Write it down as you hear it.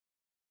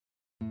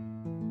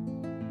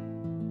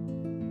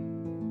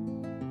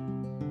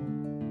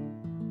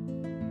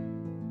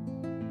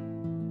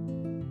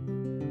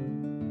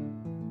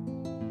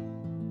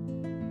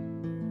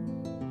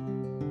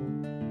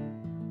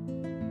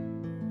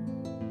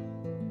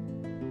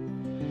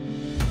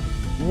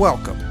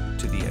Welcome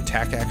to the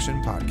Attack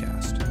Action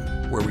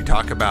Podcast, where we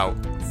talk about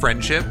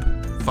friendship,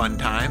 fun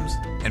times,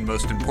 and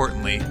most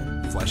importantly,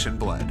 flesh and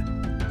blood.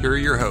 Here are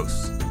your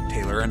hosts,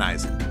 Taylor and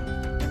Isaac.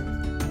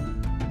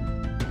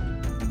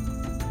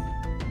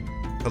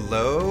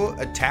 Hello,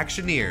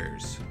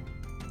 Attactioneers,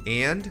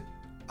 and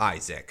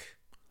Isaac.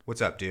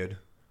 What's up, dude?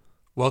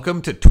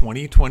 Welcome to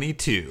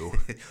 2022.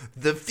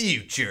 The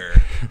future.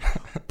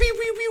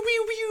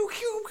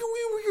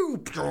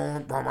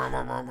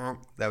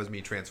 That was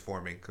me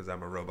transforming because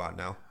I'm a robot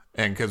now.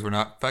 And because we're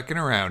not fucking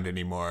around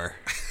anymore.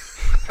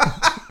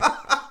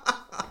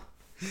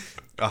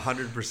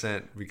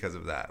 100% because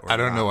of that. I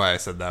don't know why I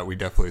said that. We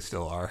definitely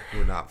still are.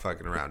 We're not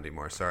fucking around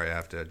anymore. Sorry, I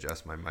have to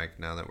adjust my mic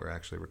now that we're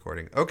actually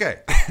recording.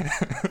 Okay.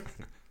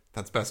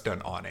 That's best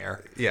done on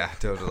air. Yeah,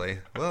 totally.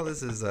 Well,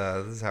 this is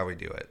how we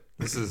do it.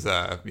 This is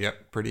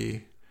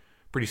pretty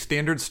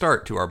standard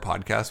start to our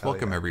podcast.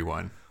 Welcome, yeah.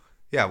 Everyone.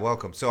 Yeah,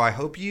 welcome. So I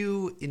hope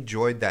you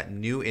enjoyed that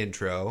new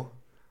intro.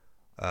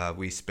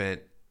 We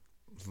spent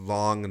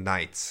long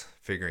nights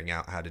figuring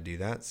out how to do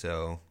that,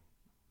 so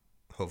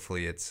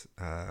hopefully it's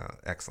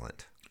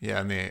excellent.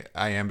 Yeah, and the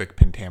iambic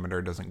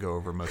pentameter doesn't go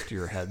over most of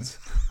your heads.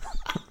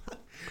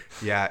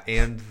 Yeah,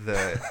 and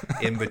the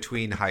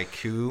in-between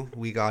haiku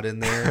we got in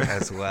there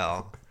as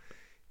well.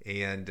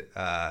 And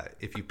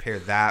if you pair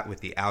that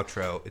with the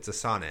outro, it's a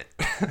sonnet.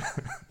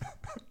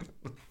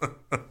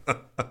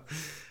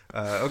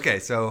 Okay,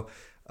 so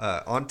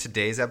on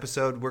today's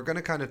episode, we're going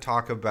to kind of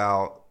talk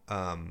about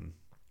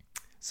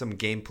some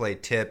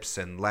gameplay tips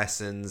and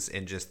lessons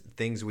and just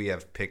things we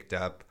have picked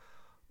up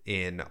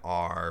in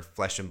our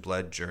flesh and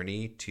blood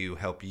journey to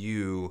help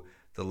you,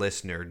 the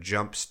listener,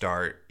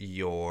 jumpstart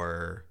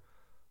your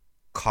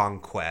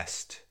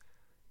conquest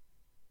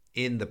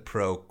in the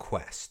Pro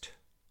Quest.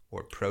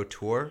 Or Pro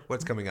Tour?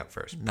 What's coming up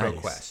first? Nice. Pro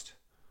Quest.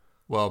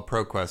 Well,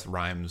 Pro Quest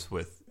rhymes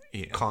with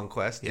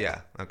Conquest?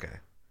 Yeah. Okay.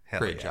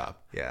 Hell Great yeah. job.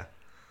 Yeah.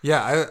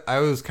 Yeah, I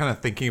was kind of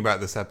thinking about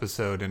this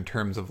episode in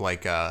terms of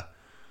like a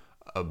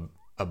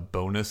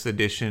bonus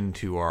addition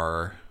to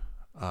our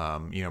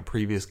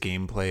previous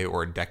gameplay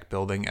or deck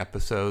building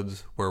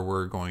episodes where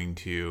we're going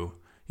to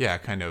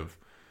kind of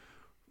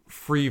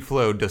free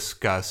flow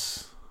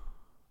discuss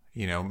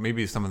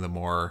maybe some of the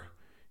more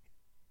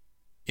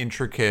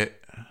intricate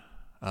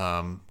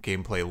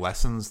gameplay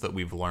lessons that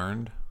we've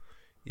learned.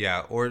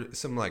 Yeah, or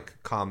some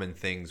like common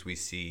things we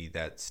see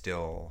that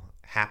still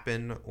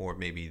happen or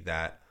maybe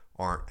that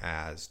aren't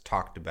as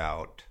talked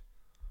about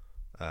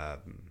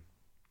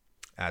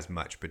as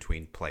much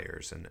between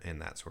players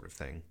and that sort of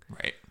thing.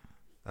 Right.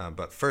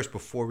 But first,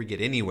 before we get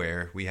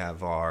anywhere, we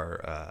have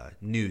our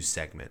news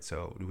segment.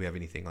 So do we have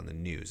anything on the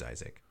news,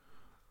 Isaac?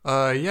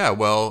 Yeah,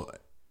 well,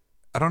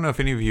 I don't know if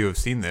any of you have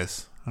seen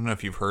this. I don't know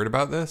if you've heard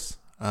about this.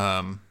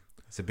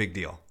 It's a big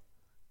deal.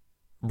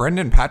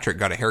 Brendan Patrick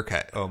got a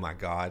haircut. Oh my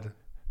God.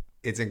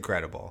 It's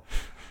incredible.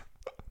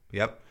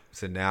 Yep.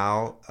 So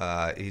now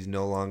he's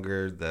no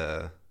longer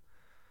the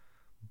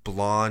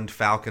blonde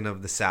Falcon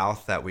of the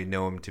South that we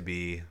know him to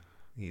be.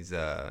 He's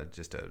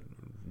just a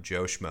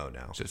Joe Schmo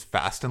now. Just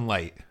fast and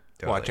light.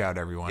 Totally. Watch out,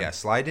 everyone. Yeah,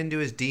 slide into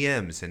his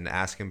DMs and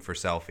ask him for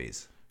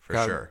selfies, for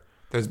sure.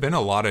 There's been a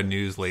lot of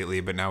news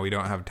lately, but now we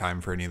don't have time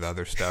for any of the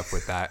other stuff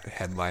with that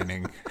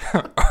headlining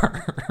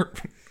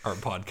our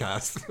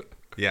podcast.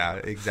 Yeah,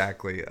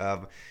 exactly.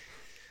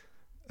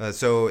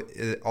 So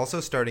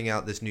also starting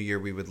out this new year,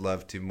 we would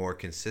love to more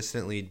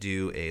consistently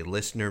do a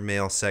listener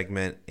mail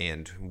segment,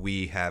 and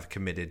we have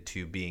committed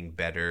to being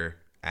better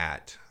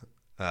at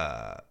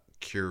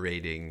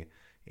curating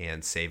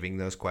and saving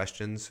those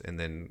questions and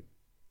then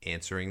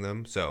answering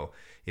them. So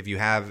if you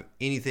have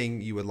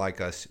anything you would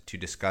like us to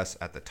discuss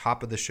at the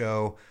top of the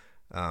show,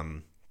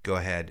 go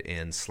ahead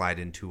and slide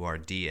into our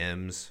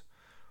DMs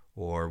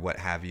or what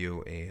have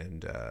you,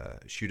 and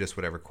shoot us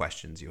whatever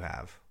questions you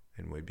have,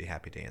 and we'd be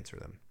happy to answer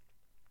them.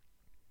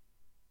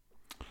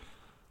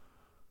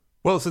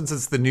 Well, since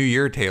it's the new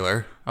year,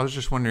 Taylor, I was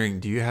just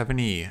wondering, do you have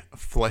any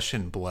flesh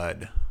and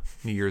blood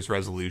New Year's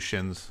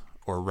resolutions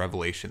or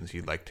revelations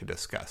you'd like to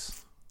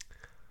discuss?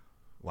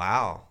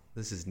 Wow,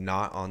 this is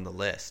not on the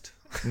list.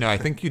 No, I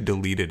think you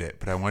deleted it,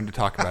 but I wanted to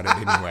talk about it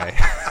anyway.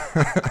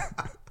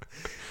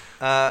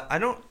 I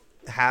don't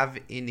have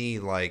any,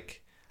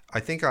 I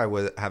think I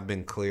would have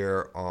been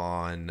clear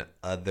on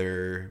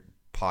other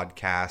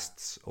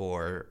podcasts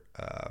or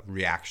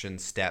reaction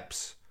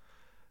steps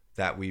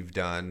that we've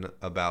done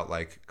about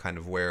kind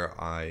of where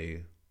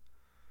I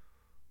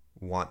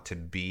want to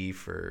be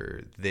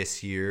for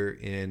this year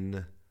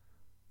in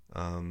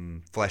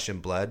Flesh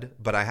and Blood.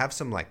 But I have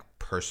some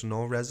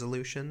personal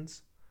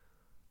resolutions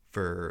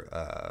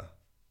for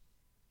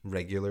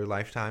regular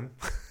lifetime.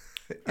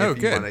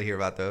 If you want to hear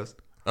about those.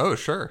 Oh,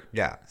 sure.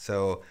 Yeah.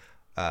 So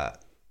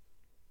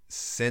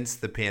since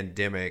the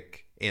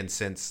pandemic and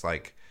since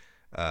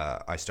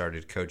I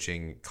started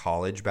coaching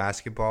college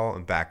basketball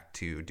and back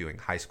to doing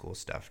high school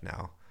stuff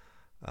now,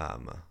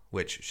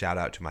 which shout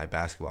out to my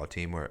basketball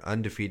team. We're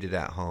undefeated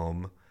at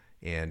home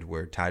and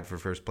we're tied for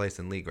first place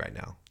in league right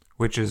now.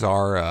 Which is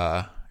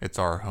our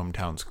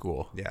hometown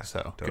school. Yeah.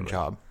 So totally. Good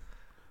job.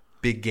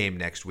 big game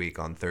next week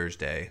on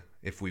Thursday.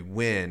 If we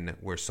win,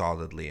 we're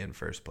solidly in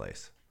first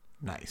place.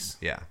 Nice.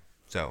 Yeah.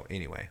 So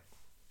anyway,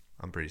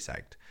 I'm pretty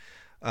psyched.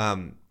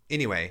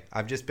 Anyway,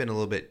 I've just been a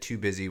little bit too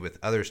busy with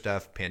other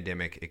stuff,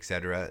 pandemic,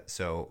 etc.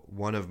 So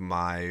one of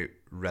my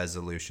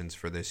resolutions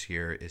for this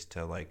year is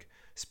to like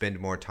spend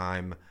more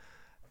time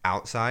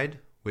outside,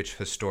 which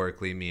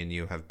historically me and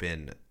you have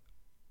been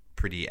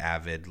pretty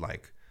avid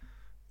like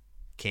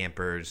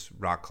campers,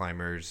 rock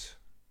climbers,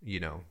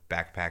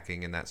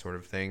 backpacking and that sort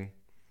of thing.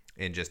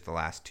 In just the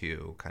last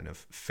 2 kind of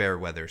fair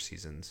weather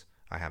seasons,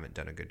 I haven't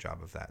done a good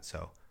job of that.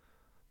 So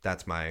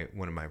that's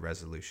one of my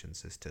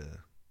resolutions is to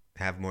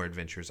have more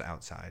adventures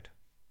outside.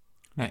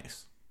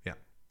 Nice. Yeah.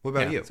 What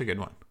about you? That's a good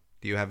one.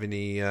 Do you have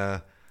any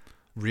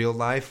real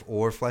life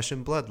or flesh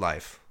and blood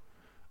life?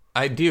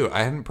 I do.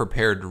 I hadn't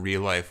prepared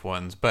real life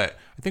ones, but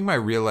I think my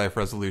real life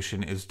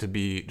resolution is to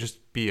be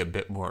a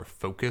bit more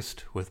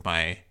focused with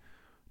my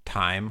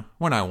time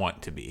when I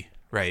want to be,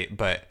 right?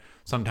 But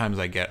sometimes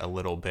I get a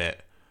little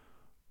bit,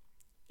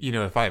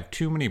 if I have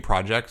too many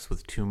projects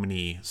with too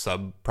many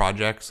sub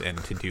projects and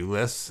to-do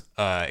lists,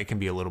 it can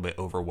be a little bit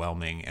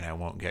overwhelming and I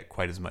won't get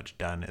quite as much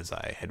done as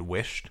I had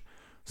wished.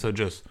 So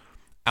just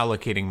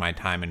allocating my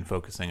time and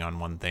focusing on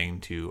one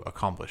thing to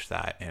accomplish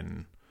that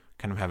and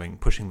kind of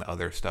pushing the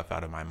other stuff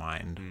out of my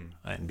mind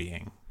and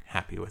being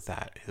happy with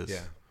that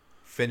is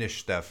finish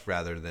stuff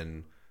rather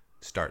than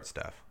start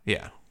stuff.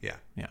 Yeah.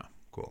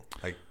 Cool.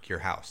 Like your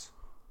house.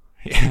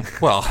 Yeah.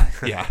 Well,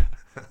 yeah.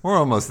 We're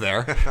almost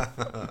there.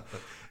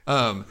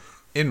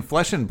 In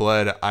Flesh and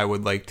Blood, I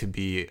would like to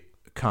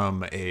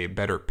become a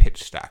better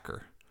pitch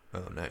stacker.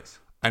 Oh, nice.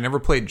 I never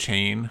played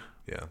Chain.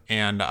 Yeah.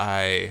 And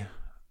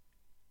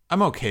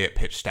I'm okay at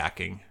pitch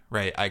stacking,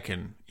 right? I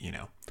can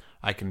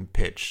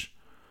pitch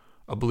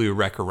a blue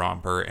Wrecker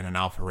Romper and an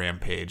Alpha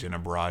Rampage and a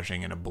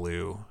Barraging and a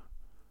blue,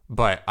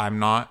 but I'm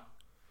not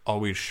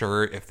always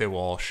sure if they will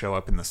all show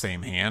up in the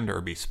same hand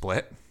or be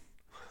split.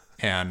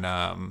 And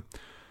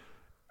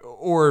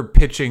or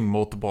pitching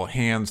multiple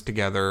hands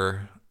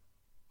together,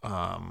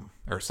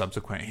 or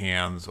subsequent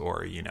hands,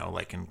 or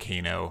like in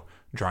Kano,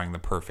 drawing the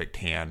perfect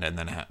hand and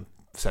then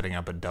setting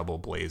up a double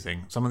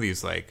blazing. Some of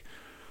these like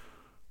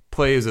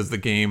plays as the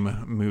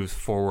game moves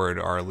forward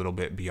are a little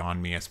bit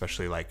beyond me,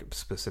 especially like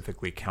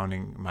specifically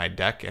counting my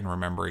deck and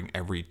remembering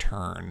every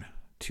turn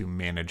to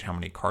manage how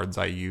many cards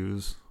I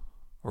use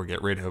or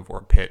get rid of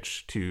or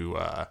pitch to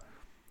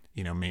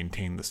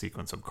maintain the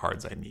sequence of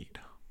cards I need.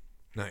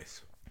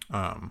 Nice.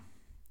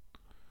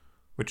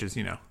 Which is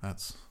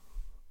it's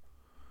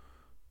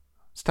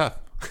tough.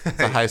 It's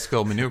a high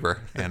skill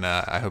maneuver, and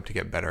I hope to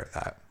get better at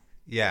that.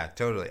 Yeah,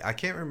 totally. I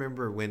can't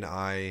remember when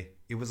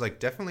it was like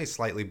definitely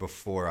slightly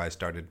before I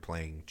started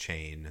playing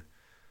Chain.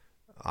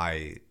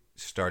 I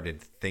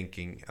started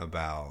thinking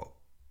about,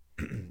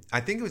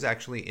 I think it was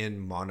actually in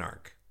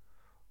Monarch,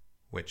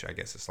 which I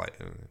guess is like,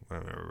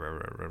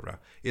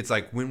 it's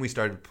like when we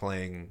started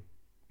playing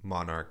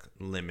Monarch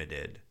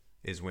Limited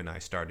is when I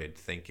started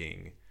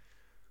thinking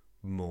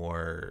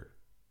more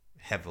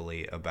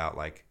heavily about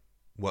like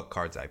what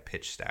cards I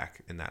pitch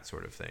stack and that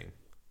sort of thing,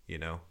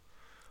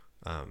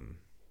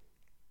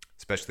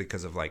 especially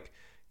because of like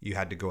you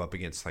had to go up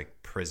against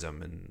like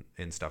Prism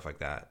and stuff like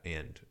that.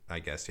 And I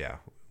guess,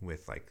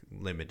 with like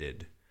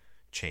limited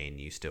Chain,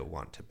 you still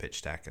want to pitch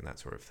stack and that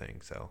sort of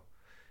thing. So,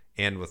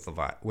 and with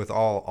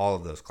all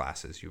of those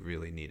classes, you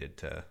really needed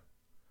to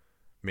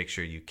make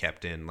sure you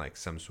kept in like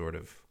some sort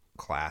of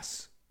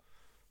class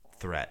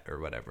threat or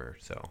whatever.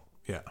 So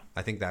yeah,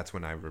 I think that's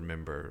when I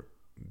remember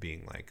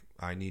being like,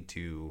 I need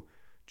to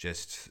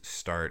just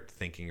start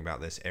thinking about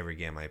this every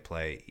game I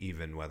play,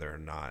 even whether or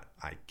not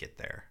I get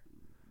there.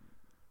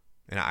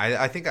 And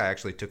I think I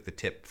actually took the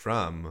tip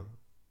from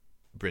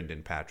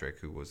Brendan Patrick,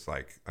 who was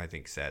like, I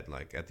think said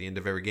like at the end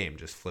of every game,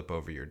 just flip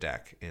over your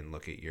deck and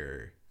look at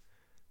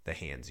the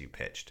hands you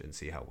pitched and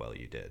see how well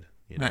you did.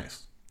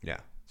 Nice. Yeah.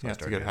 So yeah,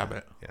 it's a good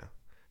habit. Yeah.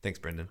 Thanks,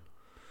 Brendan.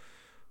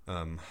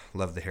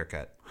 Love the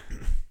haircut.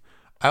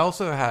 I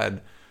also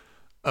had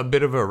a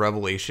bit of a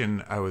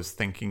revelation I was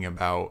thinking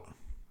about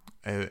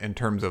in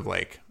terms of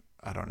like,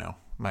 I don't know,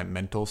 my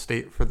mental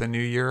state for the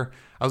new year.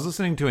 I was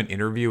listening to an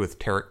interview with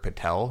Tarek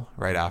Patel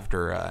right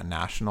after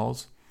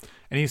Nationals,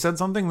 and he said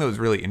something that was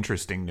really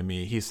interesting to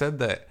me. He said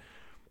that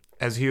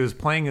as he was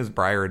playing his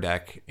Briar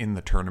deck in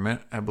the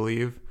tournament, I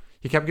believe,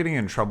 he kept getting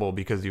in trouble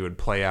because he would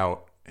play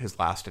out his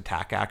last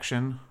attack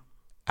action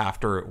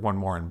after one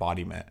more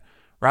embodiment,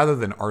 rather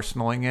than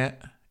arsenaling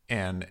it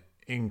and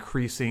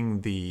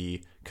increasing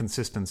the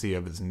consistency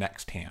of his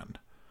next hand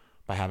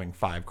by having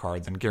 5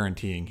 cards and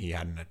guaranteeing he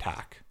had an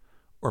attack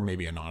or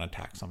maybe a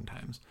non-attack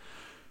sometimes.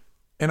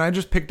 And I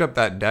just picked up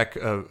that deck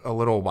a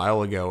little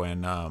while ago,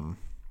 and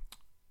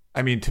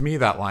I mean, to me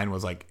that line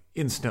was like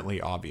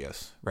instantly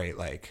obvious, right?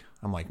 Like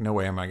I'm like, no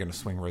way am I going to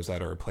swing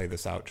Rosetta or play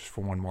this out just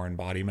for one more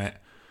embodiment.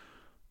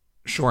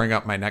 Shoring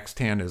up my next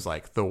hand is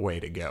like the way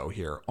to go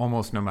here,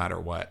 almost no matter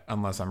what,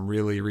 unless I'm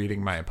really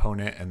reading my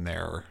opponent and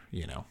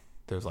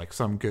there's like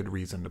some good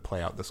reason to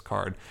play out this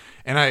card.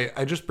 And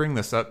I just bring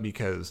this up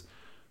because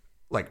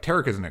like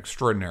Tarek is an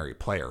extraordinary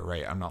player,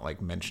 right? I'm not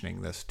like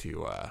mentioning this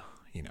to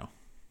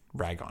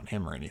rag on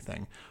him or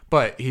anything,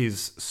 but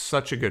he's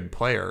such a good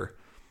player.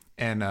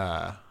 And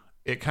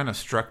it kind of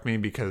struck me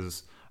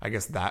because I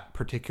guess that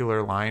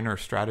particular line or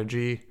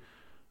strategy,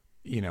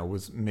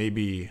 was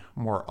maybe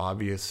more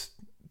obvious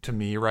to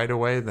me right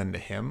away than to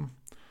him.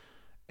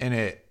 And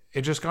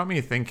it just got me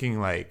thinking,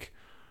 like,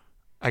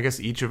 I guess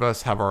each of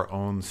us have our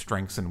own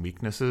strengths and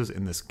weaknesses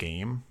in this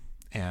game.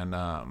 And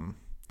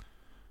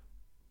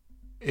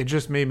it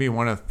just made me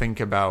want to think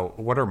about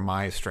what are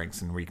my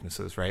strengths and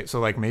weaknesses, right? So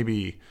like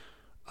maybe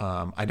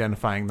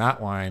identifying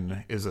that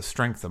line is a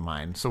strength of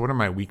mine. So what are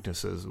my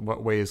weaknesses?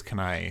 What ways can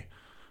I,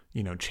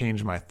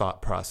 change my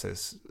thought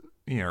process,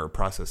 or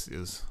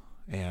processes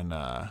and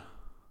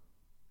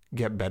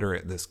get better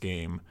at this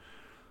game,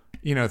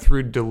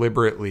 through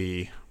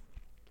deliberately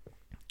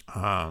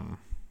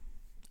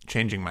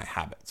changing my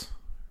habits,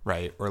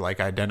 right? Or like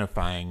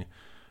identifying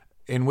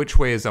in which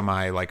ways am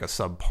I like a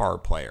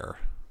subpar player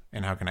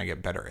and how can I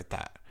get better at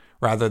that,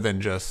 rather than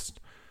just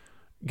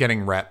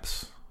getting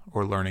reps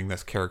or learning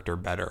this character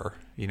better.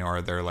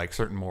 Are there like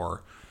certain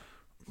more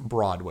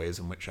broad ways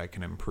in which I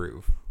can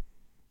improve?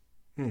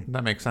 Does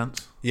that make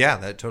sense? Yeah,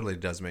 that totally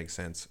does make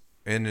sense,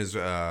 and is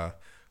I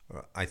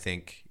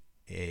think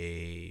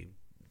a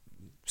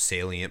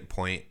salient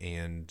point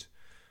and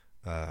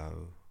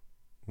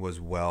was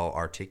well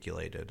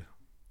articulated.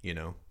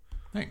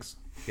 Thanks.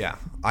 Yeah,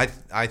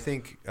 I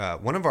think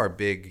one of our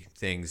big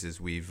things is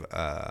we've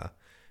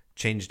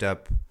changed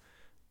up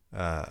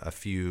a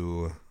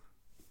few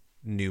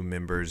new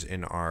members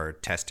in our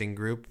testing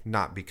group,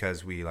 not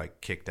because we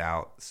like kicked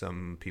out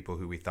some people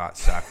who we thought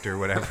sucked or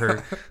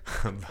whatever,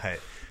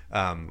 but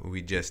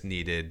we just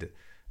needed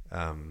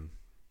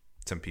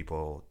some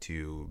people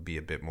to be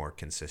a bit more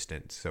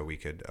consistent so we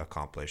could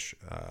accomplish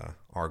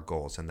our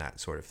goals and that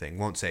sort of thing.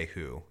 Won't say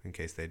who in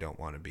case they don't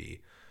want to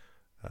be.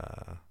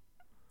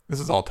 This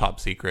is all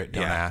top secret.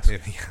 Don't yeah, ask.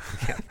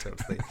 Yeah,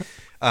 totally.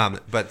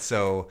 But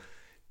so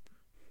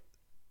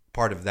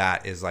part of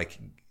that is like,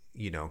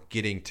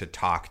 getting to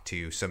talk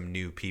to some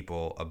new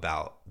people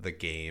about the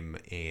game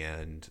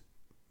and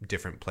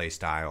different play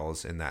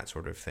styles and that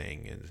sort of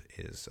thing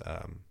is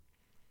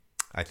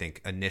I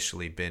think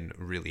initially been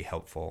really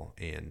helpful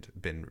and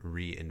been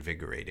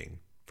reinvigorating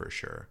for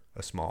sure.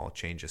 A small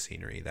change of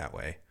scenery that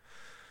way.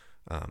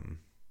 And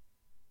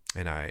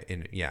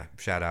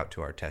shout out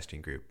to our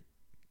testing group.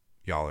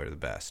 Y'all are the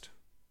best.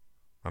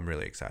 I'm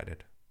really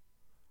excited.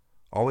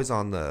 Always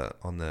on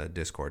the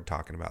Discord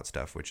talking about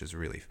stuff, which is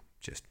really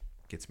just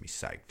gets me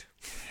psyched.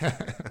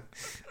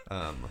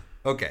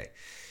 Okay.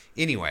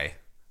 Anyway,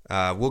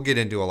 we'll get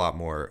into a lot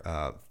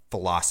more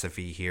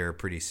philosophy here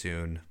pretty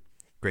soon.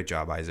 Great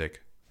job,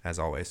 Isaac, as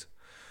always.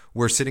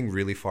 We're sitting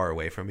really far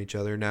away from each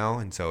other now,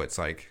 and so it's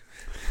like,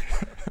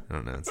 I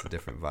don't know, it's a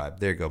different vibe.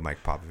 There you go,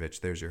 Mike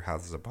Popovich. There's your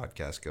How's the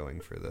Podcast going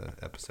for the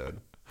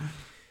episode.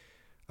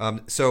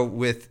 So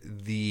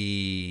with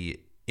the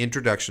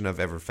introduction of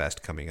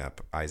Everfest coming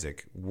up,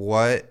 Isaac,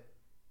 what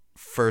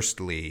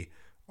firstly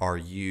are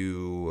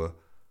you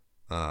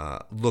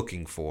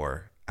looking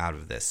for out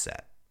of this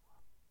set?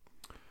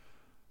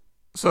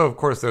 So of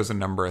course there's a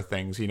number of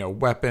things,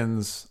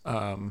 weapons.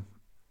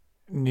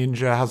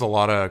 Ninja has a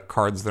lot of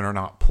cards that are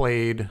not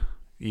played,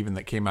 even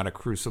that came out of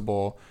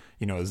Crucible.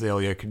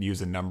 Azalea could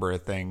use a number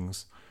of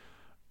things.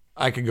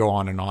 I could go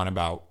on and on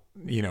about,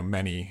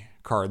 many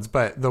cards,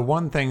 but the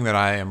one thing that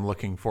I am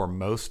looking for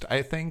most,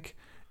 I think,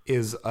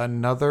 is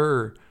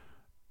another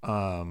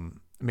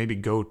maybe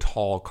go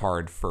tall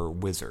card for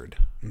Wizard,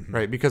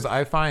 right? Because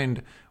I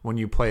find when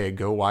you play a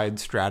go wide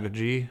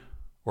strategy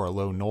or a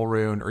low null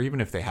rune, or even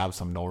if they have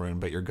some null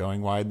rune but you're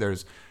going wide,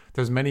 there's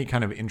many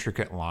kind of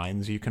intricate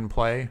lines you can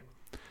play.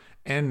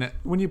 And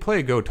when you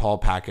play a go tall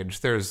package,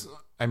 it's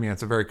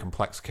a very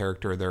complex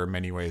character. There are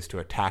many ways to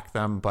attack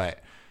them, but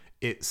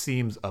it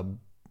seems a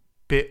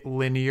bit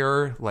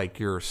linear, like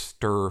you're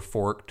stir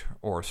forked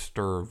or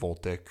stir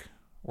voltic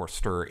or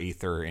stir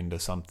aether into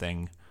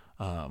something.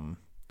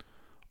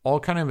 All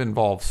kind of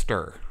involve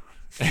stir.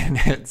 And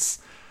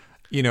it's,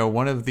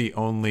 one of the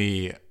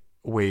only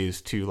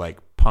ways to like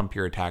pump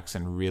your attacks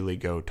and really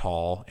go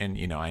tall. And,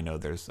 I know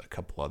there's a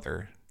couple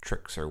other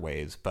tricks or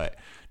ways, but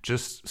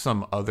just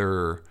some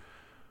other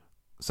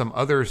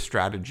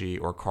strategy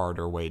or card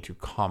or way to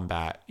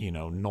combat,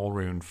 null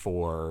rune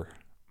for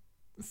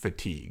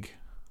fatigue,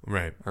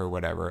 right, or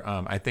whatever,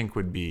 I think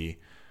would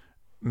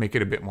make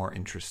it a bit more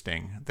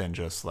interesting than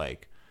just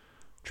like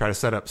try to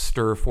set up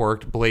stir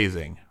forked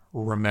blazing,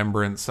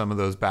 remembrance some of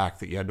those back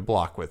that you had to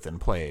block with and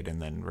played,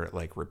 and then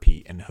like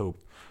repeat and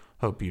hope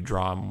you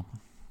draw them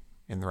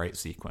in the right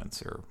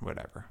sequence or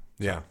whatever.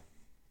 Yeah, so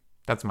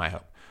that's my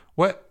hope.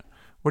 What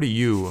are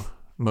you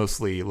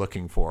mostly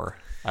looking for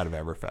out of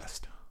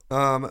Everfest?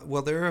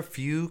 Well, there are a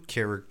few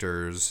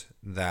characters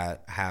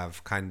that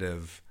have kind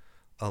of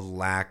a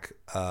lack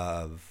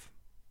of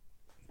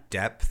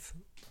depth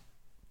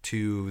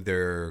to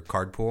their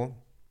card pool.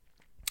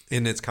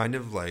 And it's kind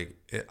of like,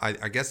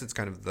 I guess it's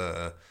kind of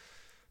the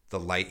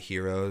light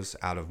heroes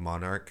out of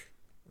Monarch.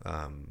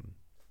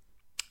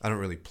 I don't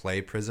really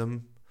play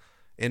Prism,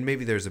 and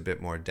maybe there's a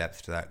bit more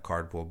depth to that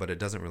card pool, but it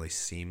doesn't really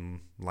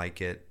seem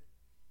like it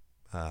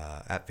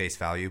at face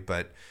value.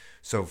 But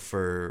so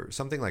for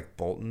something like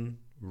Bolton,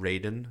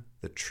 Raiden,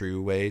 the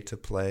true way to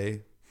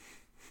play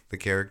the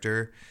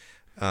character,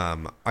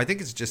 I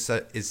think it's just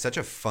it's such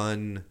a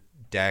fun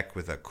deck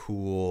with a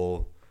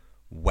cool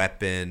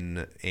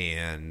weapon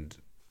and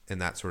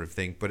that sort of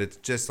thing. But it's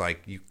just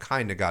like you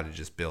kind of got to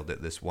just build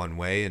it this one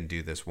way and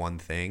do this one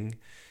thing,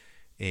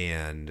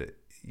 and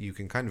you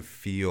can kind of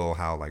feel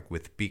how, like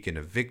with Beacon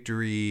of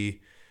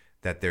Victory,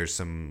 that there's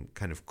some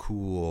kind of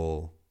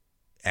cool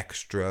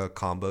extra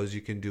combos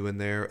you can do in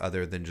there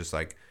other than just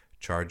like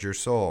charge your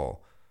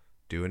soul,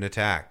 do an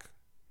attack,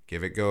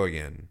 give it go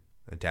again,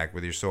 attack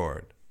with your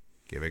sword,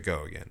 give it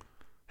go again,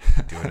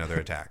 do another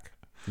attack,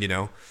 you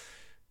know,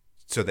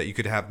 so that you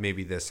could have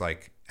maybe this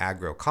like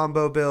aggro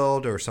combo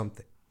build or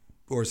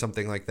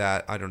something like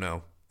that. I don't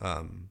know.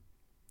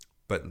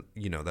 But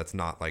you know, that's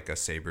not like a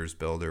Sabers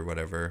build or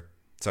whatever.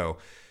 So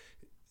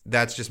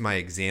that's just my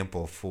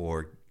example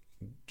for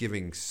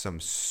giving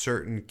some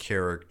certain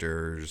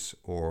characters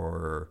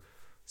or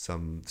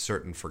some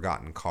certain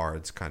forgotten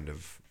cards kind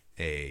of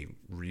a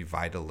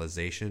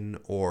revitalization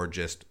or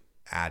just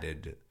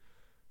added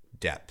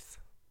depth,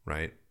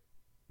 right?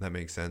 That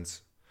makes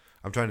sense.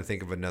 I'm trying to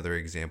think of another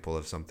example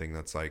of something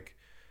that's like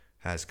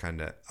has kind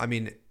of, I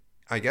mean,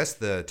 I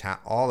guess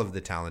all of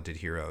the talented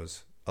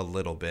heroes a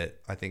little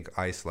bit. I think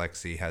Ice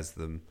Lexi has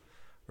them,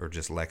 or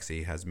just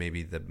Lexi has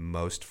maybe the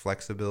most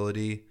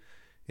flexibility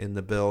in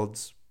the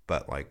builds,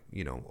 but like,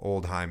 you know,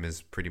 Oldheim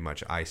is pretty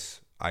much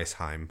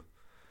Iceheim.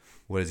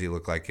 What does he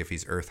look like if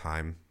he's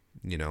Earthheim?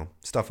 You know,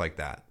 stuff like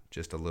that.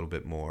 Just a little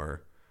bit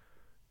more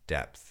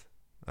depth.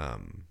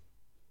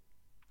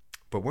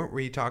 But weren't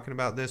we talking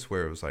about this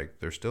where it was like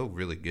they're still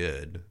really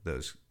good,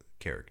 those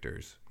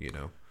characters, you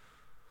know?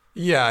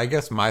 Yeah, I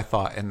guess my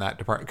thought in that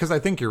department, because I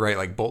think you're right,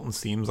 like Bolton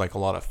seems like a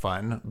lot of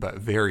fun, but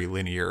very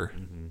linear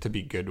to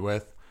be good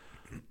with.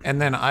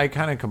 And then I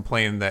kind of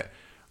complain that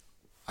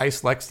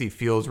Ice Lexi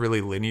feels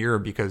really linear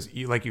because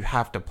you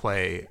have to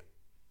play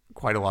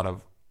quite a lot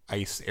of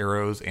ice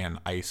arrows and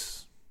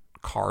ice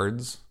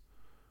cards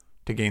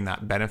to gain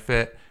that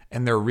benefit.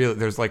 And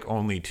there's like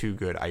only 2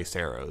 good ice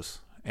arrows,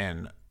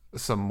 and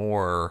some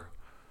more,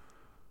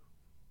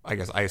 I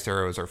guess, ice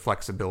arrows or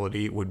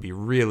flexibility would be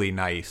really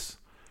nice.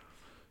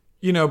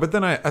 You know, but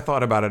then I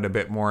thought about it a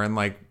bit more, and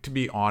like, to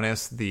be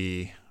honest,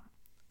 the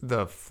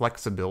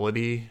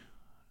flexibility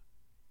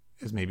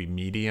is maybe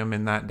medium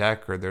in that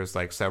deck, or there's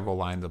like several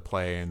lines of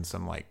play and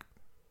some like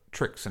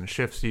tricks and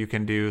shifts you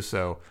can do.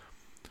 So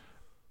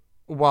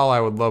while I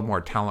would love more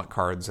talent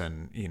cards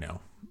and, you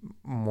know,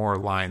 more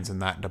lines in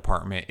that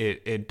department,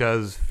 it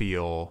does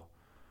feel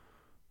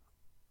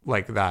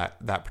like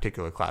that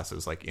particular class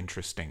is like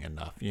interesting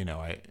enough. You know,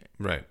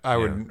 I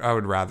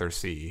would rather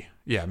see,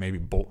 maybe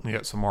Bolton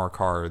get some more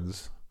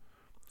cards,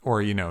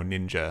 or, you know,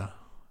 Ninja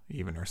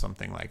even, or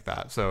something like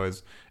that. So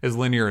as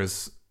linear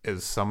as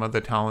some of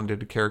the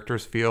talented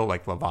characters feel,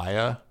 like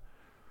Levia,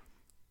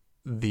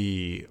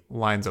 the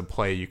lines of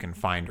play you can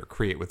find or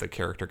create with a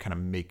character kind of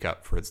make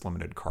up for its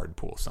limited card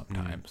pool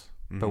sometimes.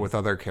 Mm-hmm. But with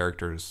other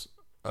characters,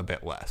 a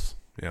bit less.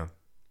 Yeah.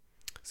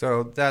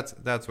 So that's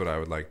what I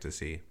would like to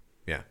see.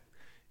 Yeah.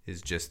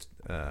 Is just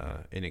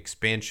an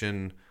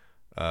expansion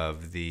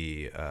of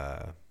the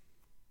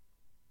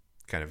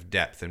kind of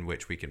depth in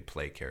which we can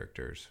play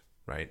characters,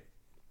 right?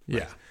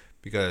 Yeah.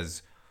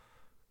 Because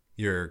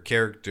your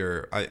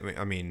character,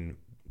 I mean,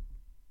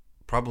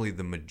 probably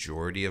the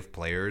majority of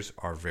players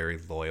are very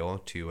loyal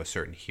to a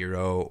certain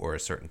hero or a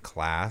certain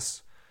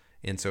class.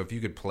 And so if you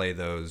could play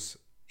those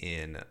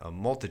in a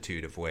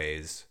multitude of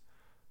ways,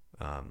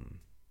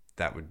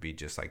 that would be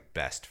just like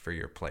best for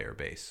your player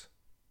base,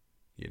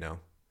 you know?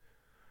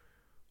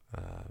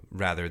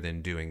 Rather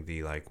than doing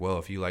the like, well,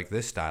 if you like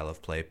this style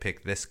of play,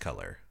 pick this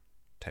color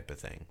type of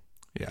thing.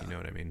 Yeah. You know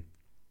what I mean?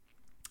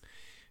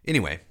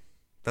 Anyway,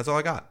 that's all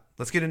I got.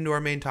 Let's get into our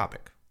main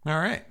topic. All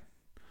right.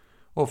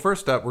 Well,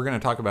 first up, we're going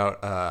to talk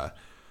about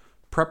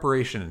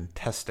preparation and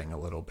testing a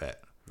little bit.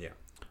 Yeah.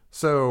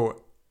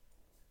 So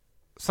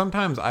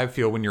sometimes I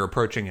feel when you're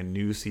approaching a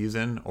new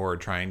season or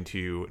trying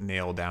to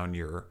nail down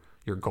your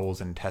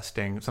goals in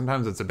testing,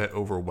 sometimes it's a bit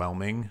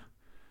overwhelming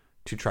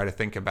to try to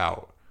think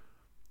about,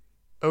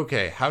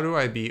 okay, how do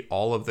I beat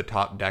all of the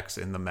top decks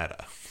in the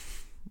meta,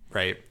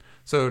 right?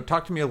 So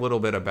talk to me a little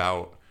bit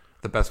about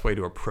the best way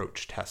to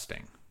approach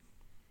testing.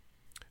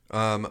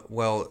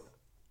 Well,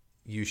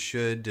 you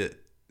should.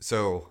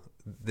 So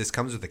this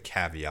comes with a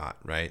caveat,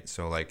 right?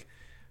 So like,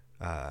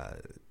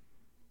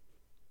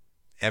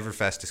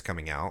 Everfest is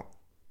coming out,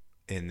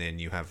 and then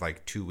you have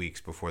like 2 weeks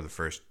before the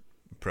first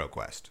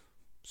ProQuest.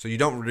 So you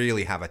don't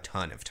really have a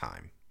ton of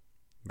time,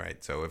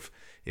 right? So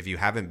if you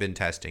haven't been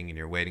testing and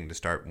you're waiting to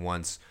start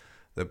once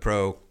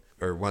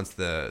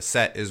the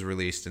set is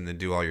released and then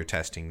do all your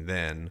testing,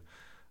 then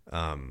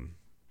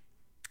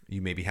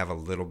you maybe have a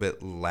little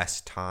bit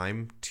less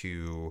time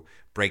to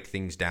break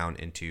things down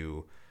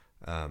into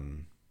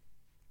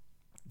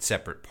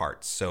separate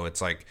parts. So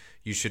it's like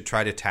you should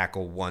try to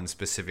tackle one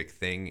specific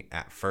thing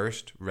at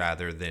first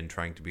rather than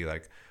trying to be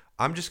like,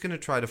 I'm just going to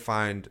try to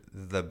find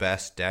the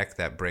best deck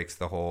that breaks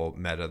the whole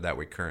meta that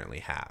we currently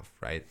have,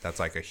 right? That's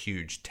like a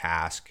huge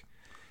task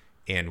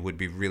and would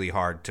be really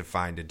hard to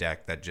find a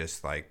deck that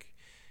just like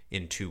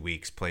in 2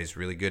 weeks plays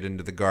really good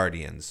into the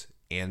Guardians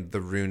and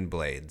the Rune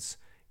Blades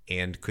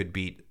and could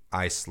beat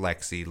Ice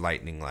Lexi,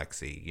 Lightning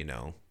Lexi, you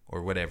know,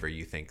 or whatever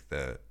you think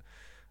the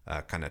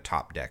kind of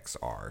top decks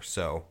are.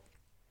 So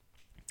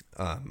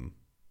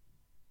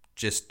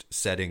just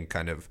setting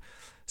kind of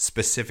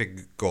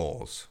specific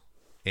goals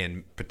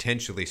and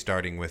potentially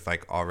starting with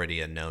like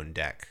already a known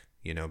deck,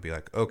 you know, be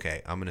like,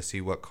 okay, I'm going to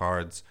see what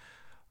cards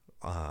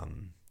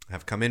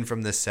have come in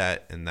from this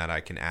set and that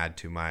I can add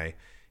to my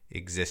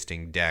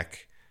existing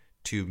deck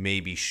to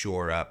maybe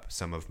shore up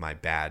some of my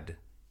bad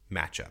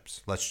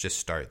matchups. Let's just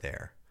start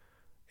there.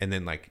 And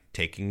then like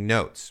taking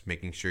notes,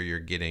 making sure you're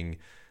getting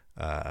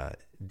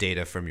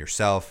data from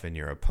yourself and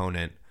your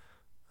opponent,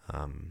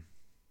 and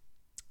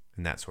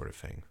that sort of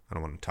thing. I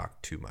don't want to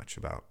talk too much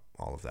about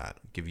all of that.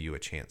 Give you a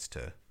chance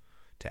to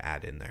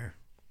add in there.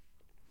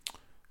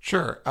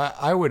 Sure.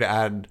 I would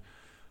add,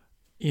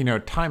 you know,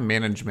 time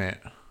management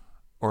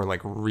or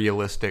like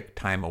realistic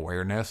time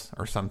awareness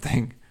or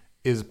something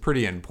is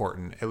pretty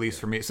important, at least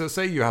for me. So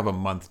say you have a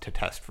month to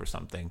test for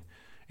something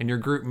and your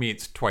group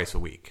meets twice a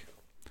week,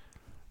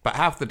 but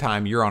half the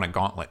time you're on a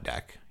gauntlet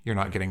deck. You're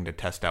not getting to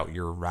test out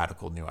your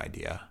radical new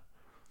idea.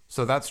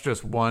 So that's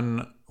just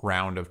one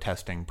round of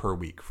testing per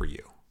week for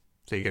you.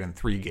 So you get in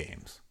 3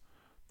 games.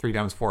 3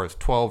 times 4 is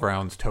 12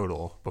 rounds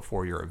total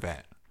before your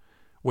event,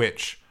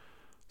 which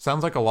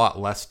sounds like a lot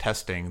less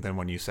testing than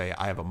when you say,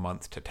 I have a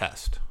month to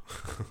test,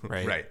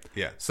 right? Right,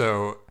 yeah.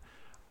 So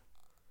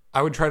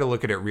I would try to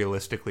look at it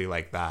realistically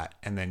like that,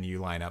 and then you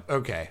line up,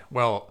 okay,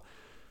 well,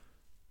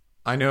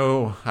 I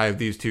know I have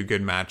these 2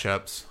 good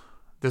matchups.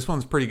 This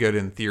one's pretty good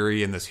in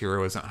theory, and this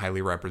hero isn't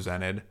highly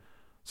represented.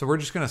 So we're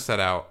just going to set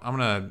out, I'm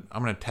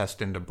gonna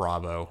test into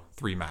Bravo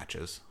 3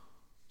 matches.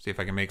 See if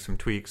I can make some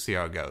tweaks, see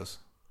how it goes.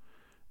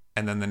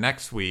 And then the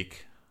next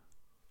week,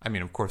 I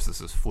mean, of course, this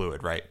is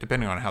fluid, right?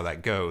 Depending on how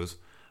that goes,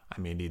 I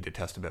may need to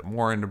test a bit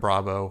more into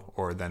Bravo,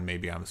 or then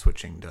maybe I'm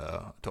switching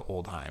to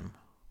Oldheim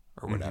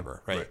or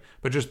whatever, right?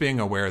 But just being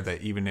aware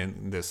that even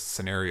in this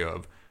scenario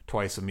of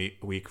twice a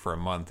week for a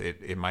month,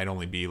 it might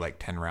only be like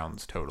 10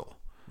 rounds total,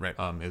 right?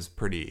 Is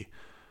pretty,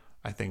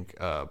 I think,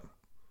 I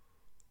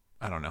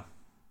don't know,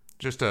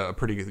 just a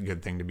pretty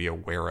good thing to be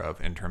aware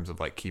of in terms of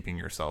like keeping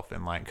yourself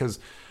in line. Because,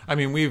 I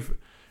mean, we've,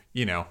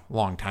 you know,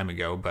 long time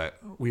ago, but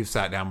we've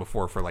sat down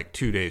before for like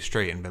 2 days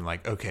straight and been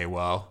like, okay,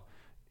 well,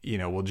 you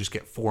know, we'll just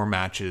get 4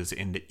 matches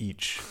into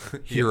each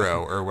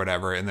hero or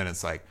whatever. And then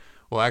it's like,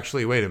 well,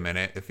 actually, wait a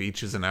minute. If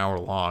each is an hour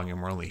long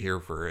and we're only here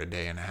for a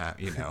day and a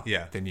half, you know,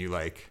 then you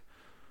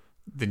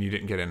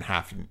didn't get in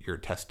half your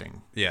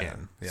testing. Yeah.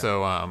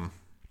 So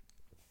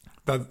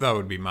that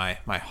would be my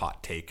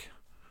hot take.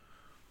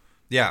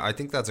 Yeah, I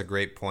think that's a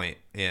great point.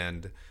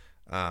 And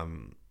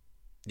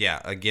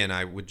again,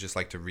 I would just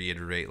like to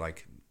reiterate,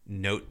 like,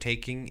 note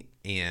taking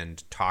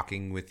and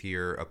talking with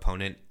your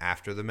opponent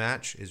after the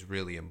match is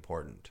really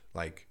important.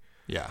 Like,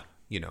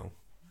 you know,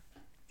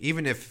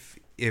 even if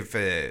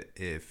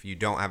you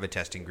don't have a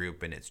testing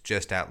group and it's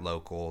just at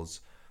locals,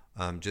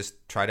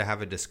 just try to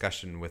have a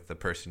discussion with the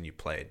person you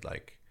played.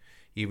 Like,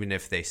 even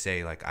if they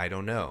say like, I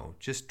don't know,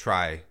 just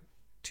try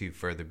to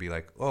further be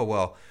like, oh,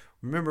 well,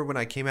 remember when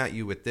I came at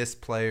you with this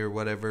play or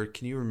whatever,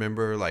 can you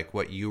remember like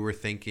what you were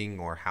thinking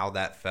or how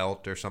that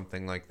felt or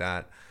something like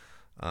that?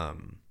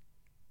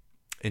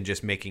 And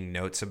just making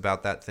notes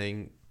about that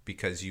thing,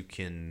 because you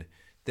can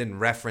then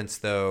reference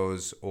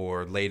those,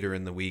 or later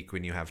in the week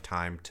when you have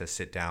time to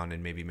sit down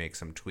and maybe make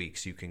some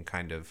tweaks, you can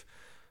kind of,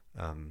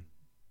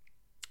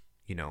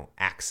 you know,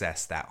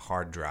 access that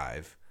hard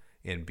drive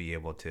and be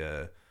able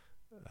to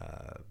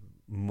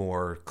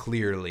more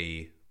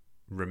clearly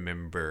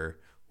remember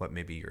what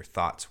maybe your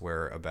thoughts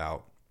were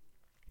about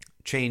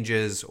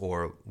changes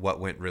or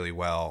what went really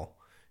well,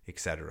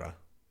 etc.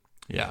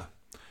 Yeah.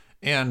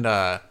 And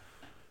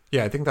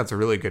I think that's a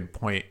really good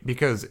point,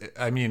 because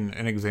I mean,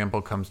 an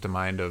example comes to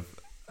mind of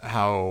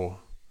how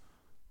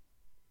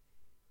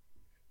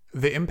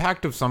the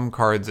impact of some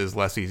cards is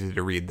less easy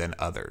to read than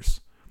others.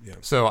 Yeah.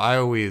 So I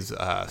always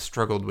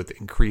struggled with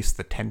Increase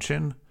the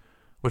Tension,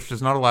 which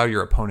does not allow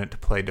your opponent to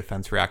play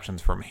defense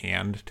reactions from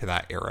hand to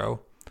that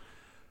arrow.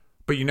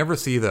 But you never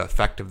see the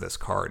effect of this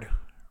card,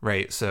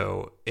 right?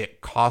 So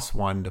it costs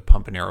 1 to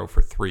pump an arrow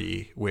for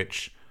 3,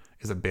 which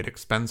is a bit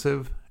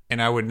expensive.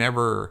 And I would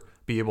never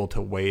be able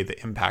to weigh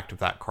the impact of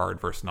that card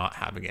versus not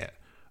having it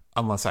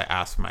unless I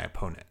asked my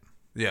opponent.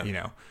 Yeah. You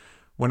know,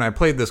 when I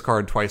played this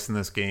card twice in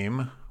this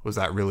game, was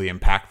that really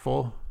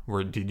impactful?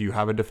 Or did you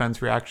have a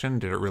defense reaction?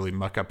 Did it really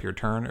muck up your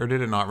turn? Or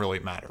did it not really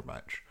matter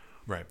much?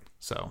 Right.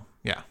 So,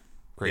 yeah,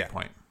 great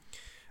point.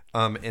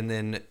 And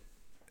then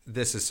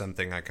this is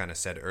something I kind of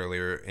said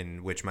earlier,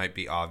 and which might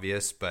be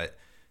obvious, but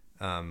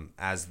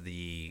as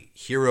the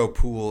hero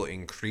pool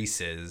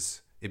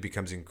increases, it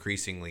becomes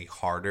increasingly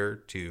harder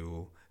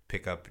to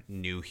pick up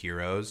new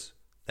heroes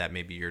that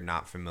maybe you're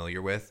not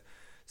familiar with.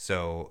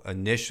 So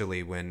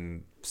initially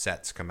when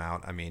sets come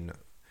out, I mean,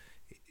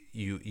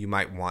 you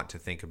might want to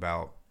think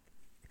about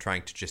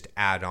trying to just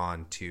add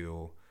on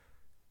to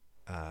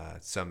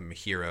some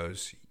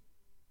heroes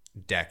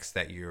decks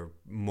that you're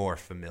more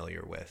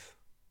familiar with,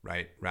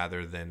 right?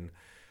 Rather than,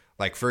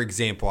 like, for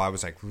example, I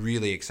was like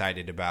really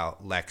excited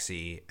about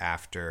Lexi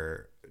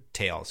after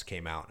Tails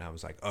came out, and I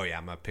was like, oh yeah,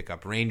 I'm gonna pick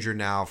up Ranger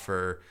now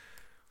for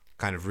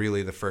kind of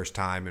really the first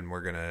time, and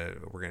we're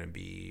gonna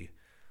be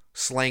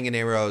slinging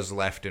arrows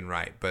left and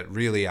right. But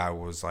really I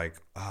was like,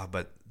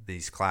 but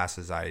these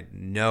classes I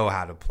know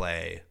how to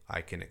play,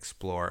 I can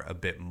explore a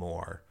bit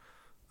more.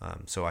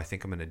 So I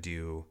think I'm gonna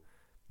do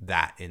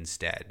that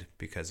instead,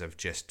 because of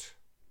just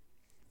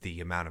the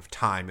amount of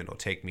time it'll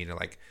take me to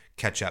like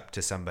catch up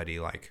to somebody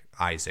like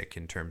Isaac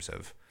in terms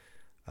of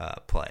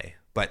play.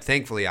 But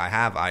thankfully I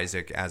have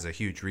Isaac as a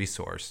huge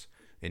resource,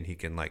 and he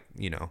can, like,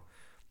 you know,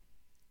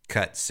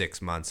 cut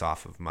 6 months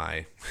off of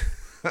my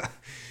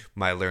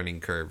my learning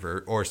curve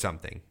or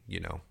something, you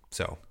know.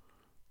 So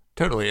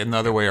totally. And the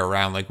other way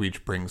around, like, we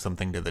each bring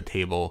something to the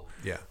table.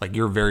 Yeah. Like,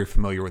 you're very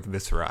familiar with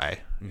Viserai,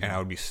 and I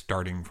would be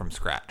starting from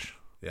scratch.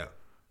 Yeah.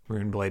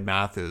 Rune Blade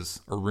math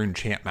or Rune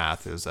Chant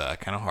math is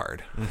kind of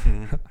hard.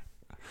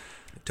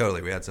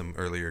 Totally. We had some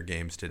earlier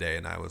games today,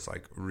 and I was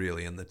like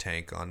really in the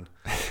tank on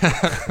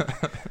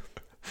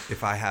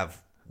if I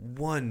have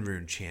one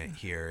Rune Chant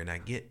here and I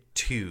get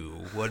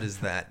 2, what does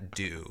that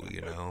do?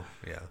 You know?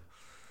 Yeah.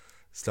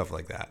 Stuff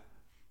like that.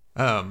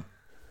 I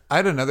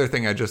had another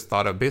thing I just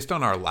thought of based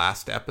on our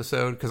last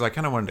episode, because I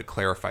kind of wanted to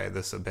clarify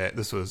this a bit.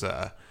 This was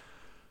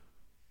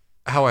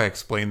how I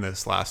explained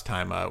this last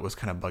time was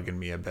kind of bugging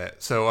me a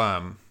bit. So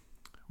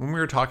when we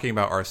were talking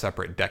about our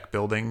separate deck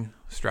building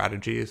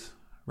strategies,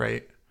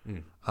 right?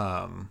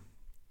 How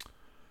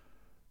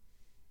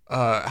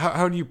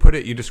do you put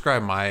it? You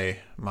describe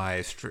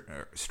my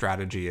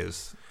strategy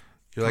as,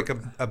 you're like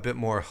a bit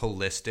more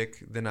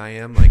holistic than I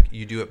am. Like,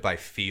 you do it by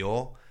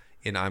feel,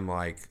 and I'm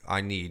like,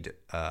 I need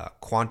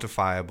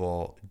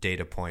quantifiable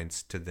data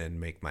points to then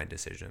make my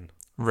decision.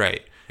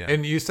 Right. Yeah.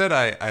 And you said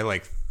I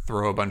like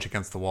throw a bunch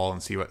against the wall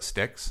and see what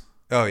sticks.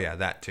 Oh yeah,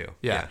 that too.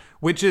 Yeah.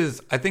 Which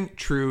is, I think,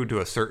 true to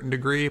a certain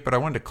degree, but I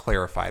wanted to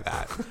clarify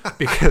that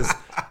because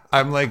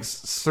I'm like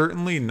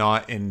certainly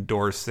not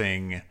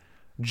endorsing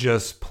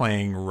just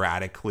playing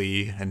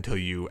radically until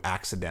you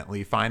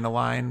accidentally find a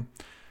line.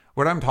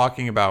 What I'm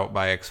talking about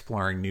by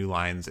exploring new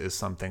lines is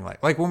something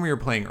like when we were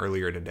playing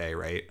earlier today,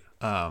 right?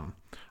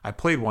 I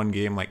played one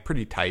game like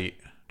pretty tight,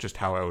 just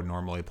how I would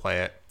normally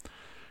play it.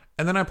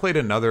 And then I played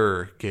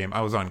another game.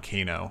 I was on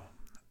Kano.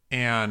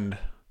 And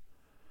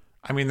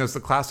I mean, there's the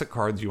classic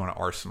cards you want to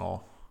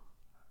arsenal,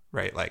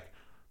 right? Like,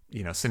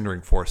 you know,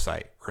 Cindering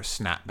Foresight or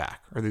Snapback,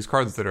 or these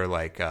cards that are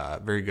like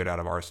very good out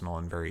of arsenal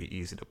and very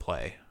easy to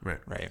play.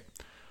 Right.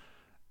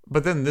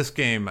 But then this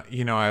game,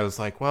 you know, I was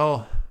like,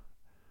 well,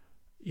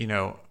 you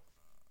know,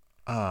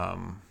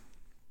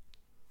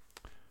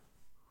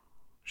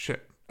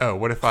 shit. Oh,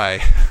 what if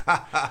I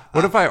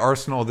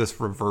arsenal this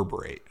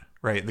Reverberate,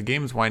 right? The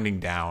game's winding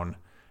down.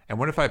 And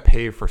what if I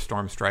pay for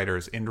Storm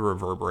Striders into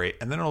Reverberate,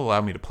 and then it'll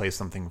allow me to play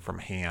something from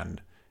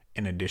hand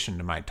in addition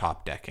to my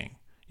top decking?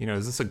 You know,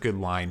 is this a good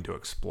line to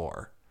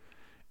explore?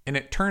 And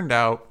it turned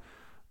out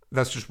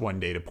that's just one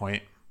data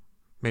point.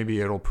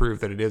 Maybe it'll prove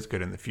that it is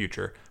good in the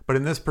future. But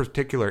in this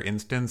particular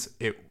instance,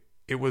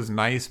 it was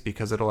nice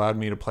because it allowed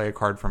me to play a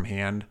card from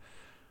hand.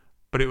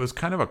 But it was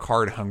kind of a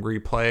card-hungry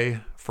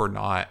play for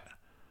not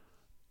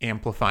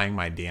amplifying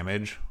my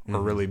damage or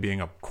really being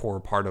a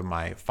core part of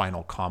my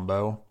final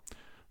combo.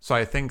 So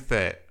I think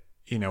that,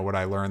 you know, what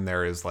I learned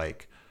there is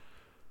like,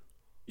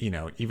 you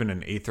know, even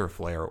an Aether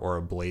Flare or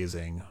a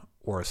Blazing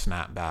or a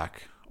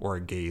Snapback or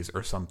a Gaze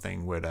or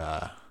something would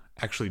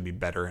actually be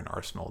better in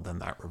Arsenal than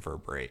that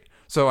Reverberate.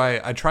 So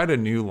I tried a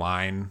new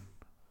line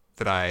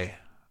that I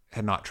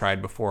had not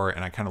tried before,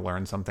 and I kind of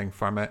learned something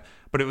from it,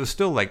 but it was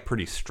still like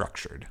pretty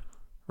structured,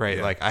 right?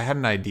 Yeah. Like I had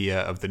an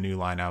idea of the new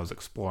line I was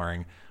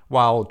exploring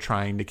while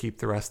trying to keep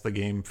the rest of the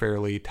game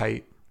fairly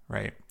tight,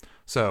 right?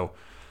 So,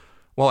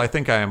 well, I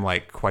think I am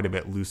like quite a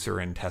bit looser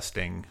in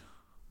testing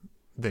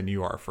than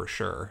you are for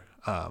sure.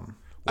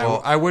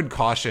 I would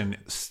caution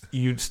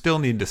you still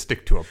need to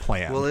stick to a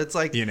plan. Well, it's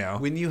like, you know,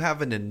 when you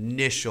have an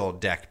initial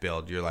deck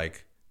build, you're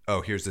like,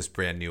 oh, here's this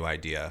brand new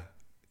idea,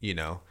 you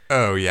know?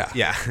 Oh, yeah.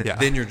 Yeah.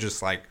 Then you're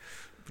just like,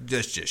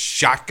 just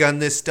shotgun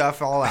this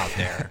stuff all out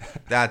there.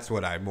 That's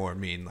what I more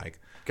mean, like,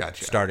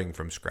 gotcha. Starting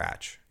from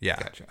scratch. Yeah.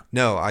 Gotcha.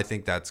 No, I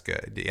think that's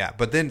good. Yeah.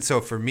 But then,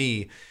 so for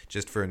me,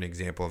 just for an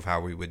example of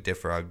how we would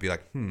differ, I would be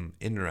like,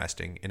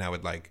 interesting. And I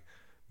would like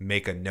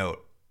make a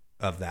note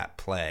of that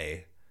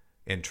play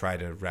and try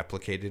to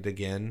replicate it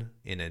again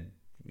in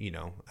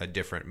a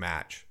different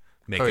match.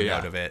 Make a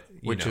note of it.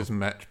 Which is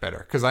much better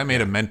because I made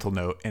a mental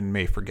note and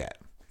may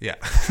forget. Yeah.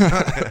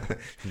 And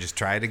just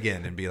try it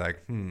again and be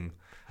like,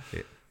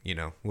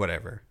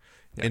 whatever.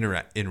 Yeah.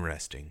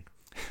 Interesting.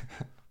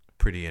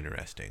 Pretty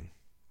interesting.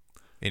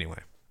 Anyway.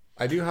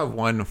 I do have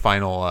one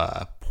final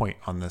point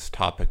on this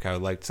topic I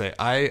would like to say.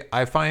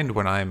 I find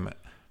when I'm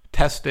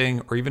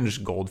testing or even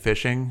just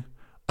goldfishing,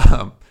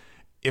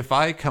 if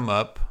I come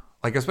up,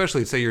 like,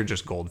 especially say you're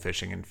just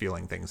goldfishing and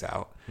feeling things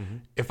out,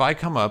 if I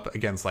come up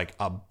against like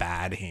a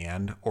bad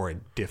hand or a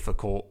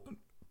difficult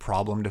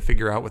problem to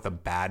figure out with a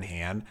bad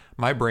hand,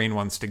 my brain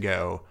wants to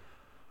go,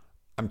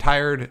 I'm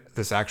tired.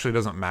 This actually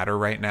doesn't matter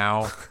right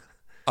now.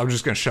 I'm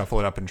just going to shuffle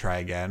it up and try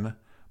again.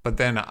 But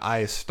then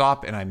I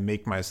stop and I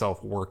make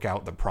myself work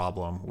out the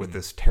problem with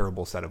this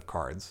terrible set of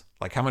cards.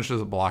 Like, how much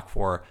does it block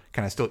for?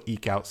 Can I still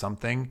eke out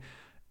something?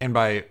 And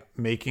by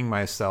making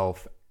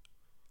myself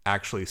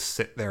actually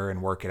sit there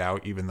and work it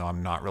out, even though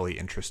I'm not really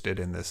interested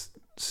in this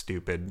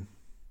stupid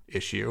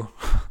issue,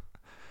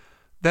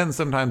 then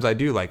sometimes I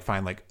do like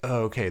find like,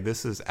 oh, okay,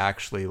 this is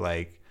actually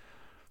like,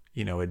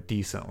 you know, a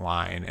decent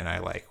line, and I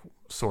like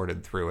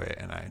sorted through it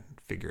and I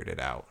figured it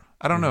out.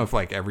 I don't know if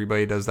like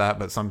everybody does that,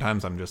 but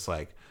sometimes I'm just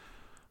like,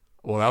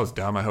 well, that was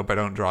dumb. I hope I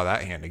don't draw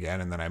that hand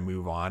again. And then I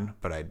move on,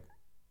 but I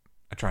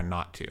try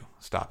not to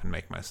stop and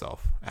make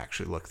myself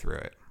actually look through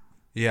it.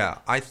 Yeah,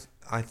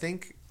 I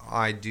think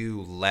I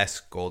do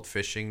less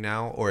goldfishing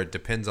now, or it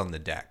depends on the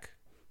deck,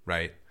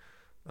 right?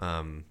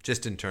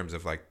 Just in terms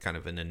of like kind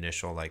of an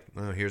initial like,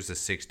 oh, here's the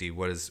 60.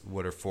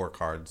 What are 4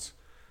 cards?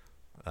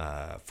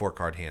 4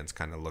 card hands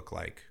kind of look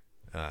like,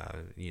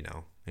 you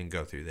know, and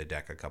go through the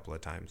deck a couple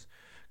of times.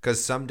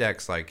 Because some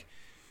decks like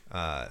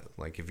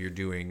if you're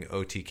doing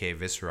OTK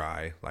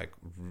Viserai, like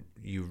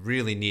you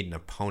really need an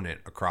opponent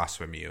across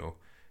from you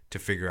to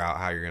figure out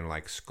how you're gonna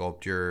like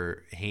sculpt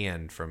your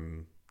hand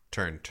from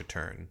turn to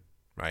turn,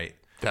 right?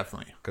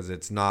 Definitely. Because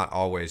it's not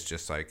always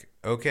just like,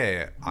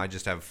 okay, I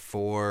just have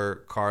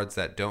 4 cards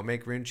that don't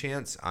make rune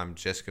chance. I'm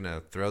just going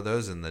to throw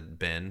those in the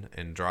bin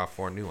and draw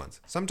 4 new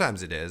ones.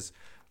 Sometimes it is,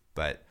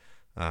 but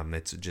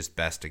it's just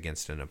best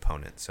against an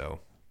opponent. So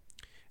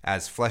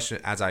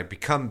as I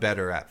become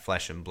better at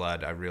Flesh and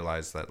Blood, I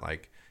realize that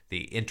like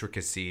the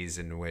intricacies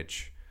in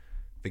which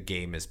the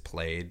game is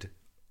played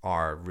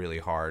are really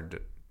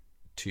hard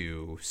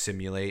to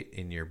simulate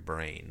in your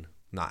brain,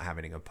 not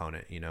having an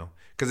opponent, you know,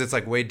 because it's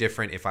like way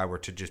different if I were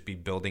to just be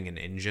building an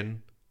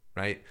engine,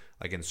 right?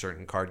 Like in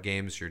certain card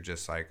games, you're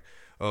just like,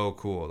 oh,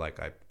 cool. Like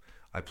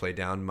I play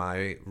down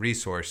my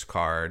resource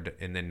card,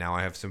 and then now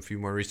I have some few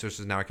more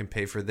resources. Now I can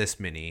pay for this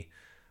many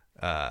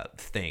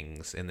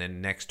things, and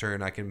then next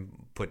turn I can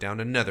put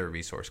down another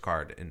resource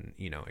card, and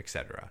you know,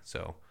 etc.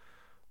 So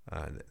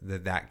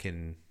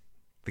the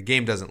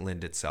game doesn't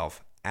lend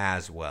itself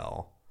as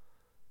well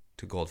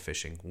to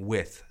goldfishing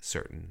with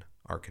certain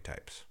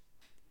archetypes.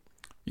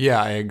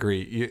 Yeah, I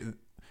agree.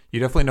 You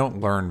definitely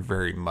don't learn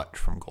very much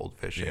from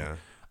goldfishing. Yeah.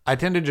 I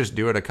tend to just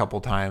do it a couple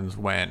times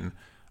when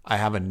I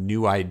have a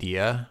new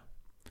idea,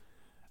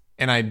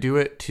 and I do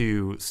it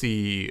to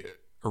see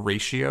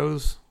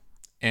ratios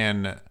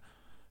and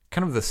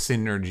kind of the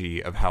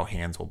synergy of how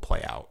hands will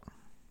play out.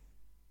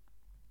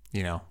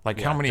 You know, like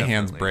how many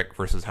hands brick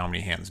versus how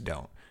many hands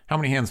don't. How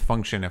many hands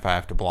function if I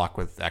have to block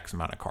with X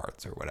amount of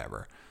cards or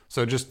whatever.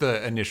 So just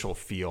the initial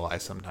feel I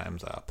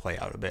sometimes play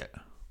out a bit.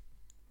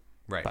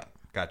 Right. But,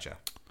 gotcha.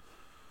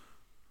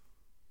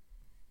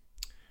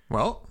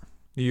 Well,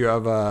 do you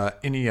have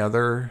any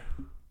other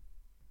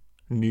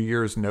New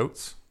Year's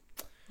notes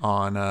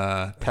on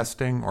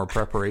testing or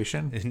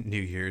preparation?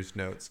 New Year's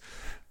notes.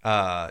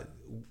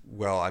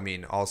 Well, I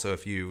mean, also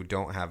if you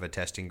don't have a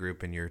testing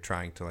group and you're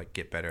trying to like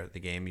get better at the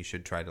game, you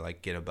should try to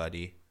like get a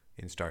buddy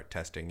and start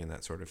testing and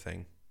that sort of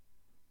thing.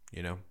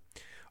 You know?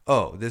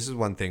 Oh, this is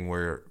one thing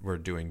we're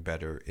doing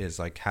better is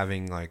like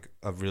having like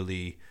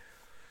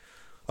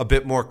a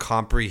bit more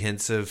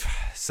comprehensive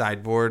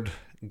sideboard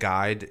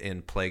guide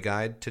and play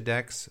guide to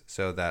decks,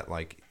 so that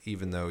like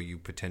even though you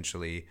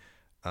potentially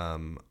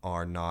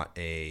are not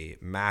a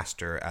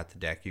master at the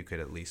deck, you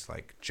could at least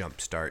like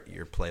jumpstart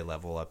your play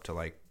level up to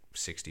like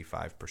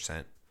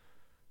 65%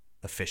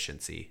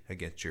 efficiency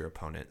against your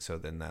opponent. So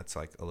then that's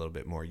like a little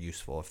bit more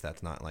useful if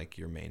that's not like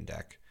your main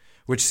deck,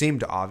 which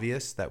seemed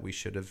obvious that we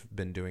should have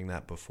been doing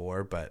that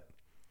before, but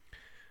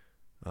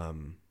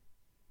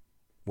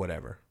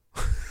whatever.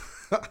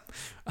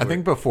 I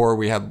think before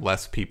we had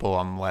less people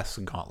on less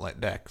gauntlet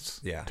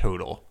decks. Yeah.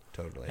 Totally.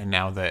 Totally. And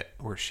now that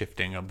we're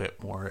shifting a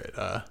bit more, it's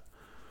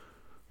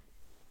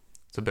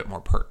a bit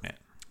more pertinent.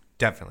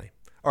 Definitely.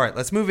 All right,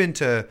 let's move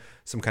into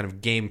some kind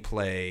of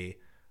gameplay,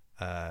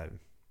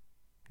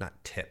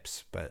 not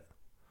tips, but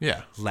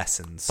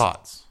lessons.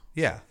 Thoughts.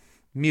 Yeah.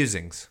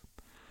 Musings.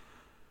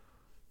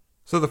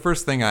 So the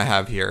first thing I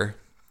have here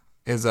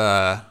is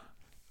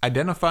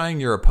identifying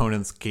your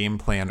opponent's game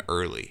plan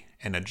early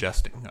and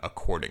adjusting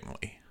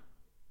accordingly.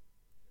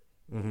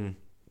 Mm-hmm.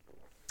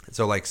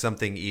 So like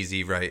something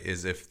easy, right,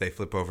 is if they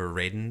flip over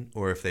Raiden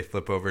or if they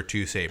flip over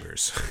 2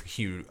 sabers.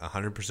 You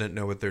 100%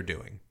 know what they're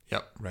doing.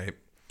 Yep. Right?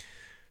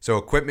 So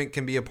equipment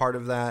can be a part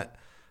of that.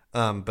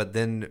 But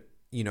then,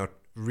 you know,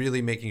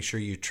 really making sure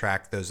you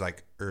track those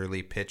like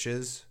early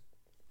pitches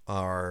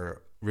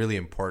are really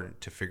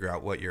important to figure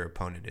out what your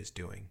opponent is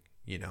doing,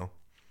 you know?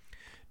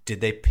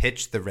 Did they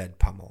pitch the red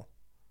pummel?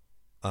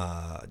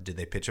 Did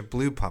they pitch a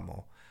blue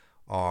pummel?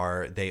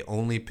 Are they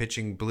only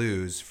pitching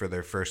blues for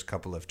their first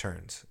couple of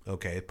turns?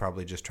 Okay,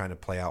 probably just trying to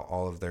play out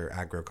all of their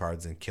aggro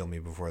cards and kill me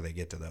before they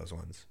get to those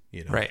ones.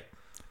 You know, Right.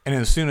 And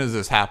as soon as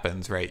this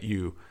happens, right,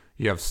 you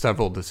have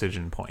several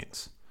decision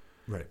points.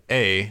 Right.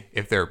 A,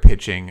 if they're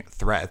pitching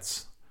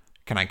threats,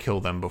 can I kill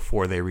them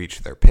before they reach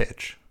their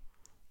pitch?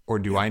 Or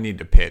do I need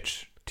to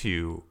pitch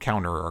to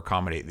counter or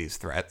accommodate these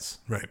threats?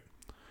 Right.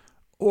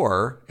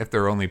 Or if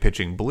they're only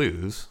pitching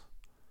blues,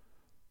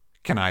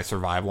 can I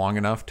survive long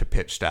enough to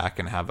pitch stack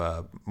and have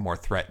a more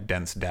threat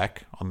dense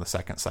deck on the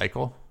second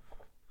cycle?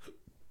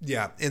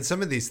 Yeah, and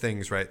some of these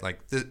things, right, like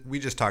we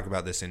just talk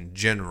about this in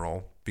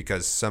general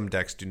because some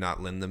decks do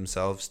not lend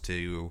themselves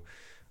to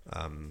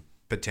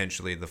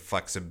potentially the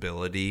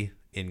flexibility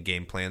in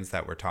game plans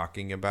that we're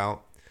talking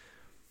about.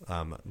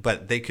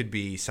 But they could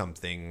be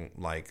something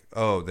like,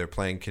 oh, they're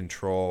playing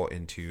control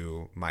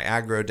into my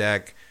aggro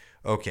deck.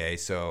 Okay,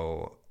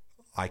 so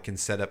I can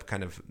set up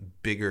kind of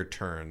bigger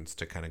turns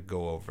to kind of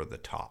go over the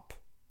top,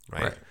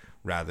 right?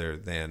 Rather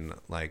than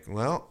like,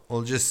 well,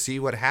 we'll just see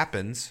what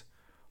happens.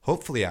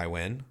 Hopefully I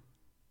win,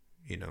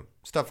 you know,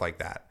 stuff like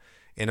that.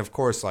 And of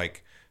course,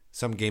 like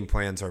some game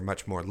plans are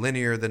much more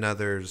linear than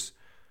others,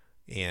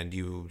 and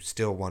you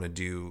still want to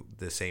do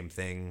the same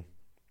thing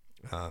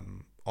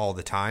all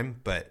the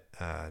time, but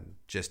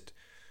just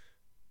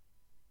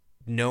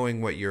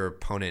knowing what your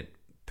opponent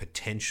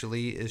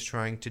potentially is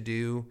trying to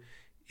do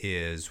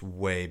is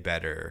way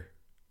better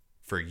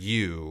for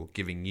you,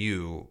 giving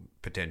you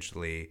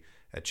potentially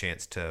a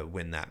chance to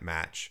win that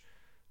match,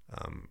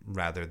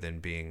 rather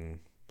than being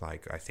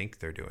like, I think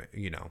they're doing,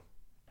 you know,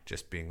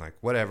 just being like,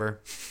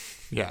 whatever.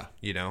 Yeah.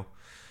 You know,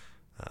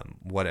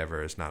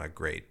 whatever is not a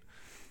great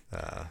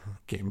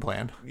Game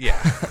plan.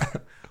 Yeah.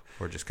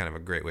 Or just kind of a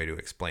great way to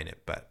explain it.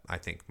 But I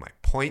think my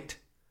point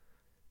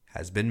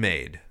has been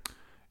made.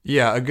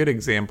 Yeah, a good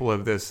example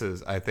of this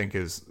is,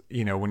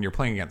 you know, when you're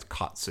playing against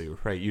Katsu,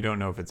 right? You don't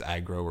know if it's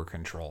aggro or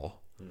control.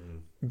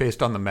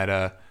 Based on the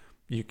meta,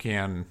 you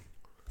can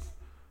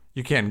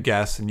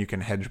guess and you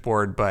can hedge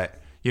board, but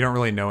you don't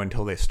really know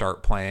until they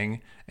start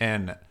playing.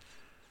 And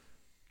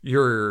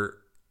your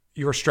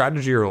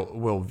strategy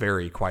will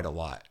vary quite a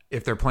lot.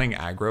 If they're playing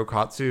aggro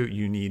Katsu,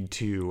 you need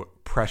to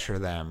pressure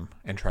them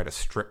and try to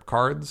strip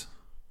cards,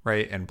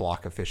 right? And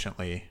block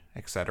efficiently,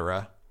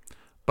 etc.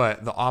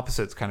 But the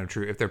opposite's kind of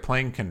true. If they're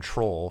playing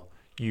control,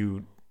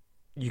 you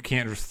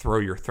can't just throw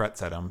your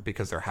threats at them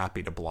because they're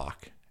happy to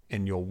block,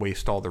 and you'll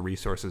waste all the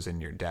resources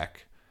in your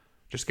deck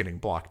just getting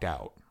blocked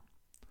out.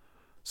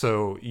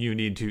 So you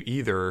need to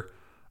either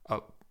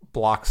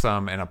block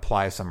some and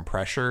apply some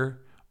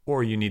pressure,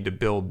 or you need to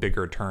build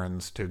bigger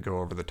turns to go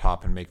over the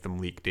top and make them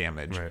leak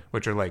damage, right.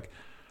 Which are like,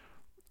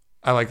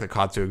 I like the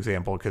Katsu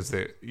example because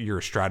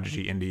your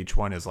strategy into each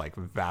one is like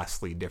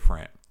vastly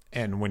different.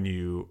 And when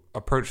you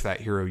approach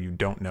that hero, you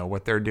don't know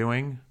what they're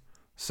doing.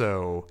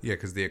 So yeah,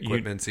 because the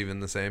equipment's even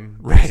the same,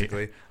 right.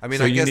 Basically. I mean,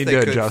 so I guess you need they to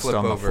could adjust flip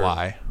on the over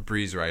fly.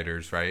 Breeze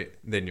Riders, right?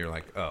 Then you're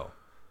like, oh,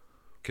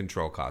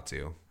 control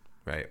Katsu,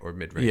 right? Or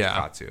mid-range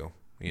Katsu,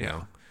 you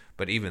know.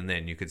 But even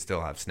then, you could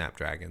still have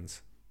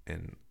Snapdragons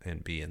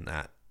and be in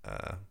that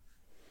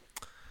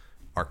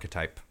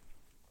archetype.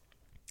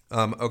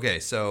 Okay,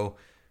 so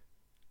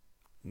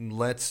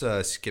let's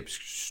skip.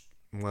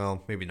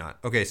 Well, maybe not.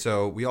 Okay,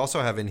 so we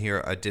also have in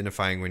here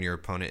identifying when your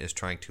opponent is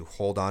trying to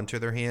hold on to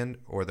their hand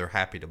or they're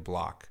happy to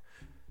block.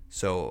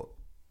 So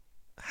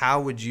how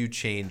would you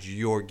change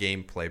your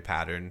gameplay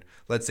pattern?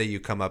 Let's say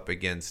you come up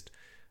against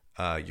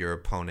your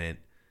opponent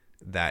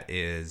that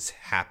is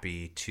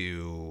happy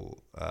to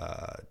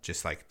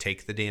just like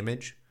take the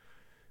damage,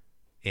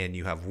 and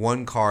you have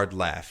one card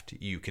left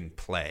you can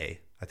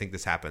play. I think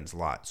this happens a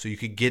lot. So you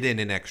could get in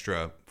an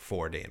extra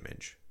 4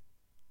 damage.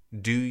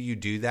 Do you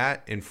do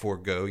that and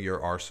forego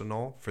your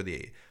arsenal for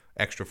the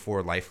extra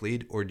 4 life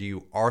lead? Or do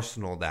you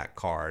arsenal that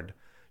card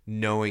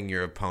knowing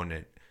your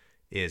opponent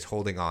is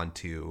holding on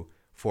to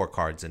 4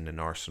 cards in an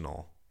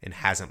arsenal and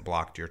hasn't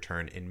blocked your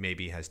turn and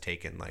maybe has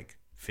taken like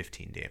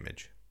 15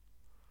 damage?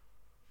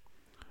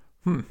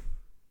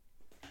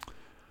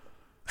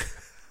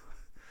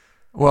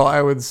 Well,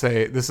 I would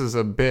say this is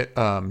a bit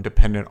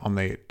dependent on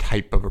the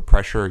type of a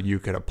pressure you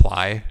could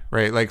apply,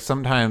 right? Like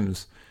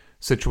sometimes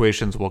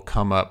situations will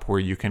come up where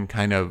you can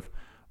kind of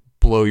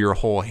blow your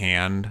whole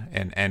hand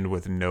and end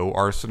with no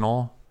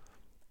arsenal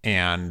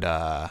and,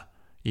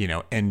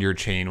 end your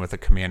chain with a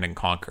command and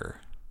conquer,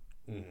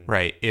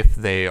 right? If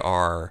they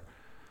are,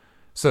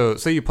 so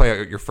say you play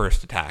out your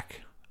first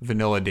attack,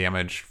 vanilla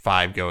damage,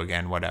 5, go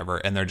again, whatever,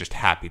 and they're just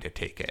happy to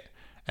take it.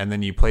 And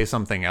then you play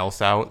something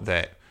else out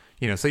that,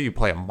 say you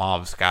play a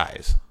Mauve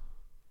Skies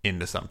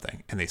into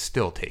something and they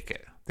still take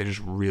it. They just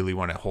really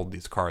want to hold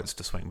these cards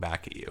to swing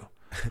back at you.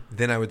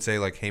 Then I would say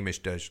like Hamish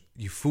does,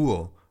 you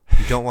fool.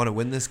 You don't want to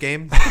win this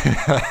game?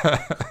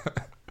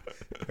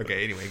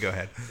 Okay, anyway, go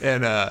ahead.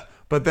 And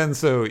but then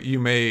so you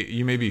may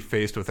be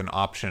faced with an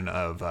option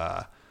of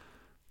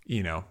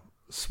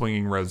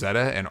swinging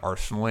Rosetta and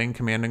arsenaling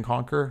Command and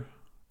Conquer,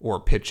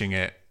 or pitching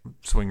it,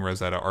 swing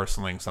Rosetta,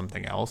 arsenaling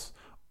something else.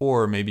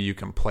 or maybe you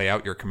can play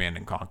out your Command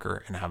and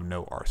Conquer and have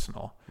no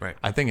arsenal. Right.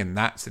 I think in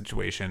that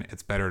situation,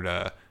 it's better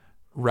to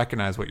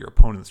recognize what your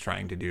opponent's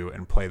trying to do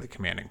and play the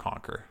Command and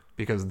Conquer,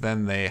 because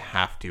then they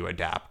have to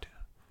adapt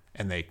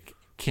and they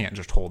can't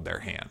just hold their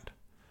hand.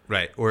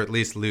 Right. Or at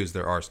least lose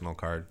their arsenal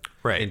card.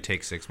 Right. And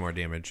take 6 more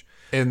damage.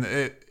 And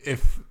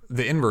if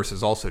the inverse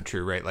is also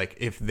true, right? Like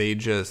if they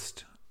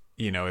just,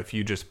 if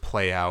you just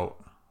play out,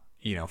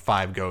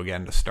 5 go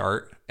again to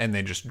start and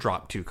they just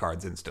drop 2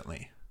 cards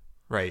instantly,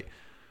 right?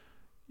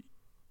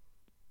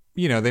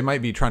 They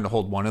might be trying to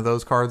hold one of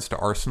those cards to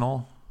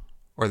arsenal,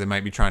 or they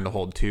might be trying to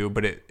hold 2,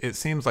 but it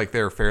seems like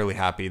they're fairly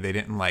happy. They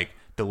didn't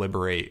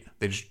deliberate.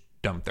 They just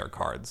dumped their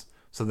cards.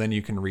 So then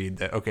you can read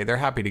that, okay, they're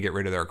happy to get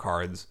rid of their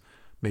cards.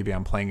 Maybe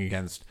I'm playing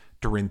against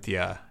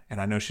Dorinthia,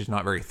 and I know she's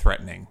not very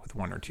threatening with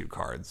 1 or 2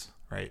 cards,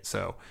 right?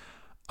 So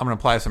I'm going to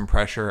apply some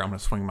pressure. I'm going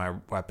to swing my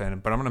weapon,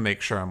 but I'm going to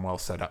make sure I'm well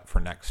set up for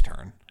next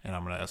turn, and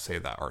I'm going to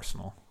save that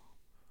arsenal.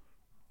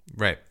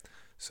 Right.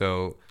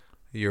 So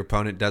your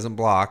opponent doesn't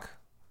block.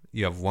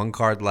 You have 1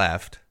 card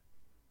left.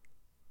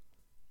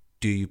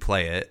 Do you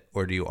play it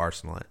or do you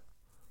arsenal it?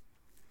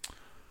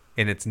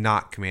 And it's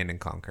not Command and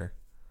Conquer.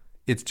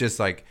 It's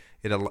just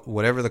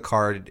whatever the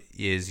card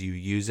is, you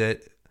use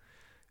it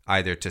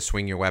either to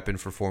swing your weapon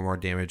for 4 more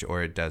damage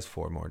or it does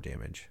 4 more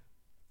damage.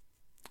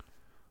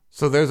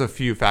 So there's a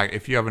few factors.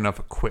 If you have enough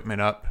equipment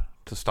up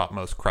to stop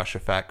most crush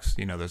effects,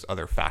 there's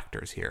other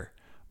factors here.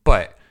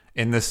 But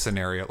in this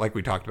scenario, like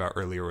we talked about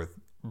earlier with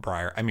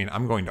Briar,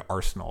 I'm going to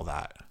arsenal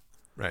that.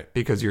 Right.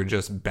 Because you're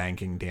just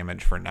banking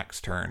damage for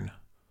next turn,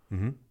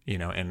 mm-hmm.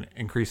 And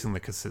increasing the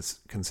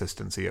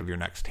consistency of your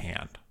next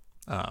hand.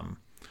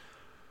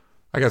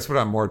 I guess what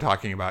I'm more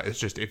talking about is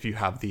just if you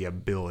have the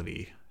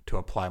ability to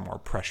apply more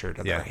pressure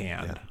to their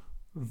hand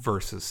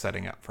versus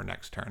setting up for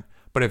next turn.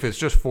 But if it's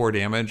just 4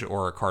 damage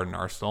or a card in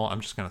arsenal,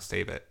 I'm just going to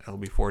save it. It'll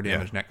be 4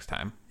 damage next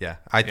time. Yeah,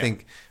 I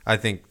think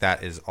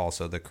that is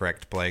also the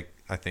correct play.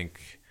 I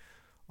think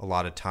a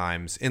lot of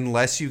times,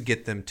 unless you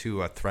get them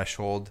to a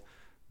threshold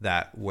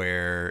that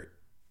where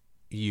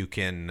you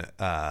can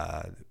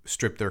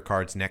strip their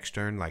cards next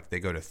turn, like they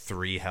go to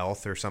 3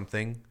 health or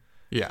something.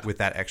 Yeah. With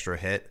that extra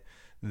hit,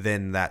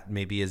 then that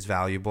maybe is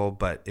valuable.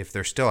 But if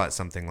they're still at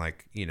something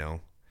like,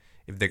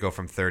 if they go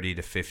from 30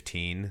 to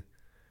 15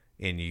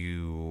 and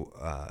you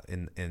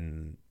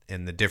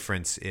and the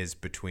difference is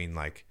between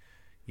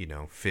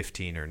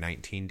 15 or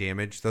 19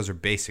 damage, those are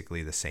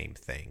basically the same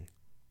thing,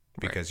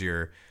 because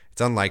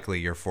it's unlikely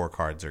your 4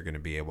 cards are going to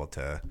be able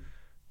to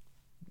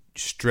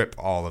strip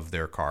all of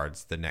their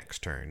cards the next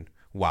turn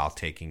while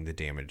taking the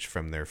damage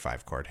from their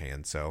 5 card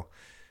hand. So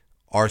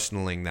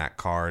arsenaling that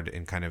card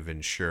and kind of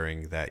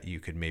ensuring that you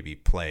could maybe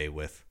play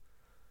with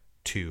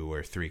 2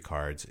 or 3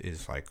 cards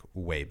is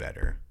way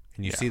better.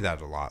 And you see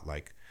that a lot.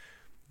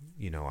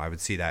 I would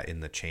see that in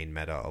the chain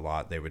meta a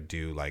lot. They would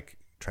do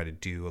try to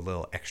do a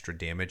little extra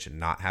damage and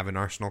not have an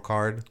arsenal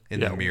card in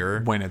the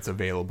mirror when it's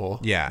available.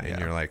 Yeah. And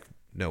you're like,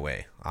 no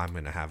way, I'm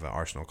going to have an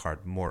arsenal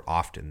card more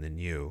often than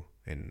you.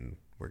 And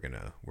we're going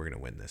to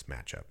win this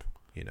matchup,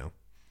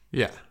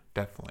 Yeah,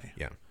 definitely.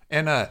 Yeah.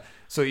 And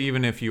so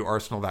even if you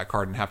arsenal that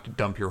card and have to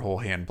dump your whole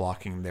hand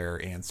blocking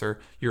their answer,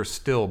 you're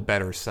still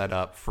better set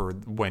up for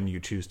when you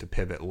choose to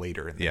pivot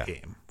later in the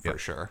game, for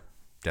sure.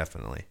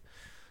 Definitely.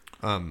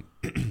 How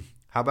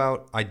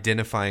about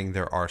identifying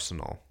their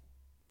arsenal?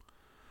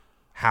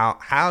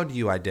 How do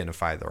you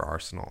identify their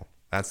arsenal?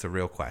 That's the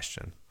real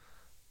question.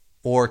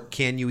 Or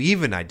can you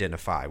even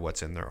identify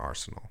what's in their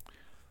arsenal?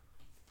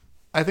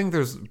 I think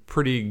there's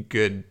pretty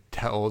good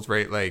tells,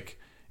 right?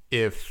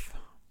 If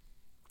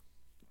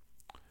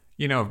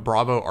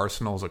Bravo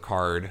arsenals a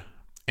card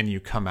and you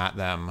come at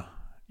them,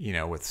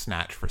 with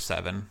Snatch for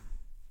 7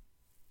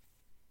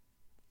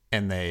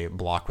 and they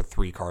block with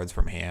 3 cards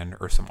from hand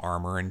or some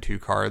armor and 2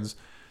 cards,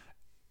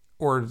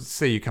 or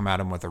say you come at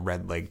them with a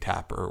red leg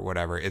tap or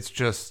whatever, it's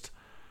just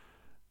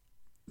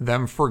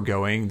them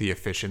foregoing the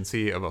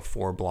efficiency of a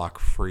 4 block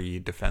free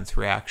defense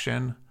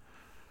reaction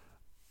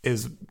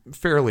is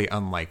fairly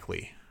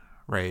unlikely,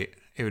 right?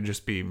 It would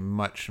just be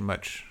much,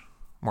 much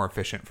more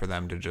efficient for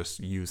them to just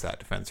use that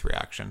defense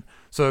reaction.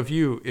 So if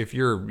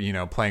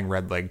you're playing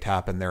red leg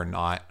tap and they're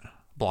not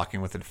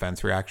blocking with a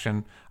defense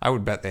reaction, I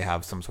would bet they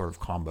have some sort of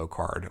combo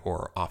card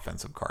or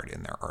offensive card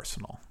in their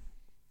arsenal.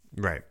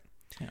 Right.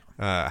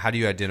 Yeah. How do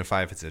you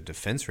identify if it's a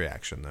defense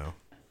reaction, though?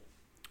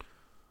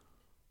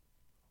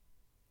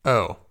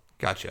 Oh,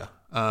 gotcha.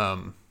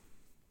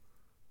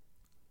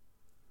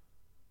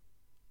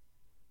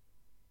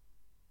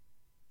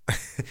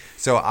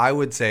 So I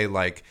would say,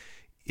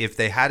 if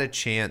they had a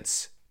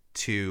chance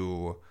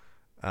to,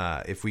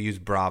 if we use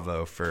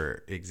Bravo,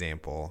 for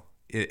example,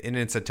 and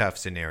it's a tough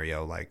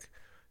scenario,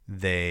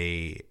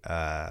 they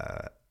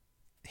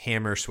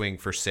hammer swing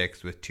for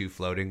 6 with 2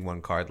 floating,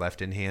 1 card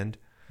left in hand.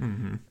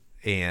 Mm-hmm.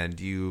 And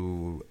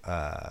you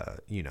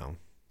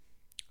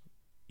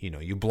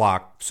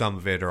block some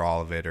of it or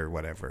all of it or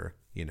whatever,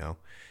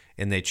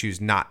 and they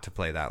choose not to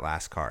play that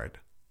last card.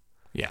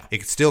 Yeah.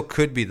 It still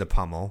could be the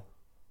pummel,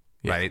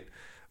 right?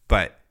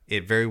 But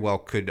it very well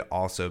could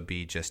also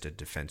be just a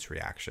defense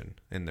reaction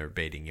and they're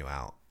baiting you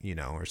out,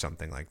 or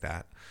something like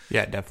that.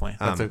 Yeah, definitely.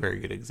 That's a very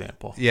good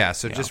example. Yeah.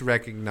 So just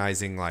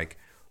recognizing like,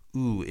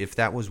 ooh, if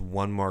that was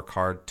one more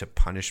card to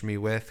punish me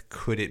with,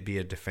 could it be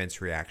a defense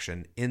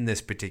reaction in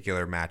this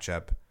particular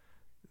matchup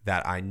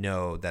that I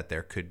know that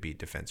there could be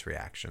defense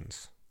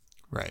reactions?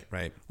 Right.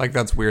 Right. Like,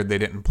 that's weird they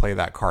didn't play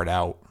that card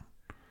out.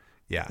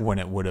 Yeah. When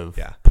it would have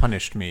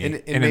punished me.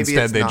 And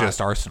instead they just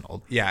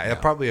arsenaled. Yeah,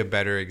 probably a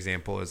better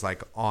example is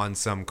like on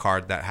some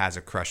card that has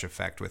a crush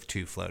effect with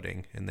 2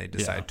 floating and they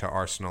decide to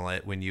arsenal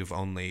it when you've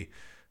only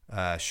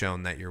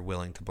shown that you're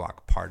willing to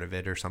block part of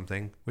it or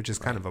something, which is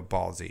kind of a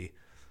ballsy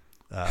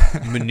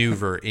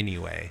maneuver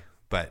anyway.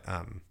 But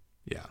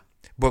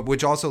but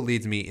which also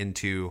leads me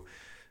into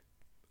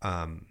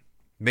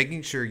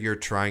making sure you're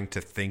trying to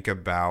think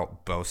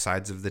about both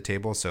sides of the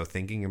table. So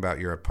thinking about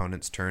your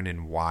opponent's turn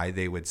and why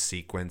they would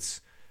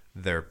sequence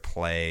their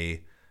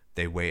play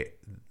the way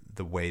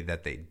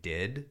that they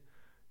did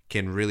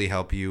can really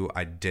help you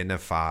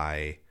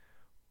identify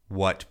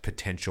what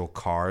potential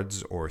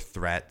cards or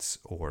threats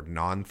or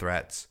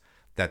non-threats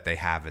that they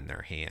have in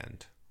their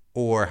hand,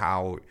 or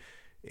how,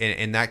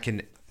 and that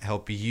can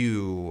help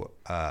you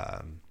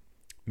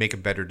make a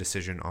better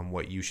decision on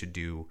what you should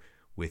do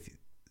with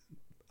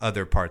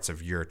other parts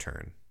of your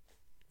turn,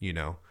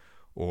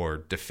 or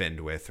defend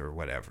with or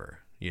whatever,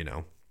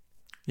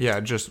 Yeah,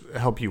 just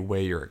help you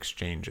weigh your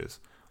exchanges.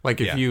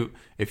 Like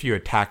if you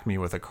attack me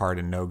with a card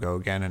and no go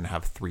again and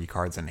have 3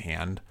 cards in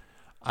hand,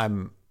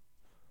 I'm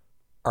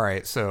all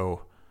right,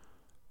 so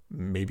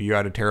maybe you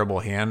had a terrible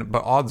hand,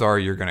 but odds are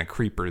you're going to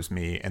creepers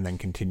me and then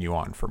continue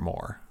on for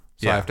more.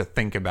 So I have to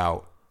think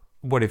about,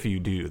 what if you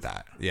do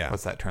that? Yeah.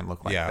 What's that turn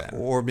look like then?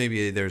 Or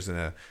maybe there's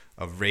a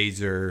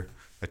razor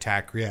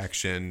attack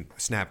reaction,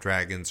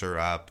 snapdragons are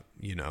up,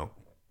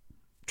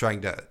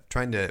 trying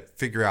to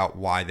figure out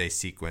why they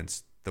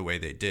sequenced the way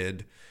they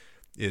did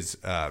is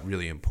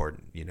really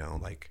important,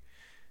 like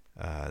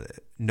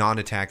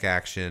non-attack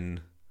action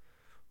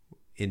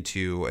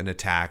into an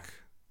attack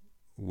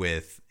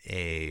with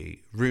a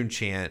rune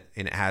chant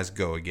and it has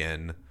go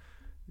again,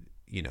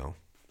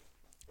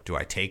 do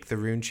I take the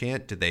rune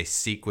chant? Do they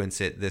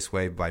sequence it this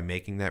way by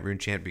making that rune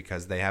chant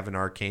because they have an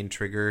arcane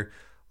trigger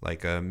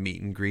like a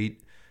meet and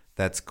greet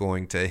that's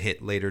going to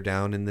hit later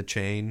down in the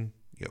chain,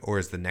 or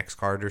is the next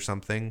card or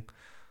something?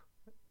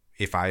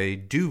 If I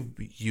do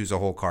use a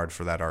whole card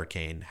for that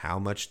arcane, how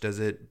much does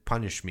it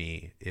punish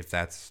me if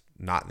that's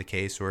not the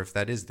case, or if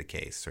that is the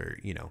case, or,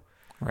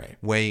 right.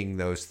 Weighing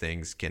those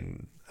things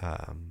can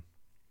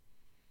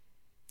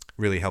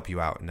really help you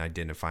out in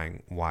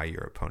identifying why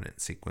your opponent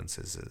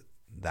sequences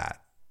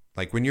that.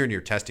 Like when you're in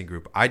your testing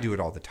group, I do it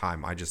all the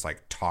time. I just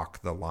like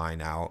talk the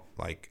line out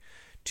like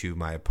to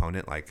my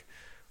opponent, like,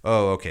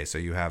 oh, okay, so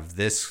you have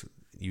this,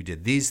 you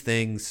did these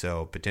things,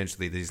 so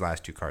potentially these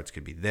last 2 cards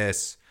could be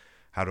this.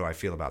 How do I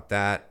feel about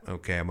that?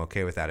 Okay, I'm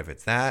okay with that. If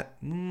it's that,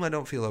 I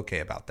don't feel okay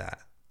about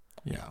that.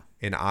 Yeah.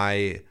 And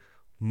I,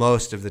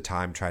 most of the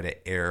time, try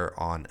to err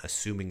on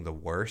assuming the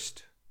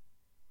worst,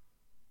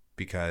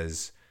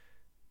 because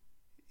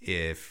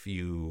if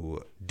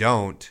you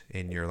don't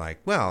and you're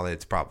like, well,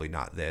 it's probably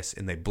not this,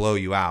 and they blow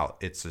you out,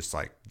 it's just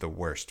like the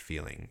worst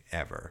feeling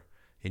ever.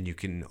 And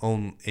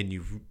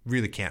you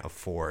really can't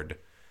afford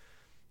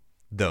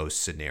those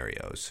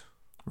scenarios.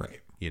 Right.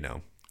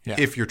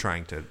 If you're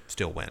trying to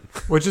still win.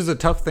 Which is a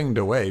tough thing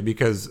to weigh,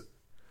 because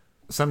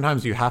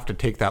sometimes you have to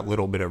take that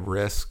little bit of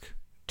risk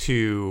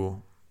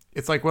to,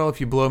 it's like, well, if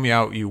you blow me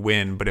out, you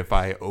win, but if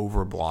I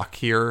overblock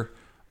here,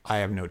 I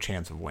have no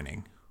chance of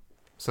winning.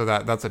 So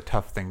that's a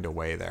tough thing to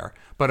weigh there.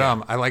 But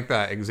I like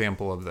that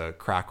example of the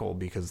crackle,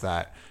 because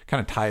that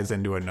kind of ties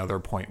into another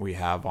point we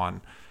have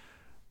on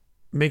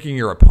making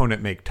your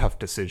opponent make tough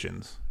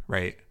decisions,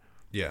 right?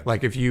 Yeah.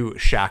 Like if you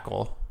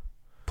shackle,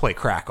 play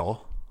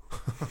crackle,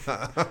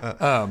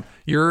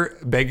 you're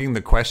begging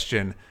the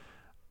question,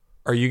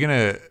 are you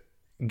going to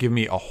give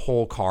me a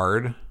whole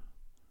card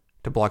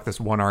to block this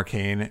one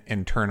arcane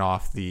and turn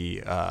off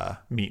the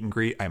meet and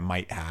greet I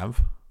might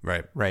have?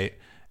 Right.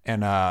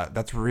 And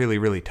that's really,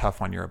 really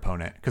tough on your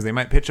opponent, because they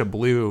might pitch a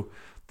blue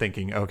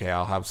thinking, okay,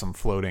 I'll have some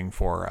floating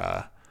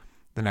for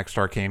the next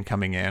arcane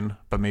coming in,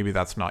 but maybe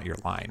that's not your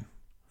line.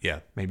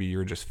 Yeah. Maybe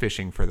you're just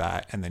fishing for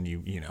that, and then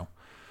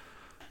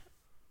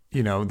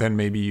then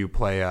maybe you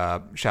play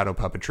Shadow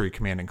Puppetry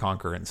Command and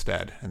Conquer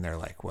instead, and they're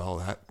like, well,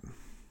 that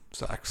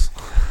sucks.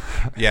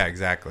 Yeah,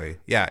 exactly.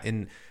 Yeah,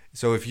 and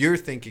so if you're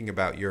thinking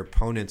about your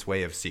opponent's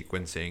way of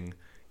sequencing,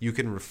 you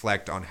can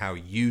reflect on how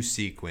you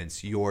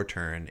sequence your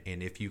turn,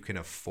 and if you can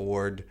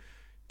afford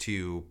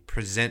to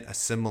present a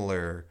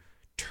similar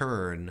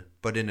turn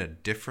but in a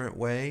different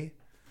way,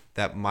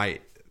 that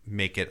might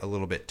make it a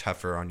little bit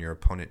tougher on your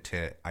opponent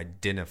to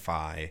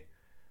identify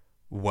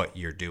what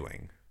you're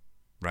doing,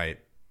 right?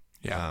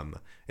 Yeah.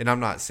 And I'm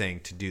not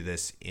saying to do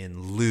this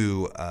in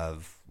lieu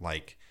of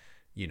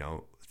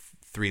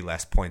 3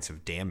 less points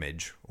of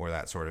damage or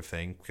that sort of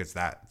thing, because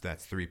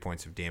that's 3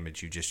 points of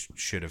damage you just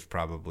should have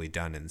probably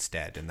done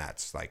instead, and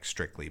that's like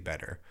strictly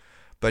better.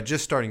 But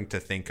just starting to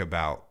think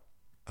about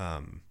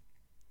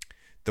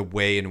the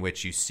way in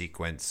which you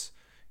sequence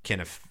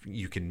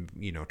you can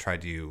try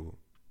to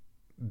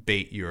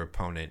bait your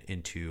opponent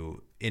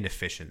into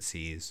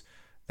inefficiencies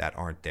that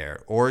aren't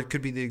there. Or it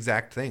could be the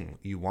exact thing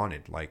you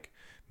wanted. Like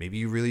maybe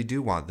you really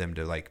do want them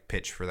to like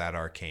pitch for that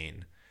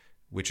arcane,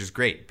 which is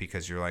great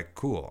because you're like,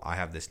 cool, I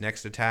have this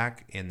next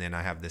attack and then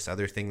I have this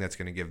other thing that's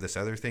going to give this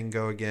other thing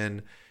go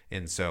again.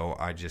 And so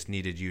I just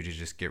needed you to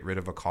just get rid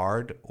of a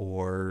card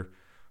or,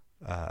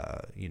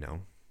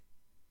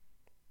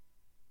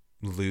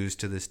 lose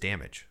to this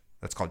damage.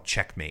 That's called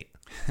checkmate,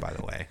 by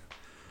the way.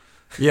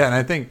 Yeah, and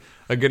I think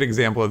a good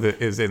example of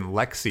it is in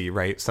Lexi,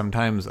 right?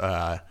 Sometimes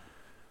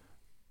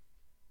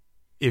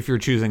if you're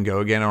choosing go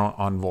again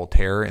on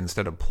Voltaire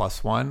instead of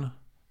 +1,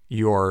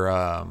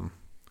 your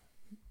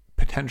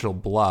potential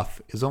bluff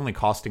is only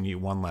costing you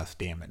 1 less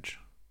damage,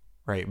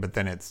 right? But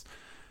then it's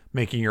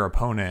making your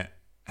opponent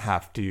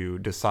have to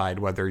decide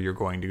whether you're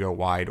going to go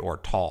wide or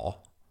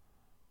tall,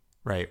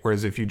 right?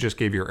 Whereas if you just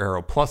gave your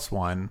arrow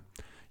 +1,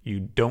 you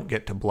don't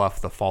get to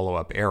bluff the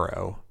follow-up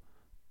arrow,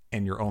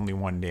 and you're only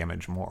 1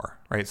 damage more,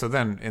 right? So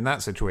then in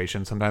that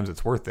situation, sometimes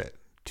it's worth it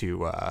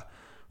to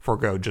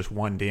forego just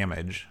 1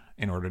 damage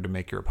in order to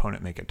make your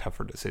opponent make a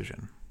tougher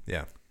decision.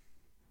 Yeah.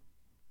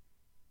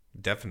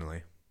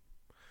 Definitely.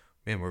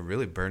 Man, we're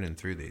really burning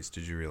through these.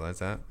 Did you realize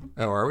that?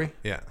 Oh, are we?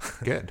 Yeah.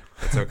 Good.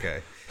 That's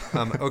okay.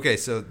 Okay,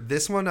 so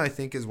this one I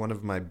think is one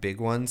of my big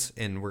ones,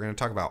 and we're going to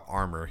talk about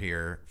armor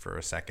here for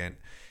a second.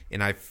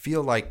 And I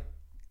feel like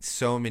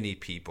so many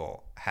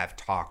people have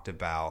talked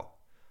about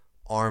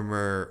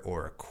armor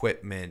or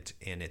equipment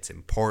and its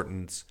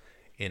importance,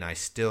 and I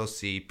still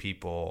see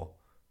people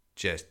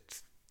just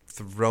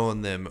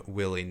throwing them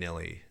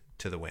willy-nilly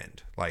to the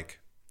wind. Like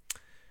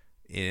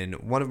in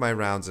one of my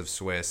rounds of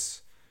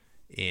Swiss,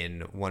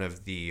 in one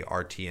of the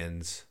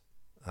RTNs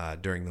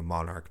during the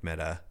Monarch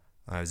meta,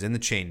 I was in the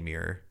chain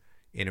mirror,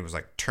 and it was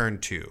like turn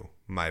 2.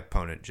 My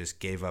opponent just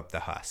gave up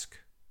the husk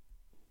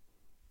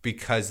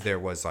because there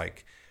was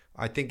like,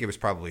 I think it was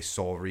probably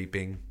Soul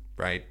Reaping,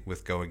 right,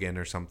 with Go Again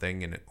or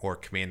something, or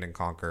Command and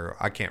Conquer.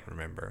 I can't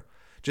remember.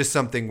 Just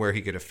something where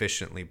he could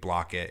efficiently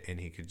block it and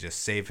he could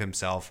just save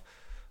himself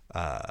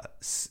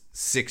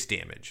 6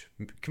 damage.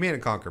 Command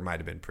and Conquer might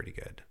have been pretty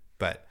good,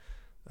 but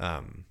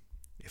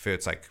if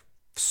it's like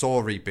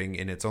Soul Reaping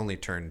and it's only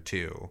turn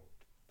 2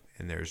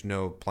 and there's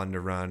no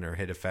Plunder Run or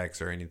hit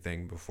effects or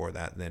anything before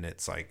that, then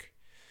it's like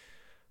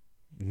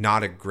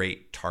not a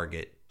great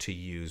target to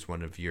use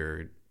one of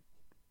your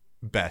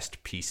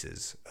best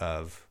pieces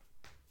of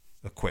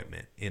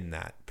equipment in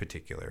that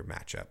particular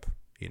matchup,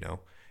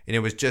 and it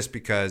was just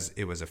because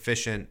it was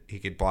efficient. He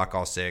could block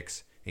all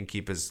 6 and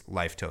keep his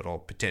life total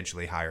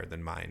potentially higher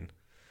than mine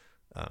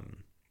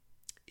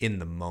in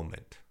the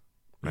moment,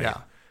 right?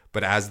 Yeah.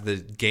 But as the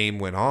game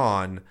went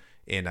on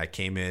and I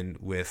came in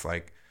with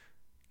like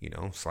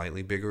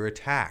slightly bigger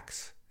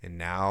attacks, and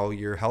now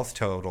your health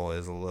total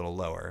is a little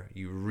lower,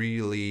 you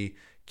really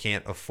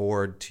can't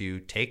afford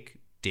to take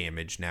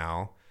damage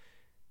now,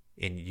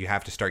 and you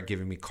have to start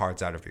giving me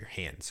cards out of your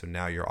hand. So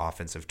now your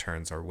offensive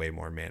turns are way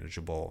more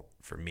manageable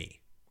for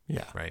me.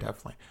 Yeah, right.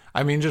 Definitely.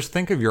 I mean, just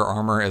think of your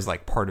armor as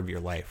like part of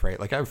your life, right?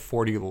 Like I have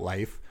 40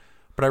 life,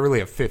 but I really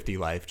have 50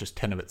 life, just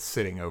 10 of it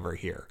sitting over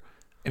here.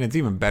 And it's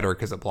even better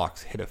because it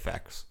blocks hit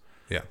effects.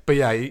 Yeah. But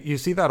yeah, you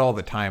see that all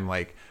the time.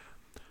 Like,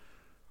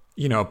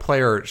 a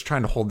player is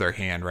trying to hold their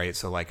hand, right?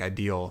 So like I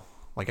deal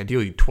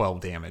you 12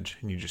 damage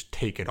and you just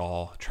take it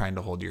all trying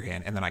to hold your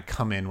hand. And then I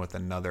come in with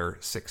another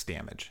 6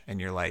 damage. And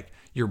you're like,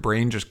 your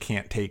brain just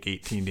can't take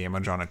 18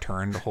 damage on a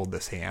turn to hold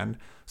this hand.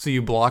 So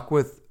you block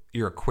with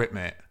your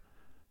equipment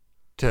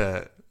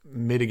to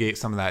mitigate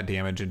some of that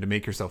damage and to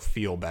make yourself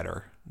feel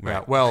better. Right.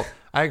 Yeah, well,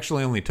 I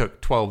actually only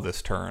took 12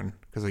 this turn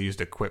because I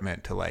used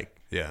equipment to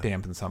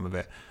dampen some of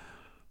it.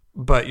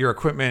 But your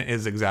equipment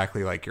is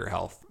exactly like your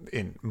health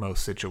in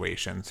most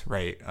situations,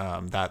 right?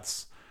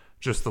 That's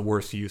just the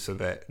worst use of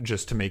it,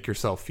 just to make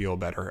yourself feel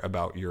better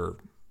about your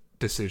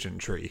decision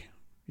tree.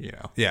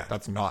 Yeah.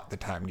 That's not the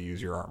time to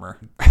use your armor.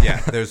 Yeah,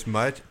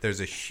 there's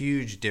a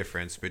huge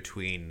difference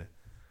between,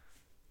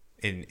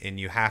 and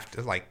you have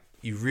to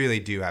you really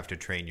do have to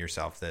train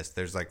yourself this.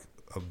 There's like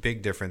a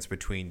big difference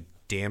between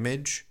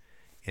damage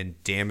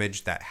and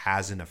damage that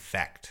has an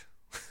effect.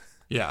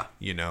 Yeah.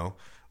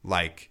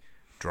 Like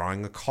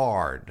drawing a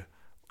card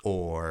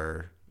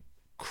or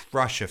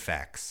crush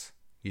effects,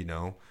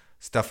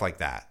 stuff like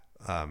that.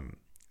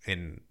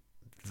 And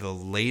the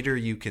later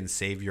you can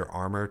save your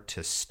armor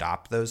to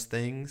stop those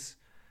things,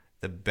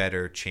 the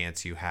better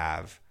chance you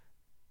have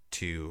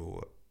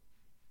to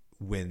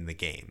win the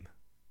game,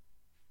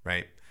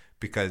 right?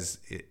 Because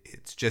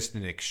it's just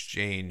an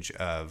exchange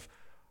of,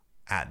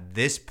 at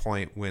this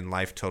point when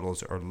life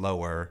totals are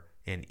lower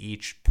and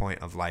each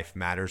point of life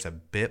matters a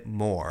bit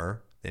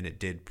more than it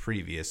did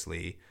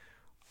previously,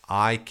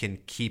 I can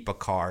keep a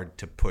card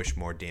to push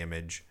more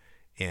damage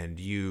and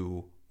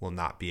you will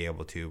not be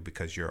able to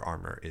because your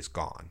armor is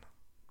gone.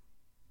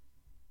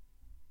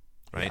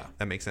 Right? Yeah.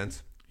 That makes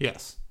sense?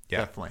 Yes, Yeah.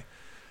 definitely.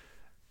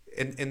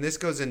 And this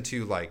goes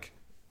into like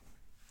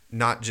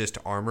not just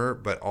armor,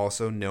 but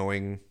also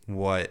knowing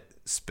what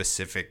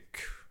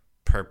specific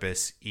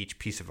purpose each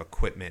piece of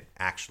equipment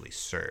actually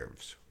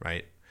serves,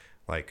 right?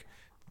 Like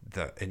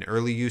an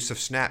early use of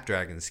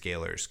Snapdragon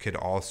scalers could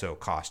also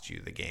cost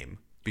you the game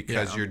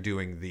because you're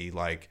doing the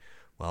like,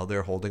 well,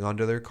 they're holding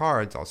onto their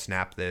cards. I'll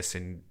snap this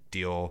and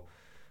deal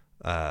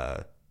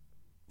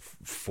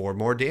 4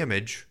 more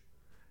damage.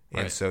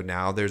 And so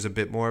now there's a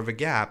bit more of a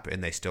gap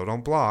and they still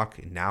don't block.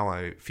 And now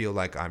I feel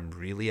like I'm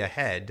really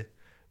ahead.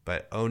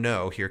 But oh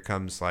no, here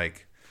comes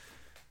like,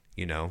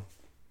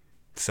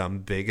 some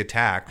big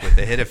attack with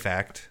a hit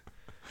effect.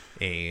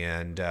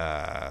 And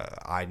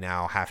I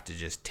now have to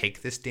just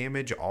take this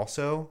damage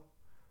also.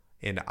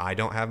 And I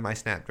don't have my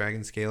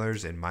Snapdragon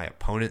scalers and my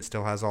opponent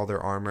still has all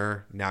their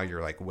armor. Now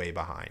you're like way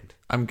behind.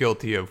 I'm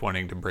guilty of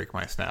wanting to break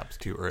my snaps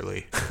too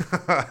early.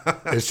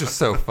 It's just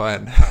so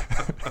fun.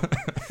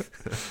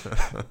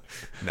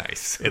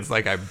 Nice. It's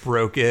like I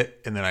broke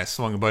it and then I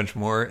swung a bunch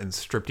more and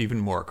stripped even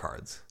more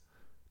cards.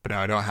 But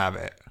now I don't have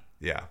it.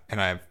 Yeah.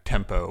 And I have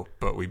tempo,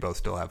 but we both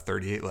still have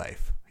 38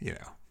 life,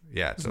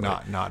 Yeah, it's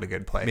not a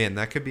good play. Man,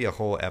 that could be a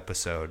whole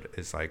episode.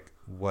 Is like,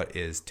 what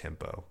is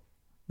tempo?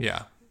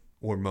 Yeah.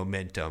 Or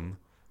momentum.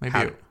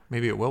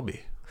 Maybe it will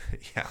be.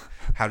 Yeah.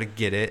 How to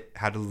get it,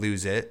 how to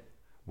lose it,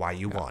 why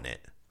you want it.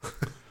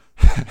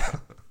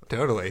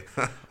 Totally.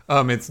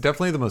 It's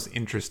definitely the most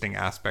interesting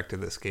aspect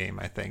of this game,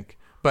 I think.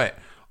 But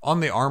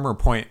on the armor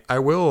point, I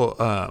will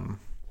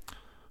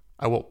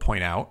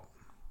point out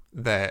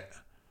that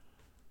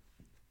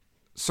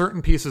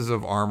certain pieces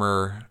of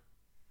armor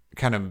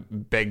kind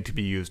of beg to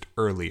be used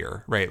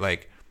earlier, right?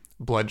 Like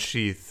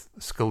Bloodsheath,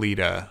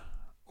 Skeleta,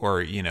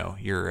 or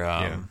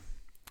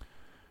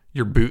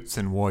your boots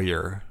and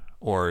warrior,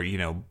 or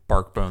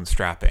Barkbone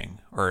strapping,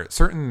 or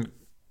certain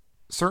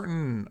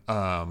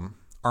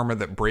armor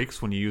that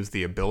breaks when you use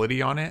the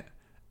ability on it,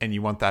 and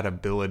you want that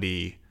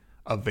ability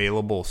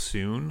available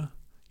soon.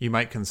 You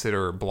might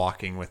consider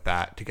blocking with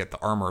that to get the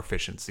armor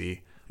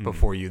efficiency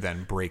before you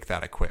then break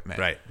that equipment.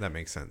 Right, that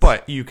makes sense.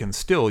 But you can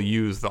still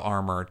use the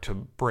armor to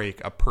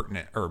break a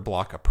pertinent or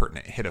block a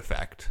pertinent hit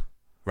effect.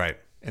 Right.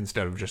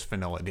 Instead of just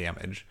vanilla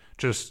damage.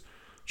 Just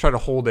try to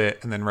hold it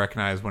and then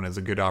recognize when it's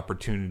a good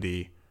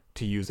opportunity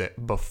to use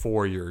it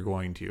before you're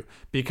going to.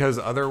 Because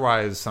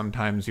otherwise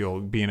sometimes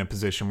you'll be in a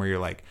position where you're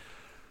like,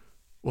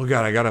 well,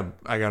 God, I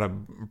gotta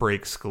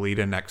break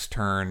Skeleta next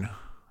turn,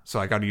 so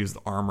I gotta use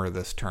the armor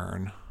this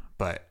turn.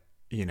 But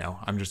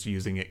I'm just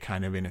using it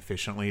kind of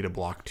inefficiently to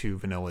block 2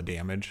 vanilla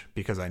damage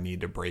because I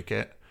need to break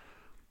it,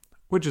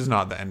 which is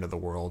not the end of the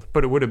world,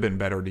 but it would have been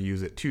better to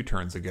use it 2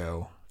 turns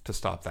ago to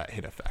stop that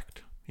hit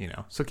effect,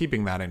 So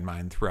keeping that in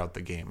mind throughout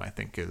the game, I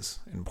think, is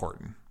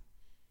important.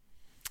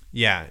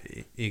 Yeah,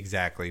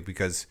 exactly.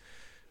 Because,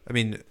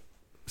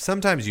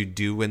 sometimes you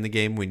do win the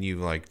game when you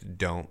like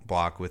don't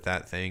block with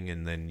that thing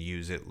and then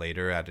use it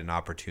later at an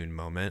opportune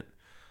moment.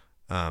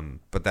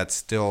 But that's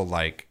still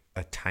like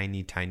a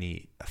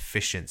tiny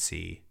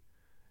efficiency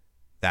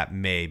that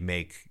may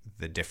make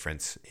the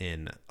difference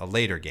in a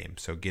later game.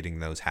 So getting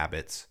those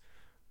habits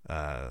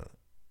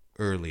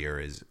earlier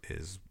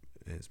is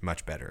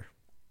much better.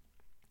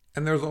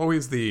 And there's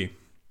always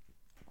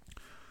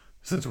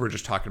since we're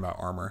just talking about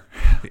armor,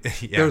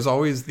 There's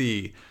always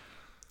you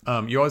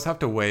always have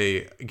to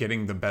weigh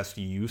getting the best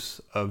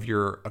use of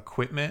your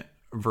equipment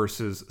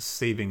versus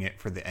saving it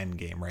for the end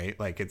game, right?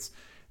 Like it's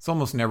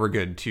almost never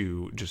good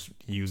to just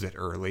use it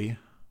early.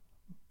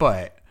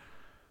 But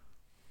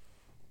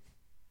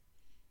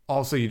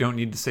also you don't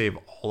need to save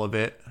all of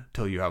it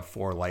till you have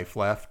 4 life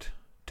left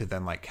to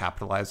then like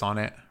capitalize on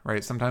it,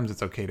 right? Sometimes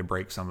it's okay to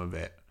break some of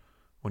it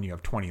when you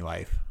have 20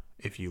 life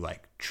if you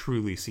like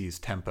truly seize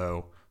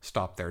tempo,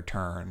 stop their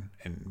turn,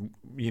 and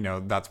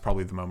that's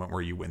probably the moment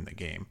where you win the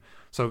game.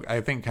 So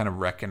I think kind of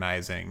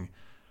recognizing,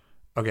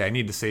 okay, I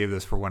need to save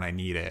this for when I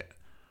need it,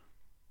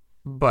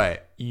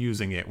 but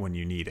using it when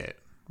you need it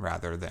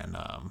rather than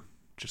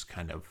just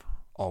kind of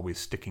always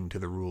sticking to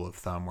the rule of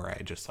thumb where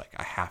I just like,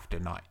 I have to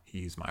not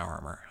use my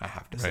armor. I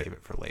have to save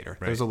it for later.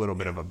 Right. There's a little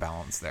bit of a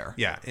balance there.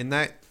 Yeah. And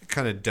that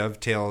kind of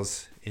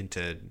dovetails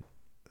into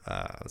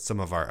some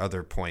of our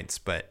other points.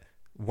 But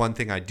one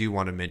thing I do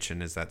want to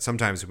mention is that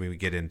sometimes when we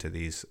get into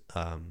these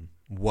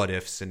what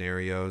if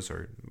scenarios,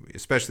 or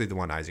especially the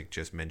one Isaac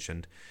just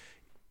mentioned,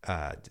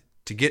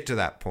 to get to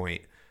that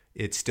point,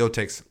 it still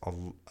takes a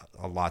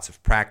lots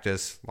of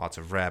practice, lots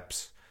of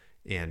reps,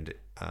 and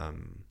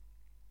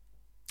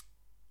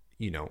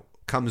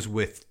comes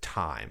with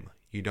time.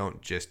 You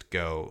don't just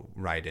go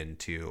right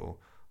into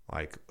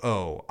like,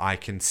 oh, I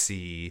can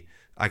see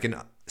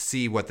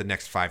what the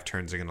next 5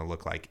 turns are going to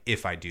look like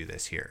if I do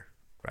this here,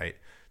 right?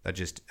 That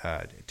just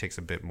it takes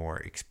a bit more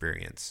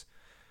experience,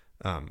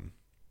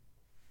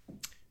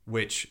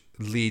 which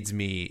leads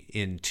me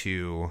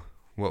into,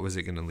 what was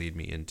it going to lead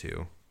me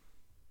into?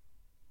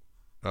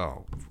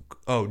 Oh,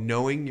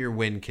 knowing your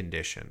win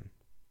condition,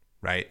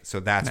 right?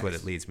 So that's nice. What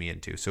it leads me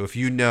into. So if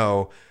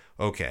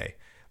okay,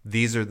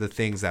 these are the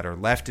things that are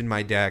left in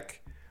my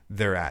deck,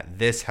 they're at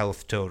this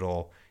health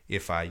total.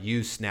 If I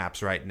use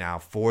snaps right now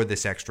for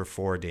this extra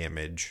 4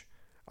 damage,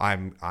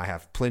 I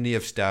have plenty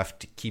of stuff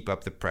to keep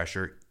up the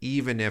pressure,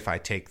 even if I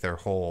take their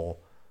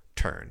whole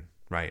turn,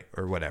 right,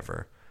 or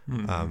whatever.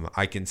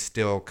 I can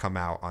still come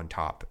out on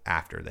top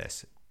after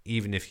this,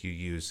 even if you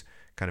use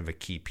kind of a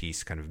key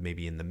piece, kind of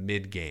maybe in the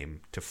mid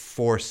game to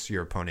force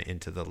your opponent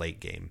into the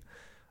late game.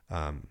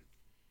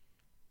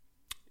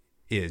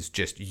 Is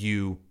just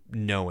you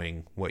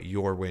knowing what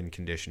your win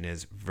condition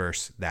is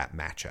versus that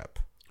matchup.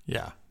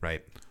 Yeah.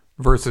 Right.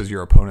 Versus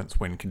your opponent's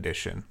win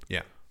condition.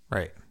 Yeah.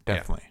 Right.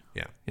 Definitely.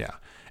 Yeah.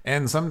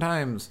 And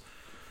sometimes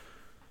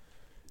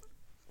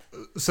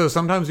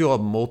you'll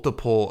have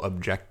multiple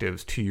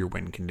objectives to your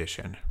win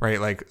condition,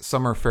 right? Like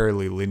some are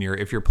fairly linear.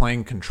 If you're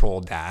playing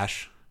control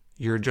dash,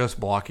 you're just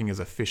blocking as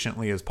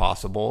efficiently as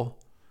possible,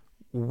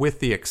 with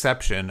the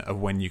exception of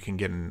when you can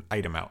get an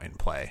item out in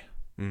play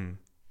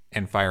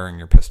and firing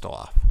your pistol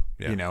off,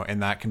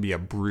 and that can be a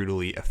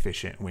brutally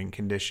efficient win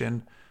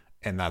condition.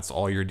 And that's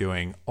all you're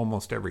doing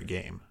almost every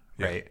game,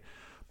 right?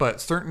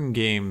 But certain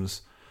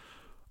games,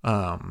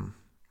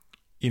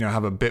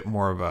 have a bit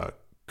more of a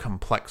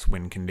complex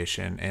win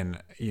condition,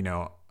 and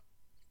you'll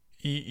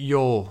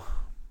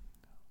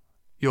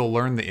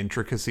learn the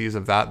intricacies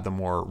of that the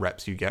more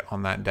reps you get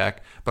on that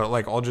deck. But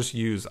like I'll just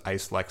use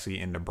Ice Lexi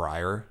into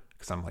Briar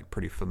because I'm like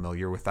pretty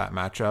familiar with that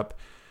matchup.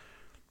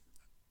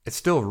 It's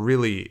still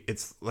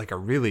it's like a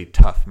really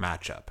tough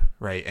matchup,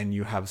 right? And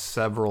you have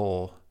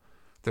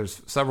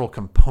there's several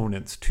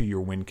components to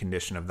your win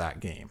condition of that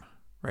game,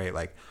 right?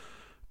 Like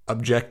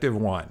objective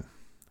 1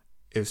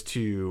 is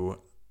to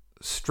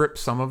strip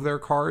some of their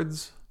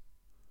cards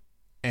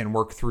and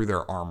work through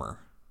their armor,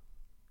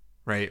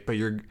 right? But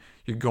you're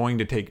going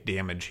to take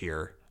damage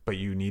here, but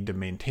you need to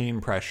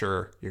maintain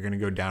pressure. You're going to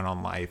go down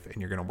on life, and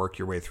you're going to work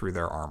your way through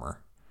their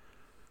armor.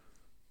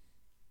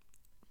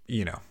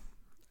 You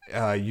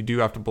do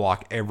have to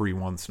block every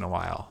once in a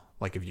while.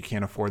 Like if you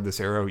can't afford this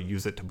arrow,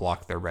 use it to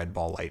block their red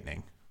ball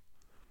lightning.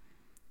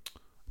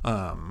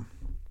 Then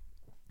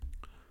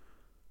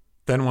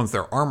once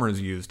their armor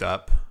is used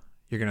up,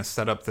 you're going to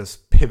set up this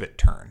pivot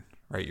turn,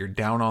 right? You're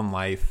down on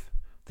life.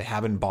 They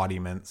have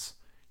embodiments.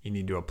 You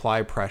need to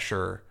apply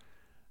pressure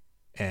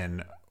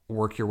and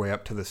work your way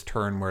up to this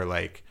turn where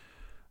like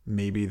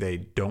maybe they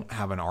don't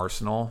have an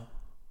arsenal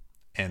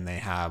and they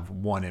have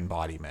 1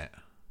 embodiment.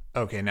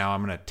 Okay, now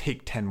I'm going to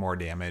take 10 more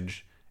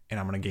damage and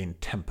I'm going to gain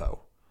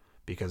tempo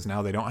because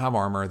now they don't have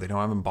armor, they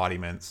don't have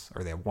embodiments,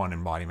 or they have 1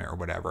 embodiment or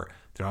whatever.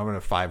 They don't have a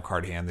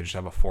 5-card hand, they just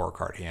have a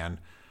 4-card hand.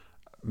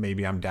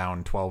 Maybe I'm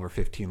down 12 or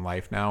 15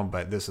 life now,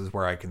 but this is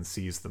where I can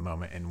seize the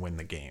moment and win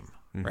the game,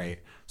 right?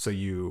 So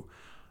you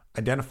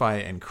identify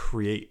and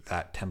create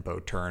that tempo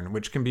turn,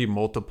 which can be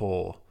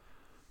multiple,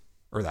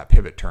 or that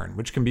pivot turn,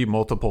 which can be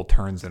multiple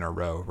turns in a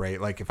row,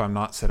 right? Like if I'm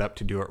not set up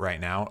to do it right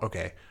now,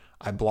 okay,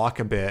 I block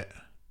a bit,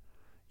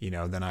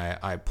 then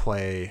I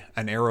play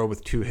an arrow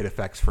with 2 hit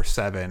effects for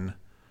 7,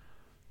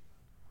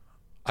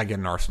 I get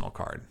an arsenal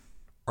card.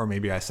 Or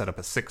maybe I set up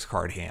a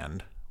 6-card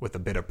hand with a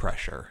bit of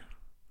pressure.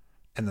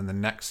 And then the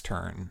next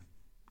turn,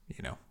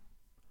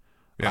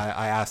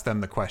 I ask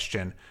them the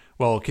question,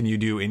 well, can you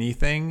do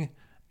anything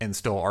and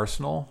still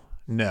arsenal?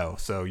 No.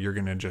 So you're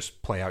going to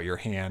just play out your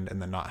hand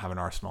and then not have an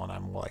arsenal, and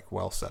I'm like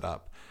well set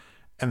up.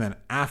 And then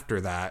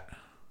after that,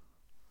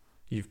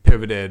 you've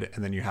pivoted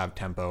and then you have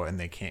tempo and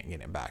they can't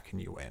get it back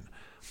and you win.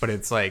 But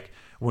it's like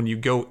when you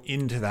go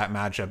into that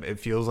matchup, it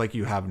feels like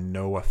you have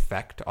no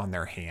effect on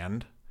their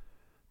hand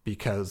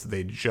because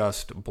they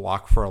just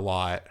block for a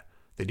lot.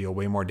 They deal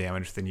way more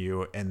damage than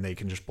you, and they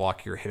can just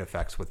block your hit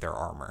effects with their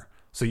armor.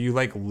 So you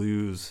like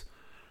lose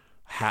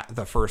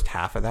the first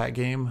half of that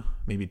game,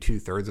 maybe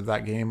 2/3 of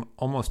that game,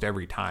 almost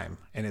every time.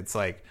 And it's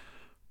like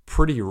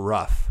pretty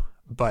rough,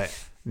 but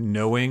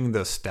knowing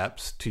the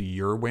steps to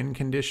your win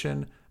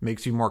condition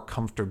makes you more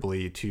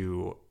comfortably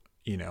to,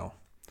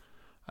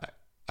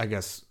 I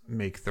guess,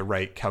 make the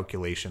right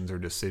calculations or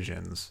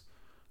decisions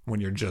when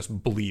you're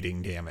just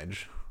bleeding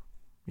damage,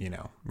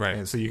 Right.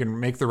 And so you can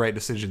make the right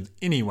decisions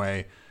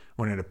anyway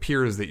when it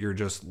appears that you're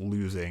just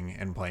losing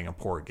and playing a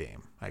poor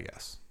game, I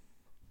guess.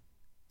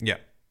 Yeah,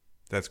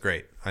 that's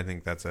great. I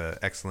think that's an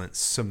excellent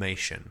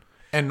summation.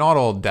 And not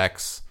all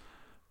decks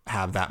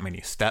have that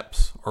many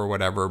steps or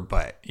whatever,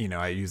 but,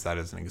 I use that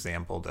as an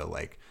example to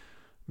like,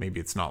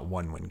 maybe it's not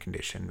 1 win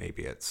condition.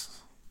 Maybe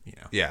it's,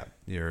 Yeah,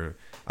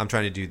 I'm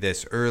trying to do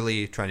this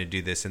early, trying to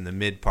do this in the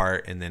mid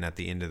part, and then at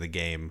the end of the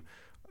game,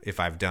 if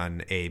I've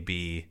done A,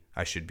 B,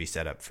 I should be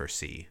set up for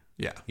C.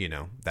 Yeah.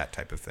 That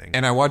type of thing.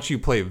 And I watch you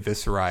play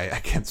Viscerai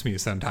against me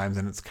sometimes,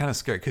 and it's kind of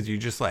scary because you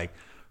just like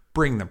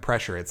bring the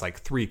pressure. It's like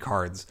 3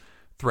 cards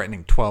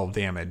threatening 12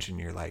 damage, and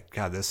you're like,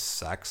 God, this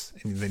sucks.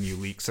 And then you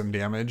leak some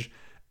damage,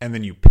 and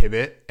then you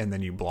pivot, and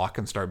then you block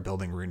and start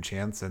building rune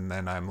chants, and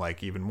then I'm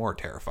like even more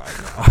terrified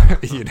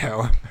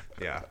now,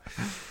 Yeah.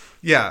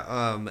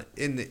 Yeah.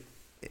 And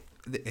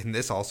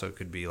this also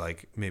could be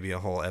like maybe a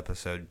whole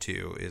episode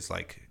too, is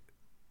like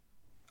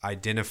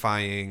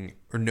identifying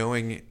or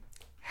knowing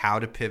how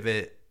to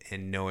pivot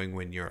and knowing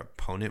when your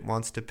opponent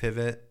wants to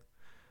pivot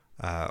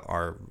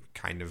are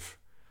kind of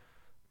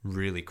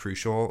really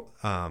crucial.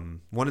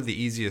 One of the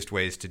easiest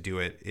ways to do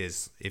it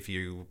is if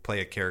you play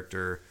a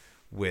character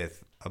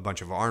with a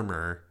bunch of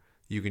armor,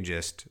 you can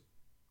just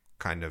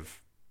kind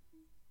of,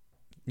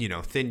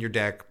 thin your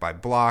deck by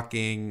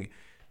blocking,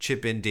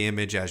 chip in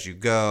damage as you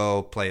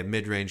go, play a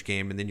mid-range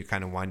game, and then you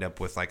kind of wind up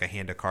with like a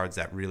hand of cards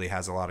that really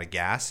has a lot of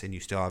gas, and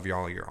you still have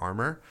all your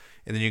armor.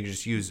 And then you can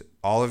just use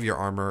all of your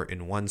armor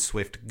in one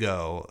swift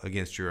go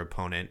against your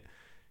opponent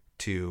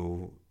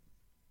to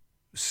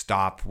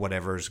stop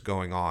whatever's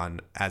going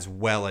on as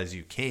well as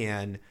you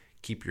can,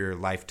 keep your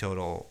life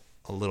total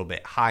a little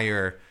bit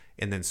higher,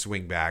 and then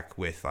swing back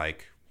with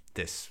like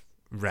this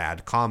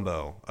rad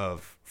combo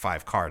of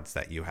 5 cards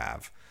that you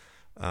have.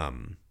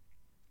 And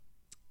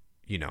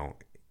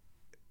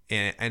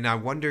I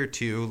wonder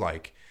too,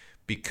 like,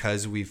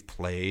 because we've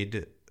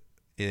played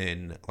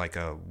in like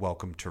a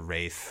Welcome to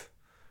Wraith,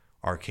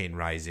 Arcane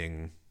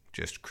Rising,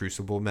 just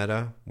Crucible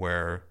meta,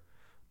 where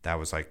that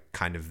was like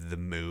kind of the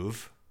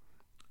move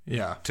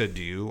to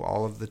do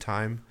all of the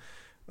time.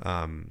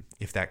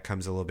 If that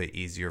comes a little bit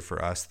easier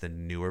for us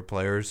than newer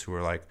players who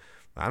are like,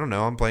 I don't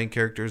know, I'm playing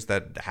characters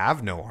that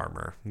have no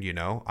armor,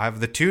 I have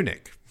the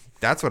tunic.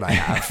 That's what I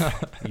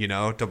have,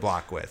 to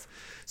block with.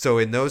 So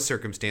in those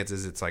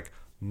circumstances, it's like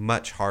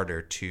much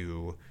harder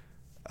to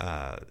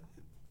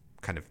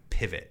kind of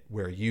pivot,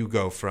 where you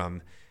go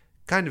from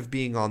kind of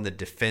being on the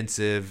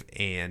defensive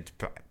and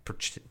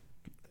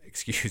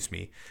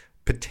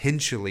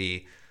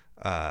potentially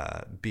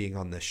being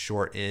on the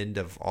short end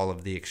of all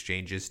of the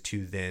exchanges,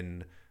 to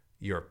then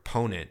your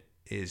opponent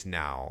is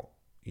now,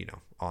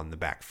 on the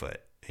back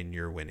foot and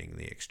you're winning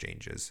the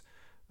exchanges.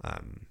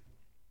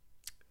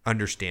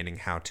 Understanding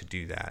how to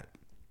do that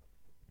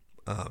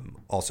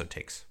also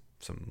takes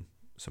some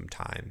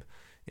time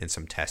and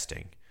some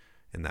testing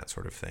and that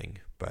sort of thing.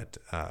 But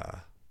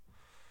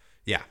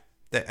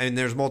and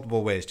there's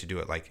multiple ways to do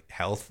it, like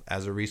health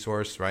as a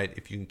resource, right?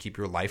 If you can keep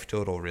your life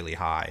total really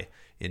high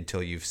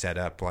until you've set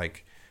up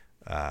like,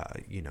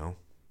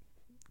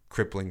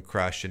 crippling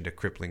crush into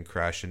crippling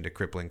crush into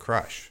crippling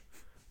crush,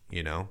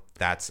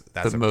 that's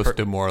the most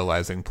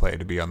demoralizing play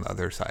to be on the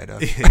other side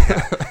of.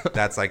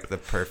 That's like the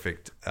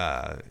perfect,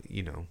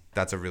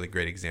 that's a really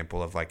great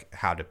example of like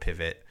how to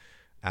pivot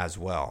as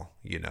well,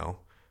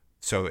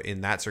 So in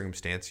that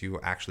circumstance,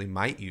 you actually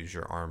might use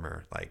your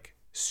armor like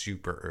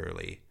super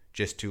early,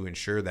 just to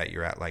ensure that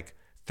you're at like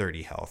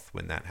 30 health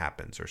when that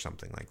happens or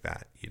something like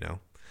that,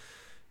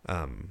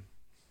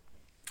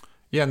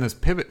 and this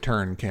pivot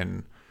turn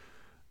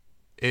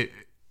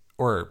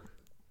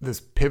this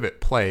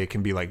pivot play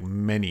can be like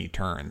many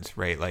turns,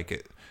 right?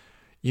 Like,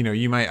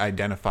 you might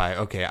identify,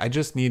 okay, I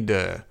just need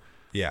to.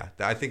 Yeah,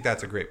 I think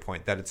that's a great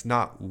point, that it's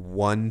not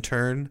one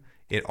turn.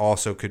 It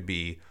also could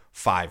be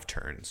 5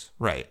 turns.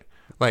 Right.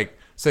 Like,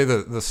 say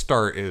the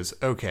start is,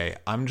 okay,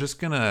 I'm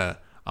going to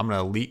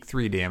leak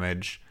 3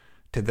 damage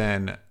to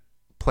then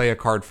play a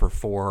card for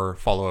 4,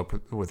 follow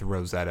up with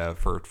Rosetta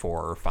for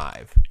 4 or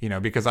 5,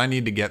 because I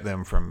need to get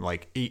them from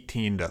like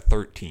 18 to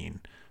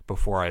 13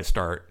 before I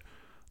start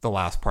the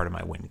last part of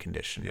my win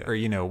condition,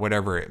 or,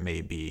 whatever it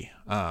may be.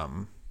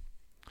 And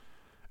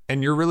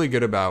you're really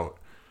good about.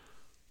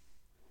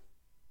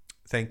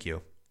 Thank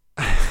you.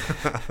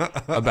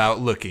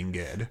 About looking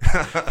good.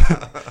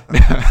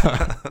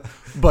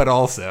 But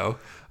also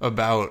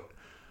about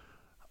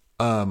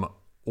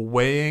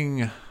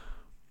weighing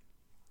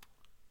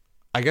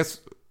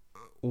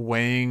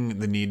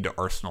the need to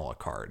arsenal a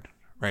card,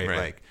 right?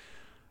 Like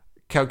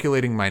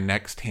calculating my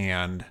next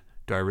hand.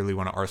 Do I really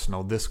want to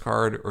arsenal this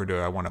card, or do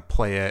I want to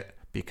play it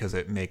because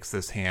it makes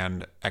this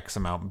hand X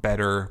amount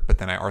better, but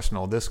then I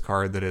arsenal this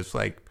card that is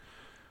like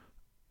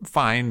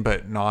fine,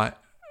 but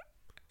not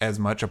as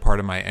much a part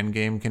of my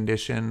endgame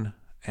condition,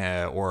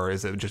 or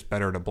is it just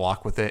better to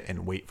block with it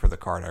and wait for the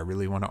card I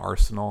really want to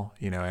arsenal?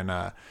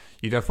 And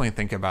you definitely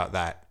think about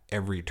that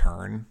every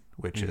turn,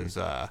 which is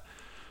a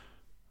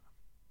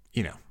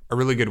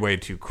really good way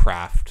to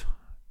craft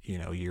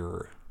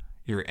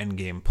your end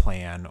game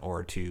plan,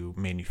 or to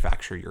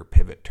manufacture your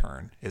pivot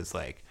turn, is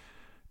like,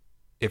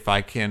 if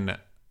I can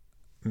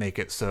make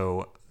it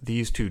so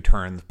these 2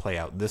 turns play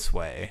out this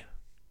way,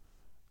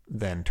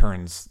 then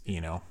turns,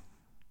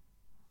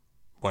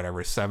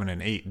 whatever 7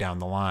 and 8 down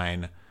the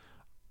line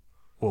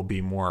will be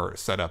more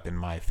set up in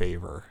my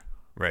favor,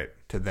 right,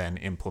 to then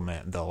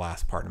implement the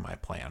last part of my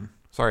plan.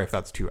 Sorry if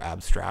that's too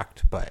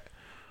abstract, but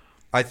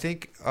I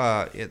think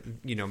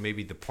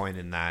maybe the point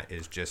in that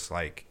is just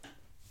like,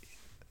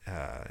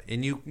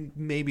 and you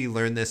maybe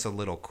learn this a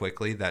little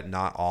quickly, that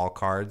not all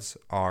cards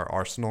are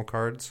arsenal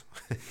cards.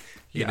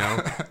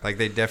 Like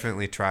they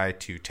definitely try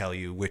to tell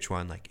you which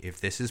one, like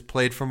if this is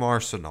played from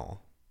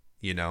arsenal,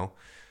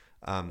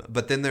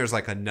 but then there's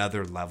like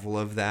another level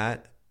of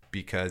that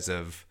because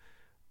of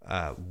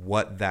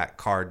what that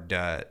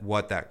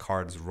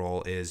card's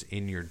role is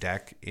in your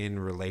deck in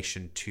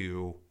relation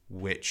to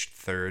which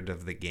third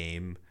of the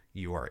game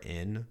you are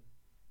in,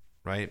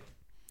 right?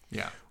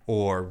 Yeah.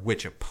 Or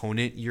which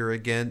opponent you're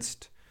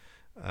against.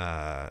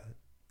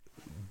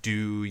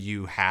 Do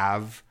you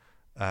have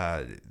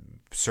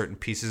certain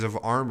pieces of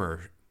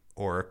armor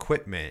or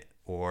equipment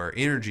or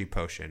energy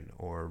potion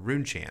or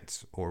rune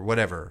chance or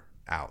whatever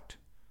out,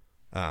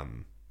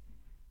 and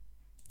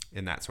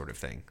that sort of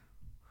thing.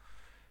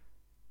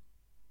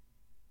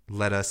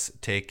 let us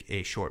take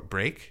a short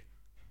break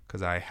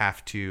because I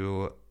have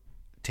to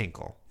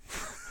tinkle.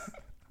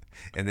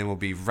 And then we'll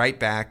be right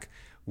back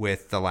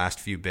with the last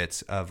few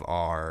bits of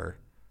our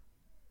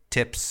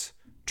tips,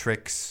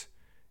 tricks,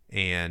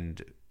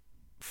 and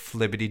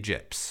flibbity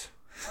jips.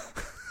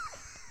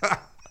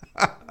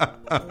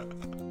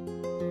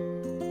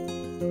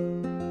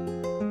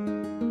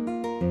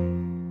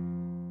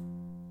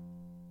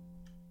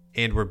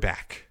 And we're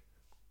back.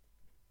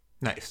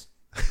 Nice.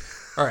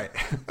 All right.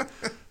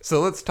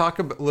 So let's talk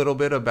a little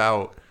bit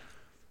about...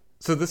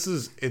 So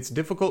it's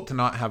difficult to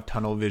not have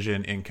tunnel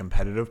vision in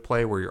competitive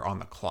play where you're on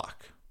the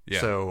clock. Yeah.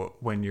 So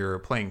when you're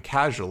playing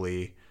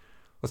casually,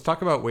 let's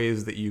talk about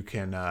ways that you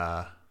can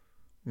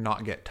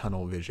not get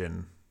tunnel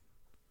vision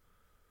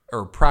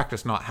or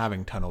practice not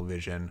having tunnel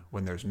vision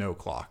when there's no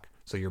clock.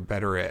 So you're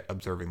better at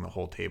observing the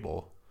whole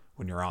table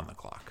when you're on the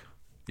clock.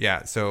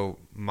 Yeah, so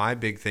my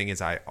big thing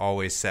is I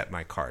always set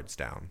my cards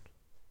down,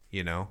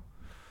 And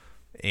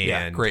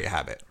yeah, great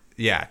habit.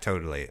 Yeah,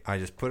 totally. I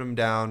just put them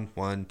down,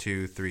 1,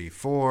 2, 3,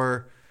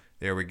 4.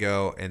 There we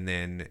go. And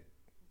then,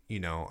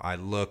 I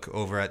look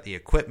over at the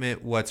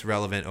equipment. What's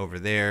relevant over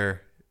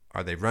there?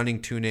 Are they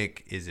running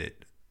Tunic?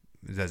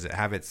 Does it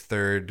have its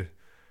third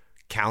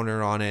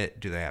counter on it?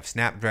 Do they have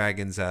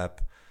Snapdragons up?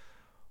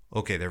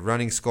 Okay, they're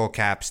running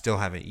Skullcap, still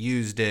haven't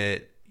used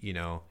it,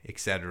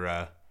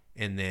 etc.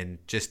 And then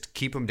just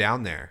keep them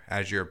down there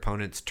as your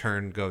opponent's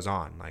turn goes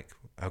on. Like,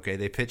 okay,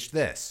 they pitched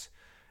this.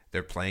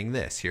 They're playing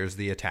this. Here's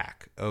the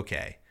attack.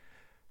 Okay.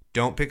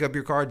 Don't pick up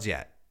your cards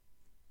yet.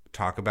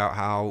 Talk about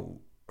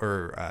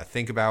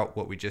think about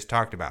what we just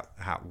talked about.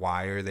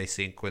 Why are they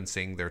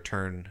sequencing their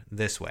turn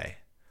this way?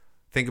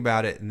 Think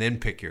about it and then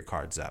pick your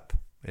cards up.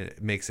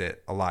 It makes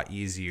it a lot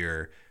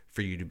easier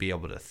for you to be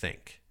able to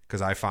think.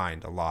 Because I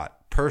find a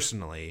lot,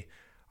 personally,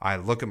 I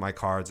look at my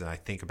cards and I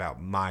think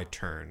about my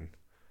turn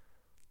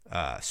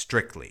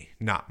strictly,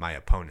 not my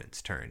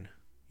opponent's turn,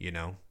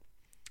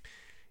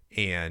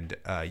 And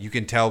you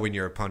can tell when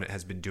your opponent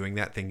has been doing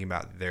that, thinking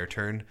about their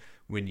turn,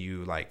 when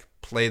you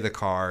play the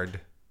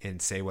card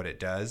and say what it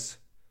does,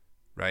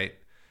 right?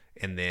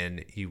 And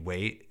then you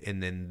wait,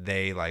 and then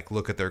they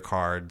look at their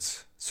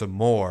cards some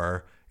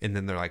more, and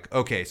then they're like,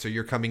 okay, so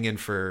you're coming in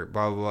for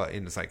blah, blah, blah.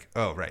 And it's like,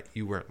 oh, right,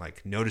 you weren't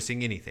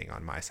noticing anything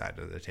on my side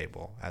of the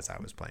table as I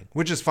was playing,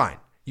 which is fine.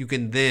 You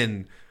can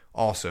then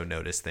also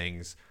notice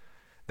things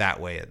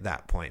that way at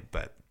that point,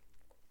 but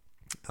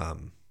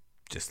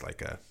just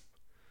a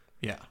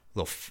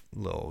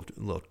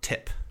little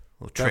tip,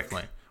 little trick.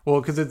 Definitely. Well,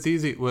 because it's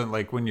easy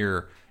when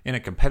you're in a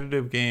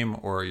competitive game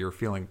or you're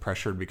feeling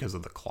pressured because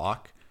of the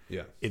clock.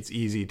 Yeah, it's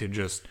easy to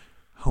just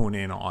hone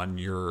in on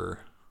your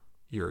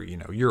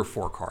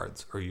 4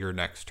 cards or your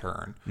next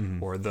turn,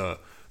 or the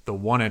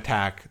one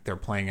attack they're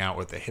playing out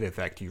with the hit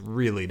effect you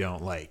really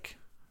don't like,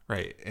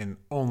 right? And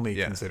only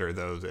consider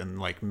those and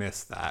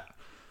miss that.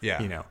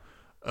 Yeah.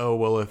 Oh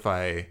well, if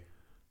I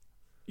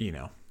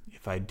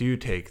do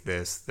take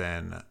this,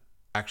 then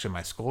actually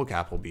my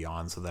Skullcap will be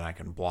on, so then I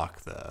can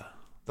block the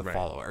right.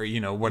 follower,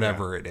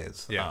 whatever it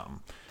is. Yeah.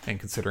 And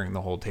considering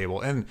the whole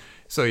table. And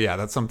so, yeah,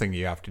 that's something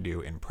you have to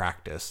do in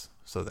practice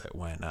so that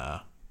when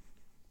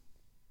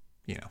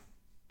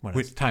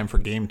it's time for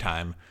game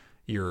time,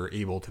 you're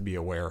able to be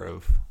aware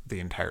of the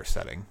entire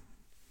setting.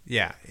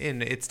 Yeah.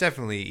 And it's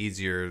definitely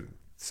easier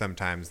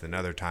sometimes than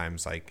other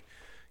times. As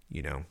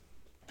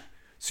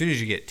soon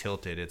as you get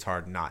tilted, it's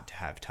hard not to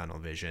have tunnel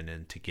vision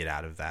and to get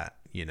out of that,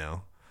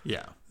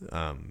 Yeah.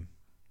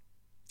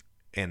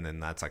 And then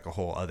that's a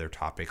whole other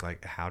topic,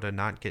 how to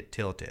not get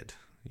tilted,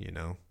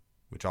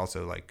 which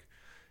also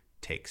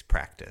takes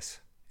practice.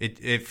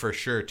 It for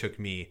sure took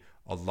me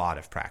a lot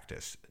of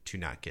practice to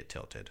not get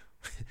tilted.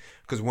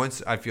 Because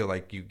once I feel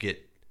you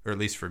get, or at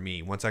least for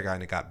me, once I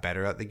kind of got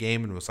better at the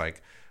game and was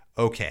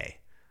okay,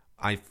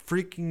 I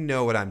freaking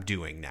know what I'm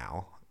doing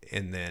now.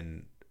 And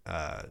then,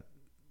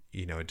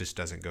 it just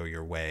doesn't go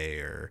your way,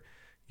 or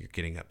you're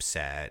getting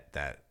upset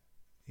that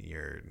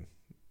you're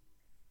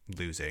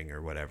losing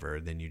or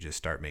whatever, then you just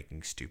start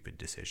making stupid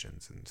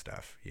decisions and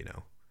stuff,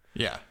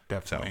 Yeah,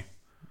 definitely.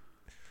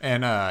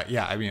 And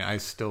I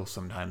still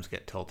sometimes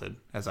get tilted,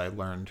 as I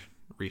learned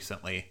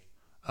recently.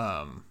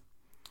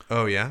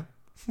 Oh yeah.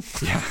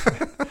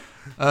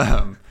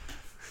 Yeah.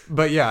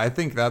 But yeah, I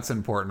think that's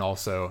important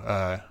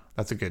also.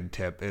 That's a good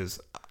tip.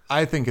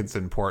 I think it's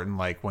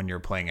important, when you're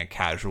playing a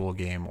casual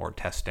game or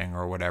testing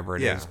or whatever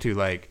it is,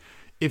 to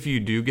if you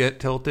do get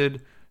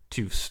tilted,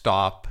 to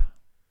stop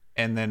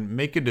and then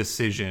make a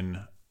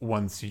decision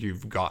once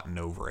you've gotten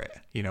over it.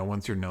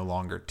 Once you're no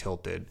longer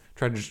tilted,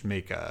 try to just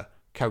make a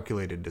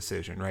calculated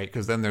decision, right?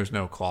 Because then there's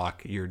no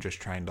clock. You're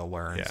just trying to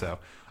learn. Yeah. So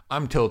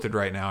I'm tilted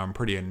right now. I'm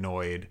pretty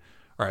annoyed.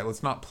 All right,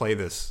 let's not play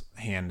this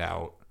hand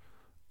out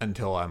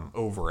until I'm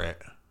over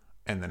it,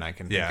 and then I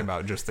can think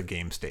about just the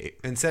game state.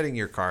 And setting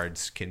your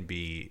cards down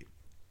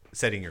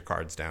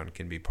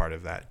can be part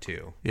of that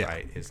too,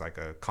 right? It's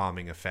a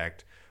calming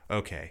effect.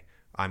 Okay,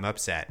 I'm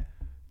upset.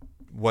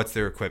 What's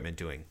their equipment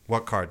doing?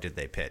 What card did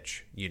they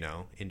pitch?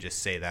 And just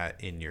say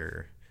that in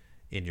your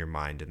in your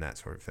mind and that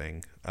sort of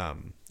thing.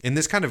 And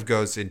this kind of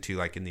goes into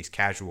like in these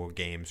casual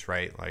games,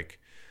 right? Like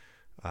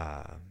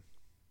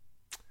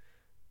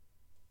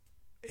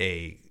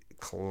a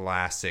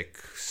classic,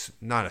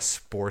 not a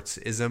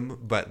sportsism,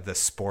 but the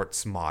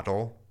sports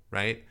model,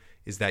 right?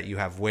 Is that you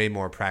have way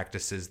more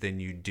practices than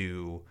you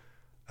do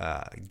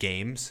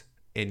games,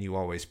 and you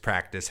always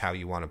practice how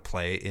you want to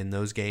play in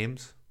those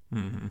games,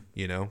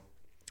 you know?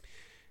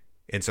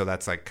 And so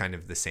that's like kind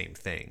of the same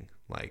thing.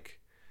 Like,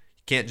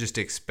 you can't just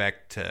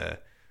expect to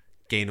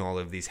gain all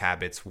of these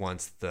habits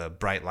once the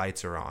bright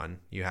lights are on.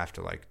 You have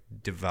to like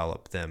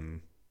develop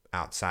them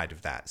outside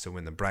of that. So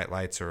when the bright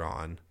lights are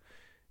on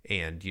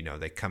and, you know,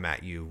 they come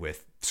at you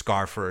with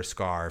scar for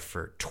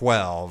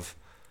 12,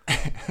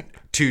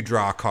 2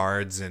 draw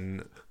cards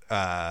and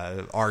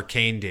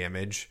arcane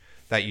damage,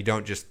 that you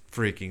don't just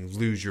freaking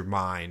lose your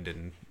mind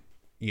and,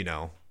 you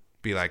know,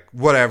 be like,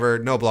 whatever,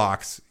 no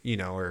blocks, you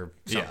know, or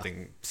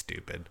something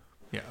stupid.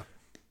 Yeah.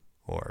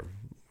 Or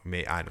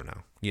I don't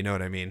know. You know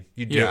what I mean?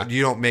 You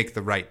don't make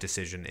the right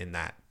decision in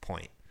that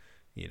point,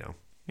 you know?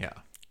 Yeah.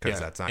 Because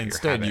that's not your habit.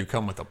 Instead, you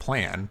come with a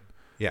plan.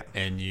 Yeah.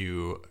 And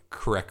you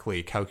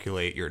correctly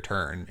calculate your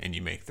turn and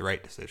you make the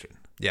right decision.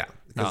 Yeah.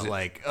 Not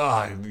like,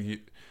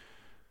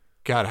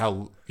 God,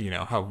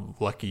 how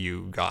lucky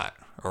you got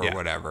or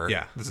whatever.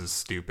 Yeah. This is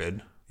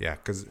stupid. Yeah.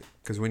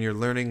 Because when you're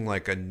learning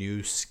like a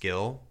new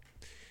skill,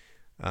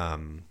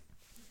 once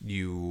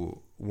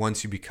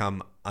you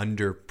become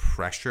under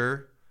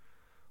pressure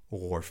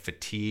or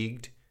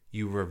fatigued,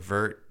 you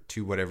revert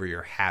to whatever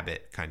your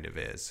habit kind of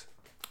is.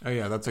 Oh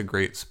yeah, that's a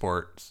great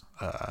sports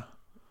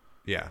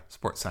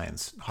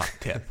science hot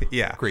tip.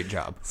 Yeah. Great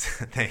job.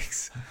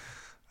 Thanks.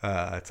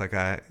 It's like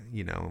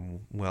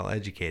well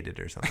educated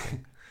or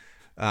something.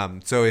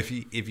 So if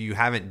you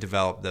haven't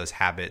developed those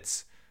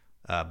habits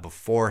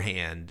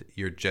beforehand,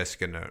 you're just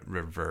gonna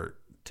revert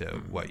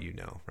to what you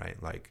know,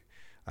 right? Like,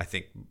 I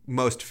think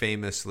most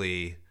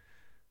famously,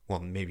 well,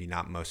 maybe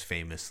not most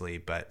famously,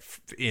 but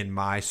in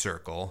my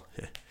circle,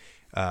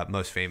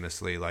 most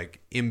famously,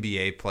 like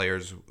NBA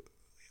players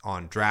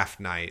on draft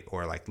night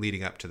or like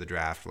leading up to the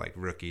draft, like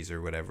rookies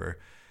or whatever,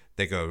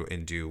 they go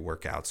and do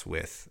workouts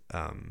with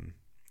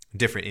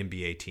different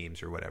NBA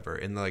teams or whatever.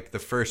 And like the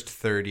first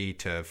 30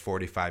 to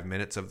 45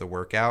 minutes of the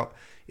workout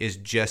is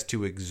just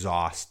to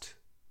exhaust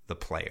the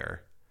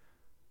player,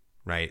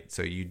 right?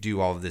 So you do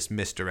all of this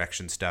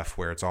misdirection stuff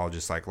where it's all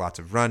just like lots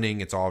of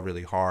running. It's all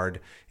really hard.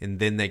 And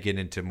then they get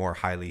into more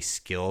highly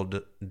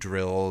skilled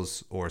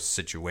drills or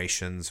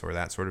situations or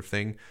that sort of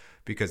thing,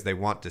 because they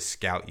want to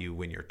scout you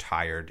when you're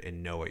tired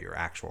and know what your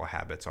actual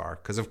habits are.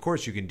 Because of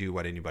course you can do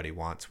what anybody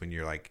wants when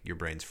you're like, your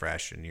brain's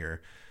fresh and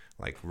you're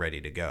like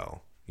ready to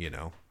go, you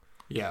know?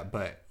 Yeah,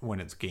 but when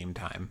it's game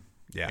time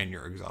and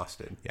you're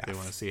exhausted, they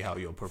want to see how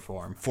you'll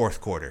perform. Fourth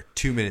quarter,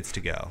 2 minutes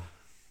to go.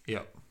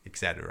 Yep.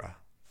 Etc.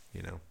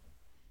 You know?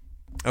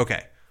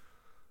 Okay.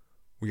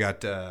 We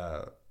got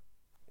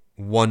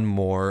one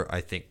more,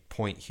 I think,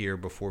 point here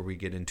before we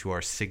get into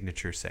our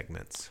signature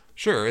segments.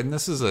 Sure, and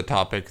this is a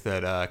topic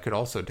that could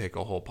also take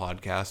a whole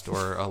podcast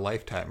or a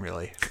lifetime,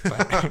 really.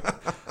 But,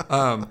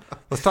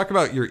 let's talk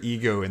about your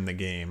ego in the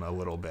game a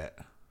little bit.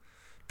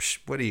 Psh,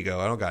 what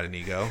ego? I don't got an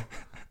ego.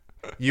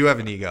 You have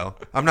an ego.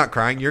 I'm not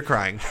crying. You're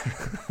crying.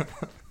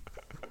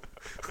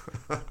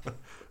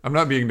 I'm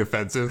not being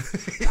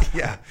defensive.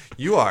 Yeah,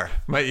 you are.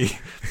 My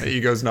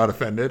ego's not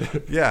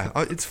offended. Yeah,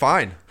 it's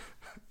fine.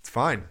 It's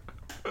fine.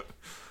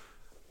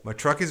 My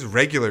truck is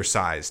regular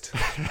sized.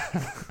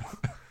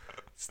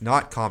 It's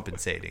not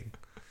compensating.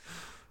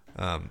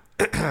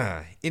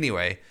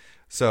 Anyway,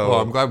 so...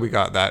 Well, I'm glad we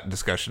got that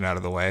discussion out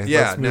of the way.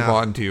 Yeah, let's move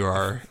on to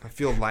our... I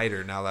feel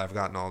lighter now that I've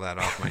gotten all that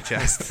off my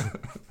chest.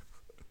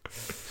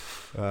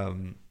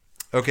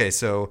 Okay,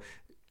 so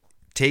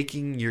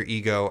taking your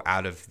ego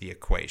out of the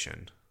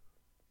equation,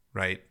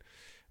 right?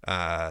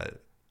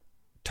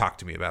 Talk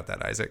to me about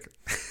that, Isaac.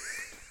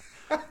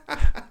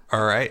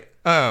 All right.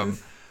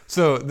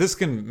 So this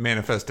can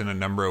manifest in a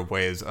number of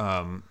ways.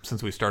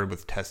 Since we started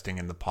with testing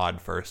in the pod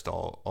first,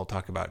 I'll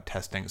talk about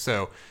testing.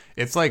 So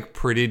it's like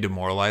pretty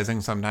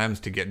demoralizing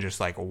sometimes to get just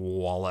like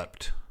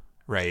walloped,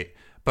 right?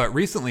 But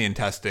recently in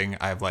testing,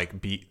 I've like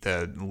beat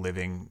the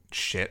living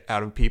shit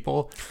out of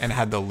people and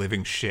had the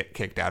living shit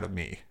kicked out of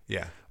me.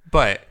 Yeah.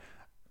 But,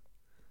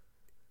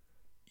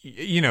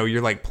 you know,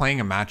 you're like playing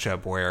a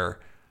matchup where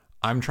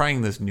I'm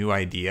trying this new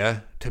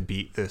idea to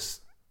beat this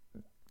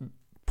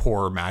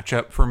poor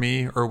matchup for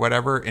me or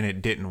whatever, and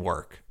it didn't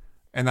work.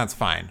 And that's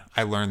fine.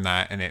 I learned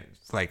that, and it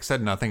like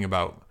said nothing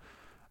about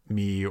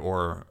me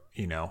or,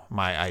 you know,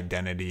 my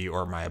identity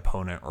or my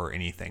opponent or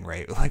anything,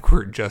 right? Like,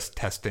 we're just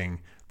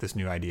testing this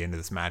new idea into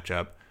this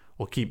matchup.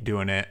 We'll keep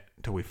doing it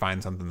until we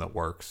find something that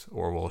works,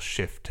 or we'll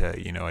shift to,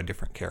 you know, a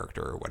different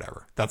character or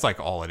whatever. That's like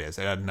all it is.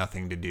 It had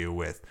nothing to do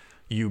with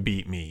you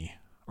beat me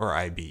or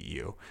I beat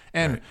you.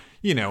 And, right.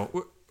 You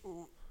know,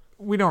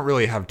 we don't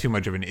really have too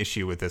much of an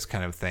issue with this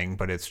kind of thing,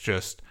 but it's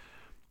just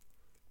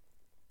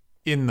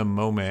in the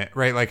moment,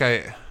 right? Like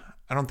I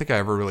don't think I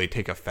ever really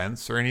take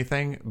offense or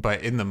anything,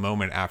 but in the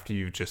moment after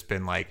you've just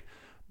been like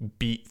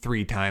beat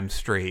 3 times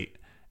straight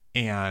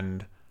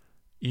and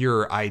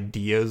your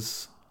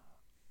ideas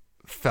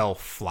fell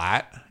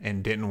flat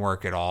and didn't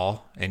work at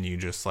all, and you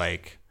just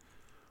like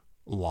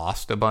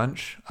lost a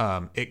bunch,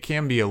 it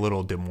can be a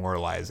little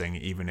demoralizing,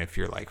 even if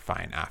you're like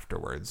fine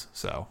afterwards.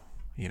 So,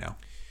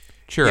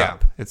 cheer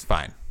up. It's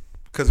fine.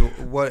 Because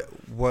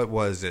what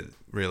was it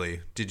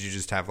really? Did you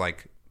just have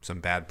like some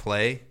bad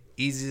play?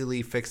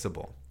 Easily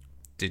fixable.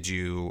 Did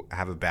you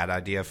have a bad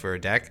idea for a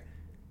deck?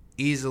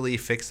 Easily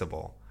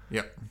fixable.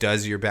 Yep.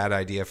 Does your bad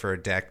idea for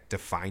a deck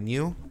define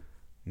you?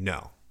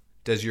 No.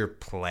 Does your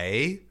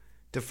play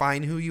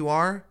define who you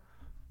are?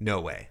 No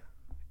way.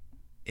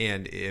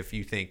 And if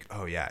you think,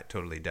 oh yeah, it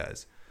totally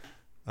does,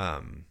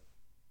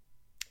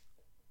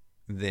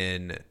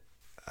 then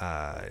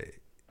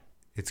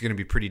it's going to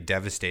be pretty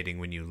devastating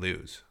when you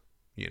lose,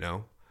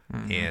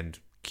 Mm-hmm. And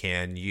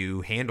can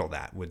you handle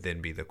that would then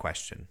be the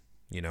question,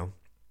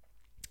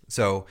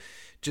 So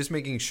just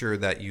making sure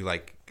that you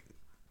like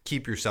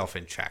keep yourself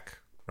in check,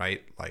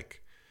 right?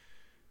 Like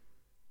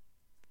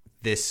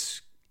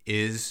this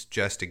is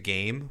just a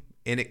game,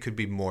 and it could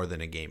be more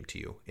than a game to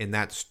you, and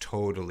that's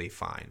totally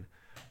fine.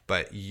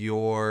 But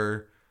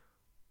your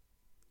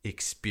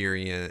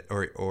experience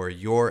or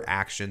your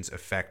actions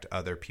affect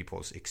other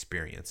people's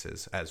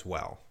experiences as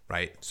well,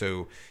 right?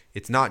 So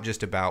it's not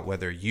just about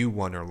whether you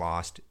won or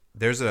lost.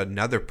 There's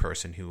another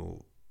person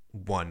who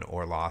won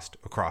or lost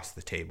across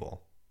the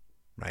table,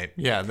 right?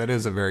 Yeah, that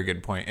is a very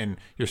good point. And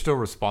you're still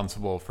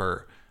responsible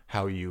for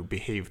how you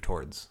behave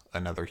towards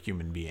another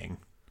human being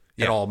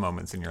at all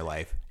moments in your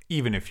life,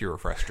 even if you're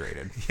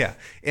frustrated. Yeah.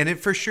 And it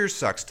for sure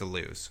sucks to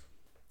lose,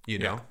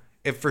 Yeah.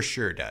 It for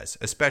sure does,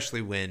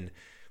 especially when,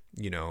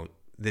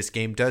 this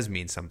game does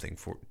mean something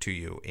to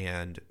you,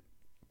 and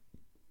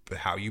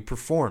how you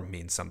perform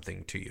means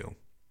something to you,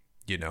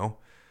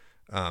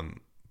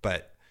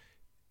 But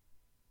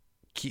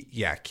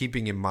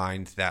keeping in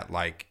mind that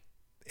like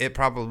it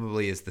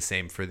probably is the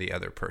same for the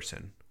other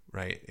person,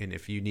 right? And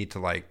if you need to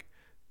like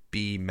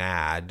be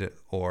mad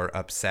or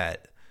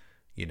upset,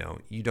 you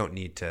don't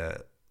need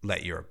to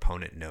let your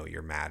opponent know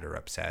you're mad or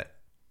upset.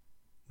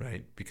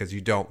 Right? Because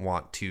you don't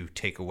want to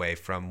take away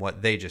from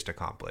what they just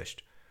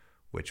accomplished,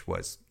 which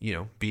was,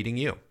 beating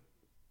you.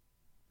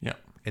 Yeah.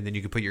 And then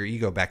you can put your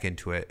ego back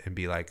into it and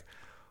be like,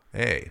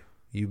 hey,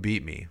 you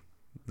beat me.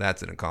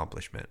 That's an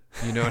accomplishment.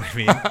 You know what I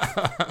mean?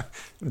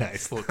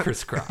 Nice little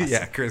crisscross.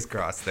 Yeah,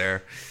 crisscross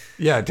there.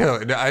 Yeah,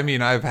 totally. I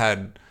mean, I've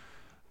had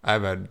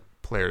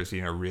players,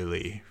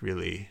 really,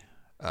 really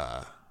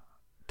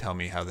tell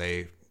me how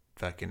they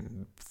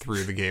fucking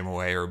threw the game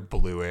away or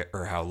blew it,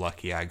 or how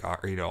lucky I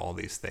got, or all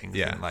these things.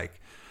 Yeah. And like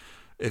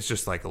it's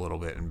just like a little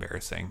bit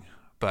embarrassing.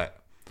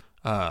 But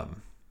I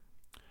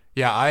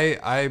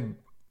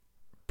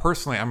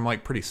personally, I'm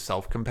like pretty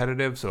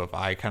self-competitive, so if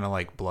I kind of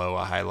like blow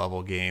a high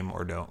level game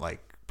or don't like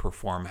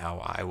perform how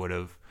I would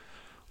have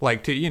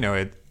liked to,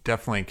 it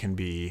definitely can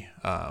be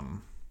a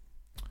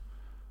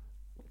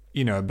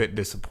bit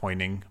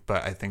disappointing.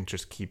 But I think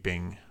just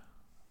keeping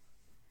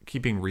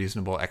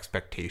reasonable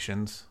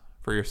expectations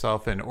for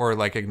yourself, and or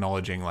like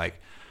acknowledging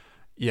like,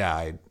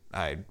 yeah,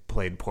 I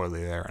played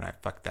poorly there and I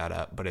fucked that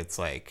up, but it's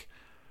like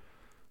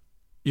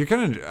you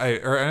kind of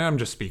and I'm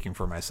just speaking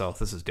for myself,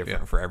 this is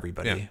different for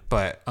everybody,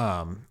 but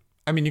I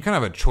mean, you kind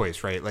of have a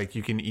choice, right? Like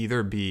you can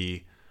either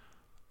be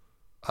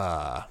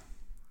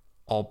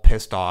all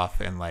pissed off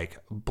and like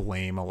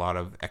blame a lot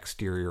of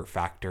exterior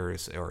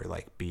factors, or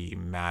like be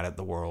mad at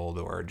the world,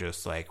 or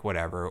just like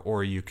whatever,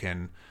 or you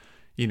can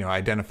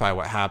identify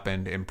what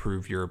happened,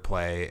 improve your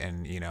play,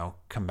 and,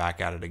 come back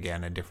at it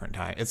again a different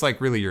time. It's like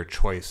really your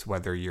choice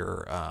whether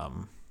you're,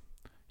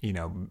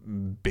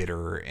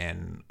 bitter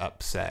and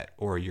upset,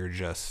 or you're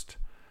just,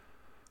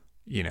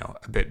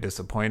 a bit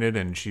disappointed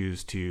and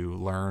choose to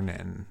learn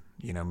and,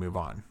 move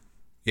on.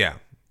 Yeah,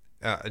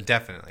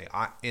 definitely.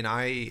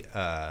 I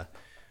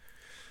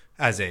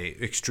as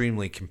a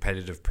extremely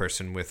competitive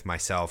person with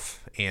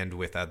myself and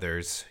with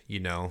others,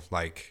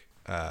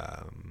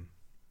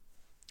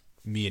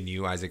 me and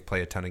you, Isaac,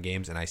 play a ton of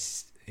games,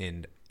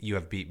 and you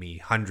have beat me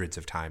hundreds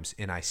of times,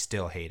 and I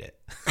still hate it.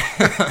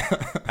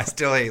 I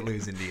still hate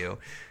losing to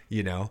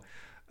you,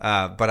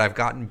 but I've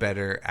gotten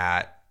better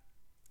at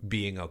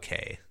being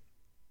okay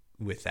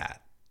with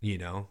that,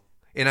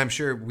 and I'm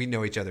sure we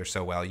know each other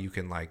so well, you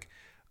can like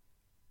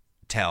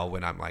tell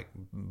when I'm like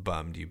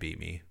bummed you beat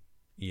me,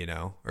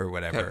 or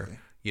whatever. Totally.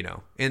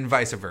 And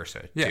vice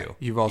versa too.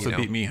 You've also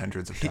beat me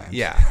hundreds of times.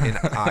 Yeah,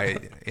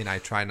 and I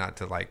try not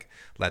to like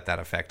let that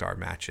affect our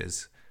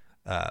matches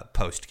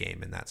post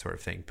game and that sort of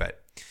thing.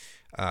 But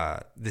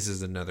this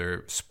is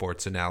another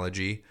sports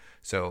analogy.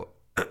 So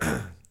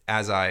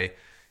as I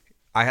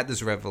had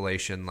this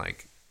revelation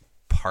like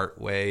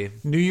partway.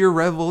 New Year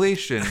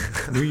revelation.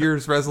 New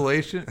Year's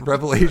resolution.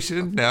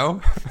 Revelation.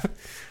 No.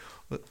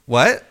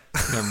 What?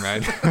 Never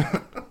mind.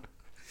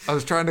 I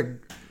was trying to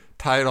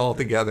tie it all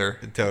together.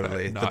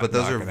 Totally. But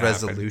those are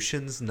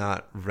resolutions,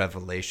 not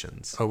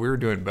revelations. Oh, we were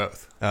doing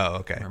both. Oh,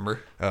 okay. Remember?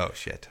 Oh,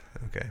 shit.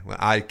 Okay. Well,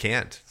 I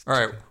can't. All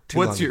right.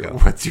 What's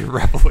your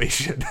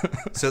revelation?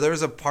 So there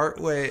was a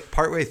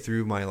partway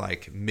through my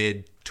like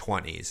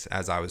mid-20s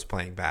as I was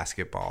playing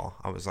basketball.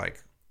 I was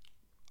like,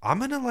 I'm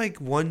going to like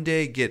one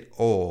day get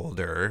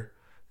older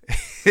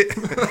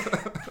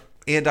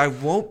and I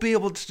won't be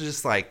able to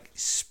just like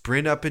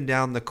sprint up and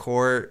down the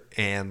court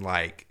and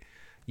like,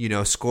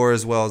 score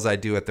as well as I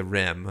do at the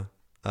rim.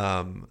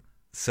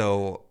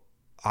 So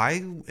I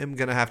am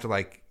going to have to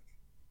like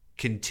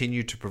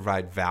continue to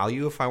provide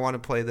value if I want to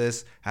play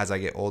this as I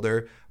get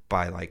older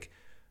by like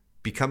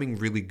becoming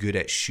really good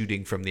at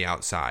shooting from the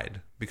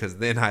outside, because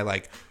then I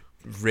like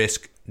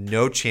risk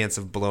no chance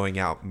of blowing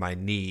out my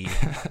knee,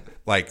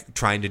 like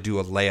trying to do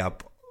a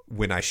layup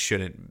when I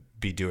shouldn't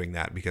be doing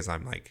that because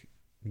I'm like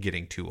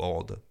getting too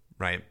old.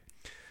 Right.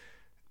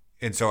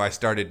 And so I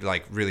started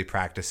like really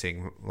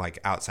practicing like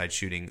outside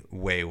shooting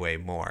way, way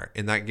more.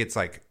 And that gets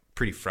like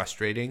pretty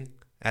frustrating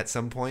at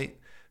some point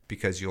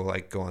because you'll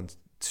like go on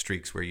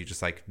streaks where you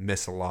just like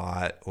miss a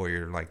lot or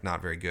you're like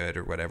not very good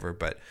or whatever.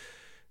 But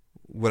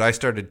what I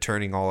started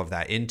turning all of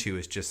that into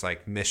is just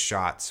like missed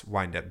shots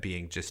wind up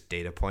being just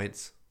data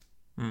points,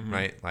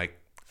 right? Like,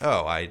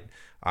 oh, I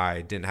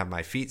didn't have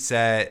my feet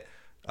set,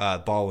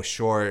 ball was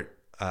short,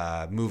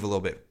 move a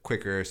little bit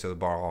quicker so the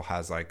ball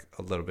has like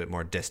a little bit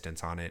more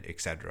distance on it,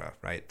 etc.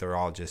 Right? They're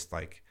all just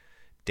like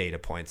data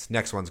points.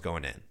 Next one's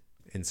going in.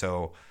 And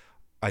so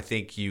I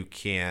think you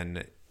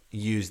can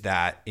use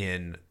that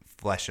in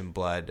Flesh and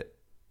Blood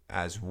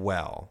as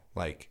well.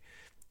 Like,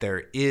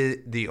 there is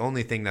the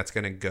only thing that's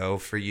going to go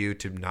for you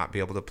to not be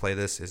able to play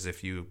this is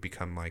if you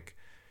become like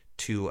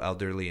too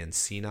elderly and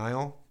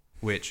senile,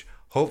 which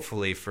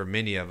hopefully for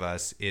many of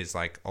us is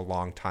like a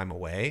long time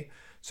away.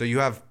 So you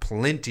have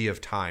plenty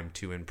of time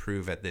to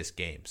improve at this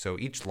game. So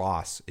each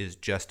loss is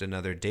just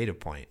another data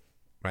point,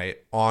 right,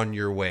 on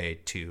your way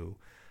to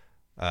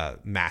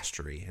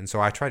mastery. And so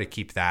I try to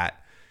keep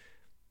that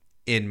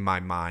in my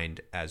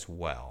mind as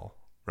well,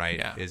 right?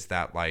 Yeah. Is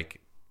that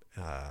like...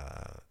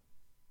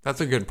 That's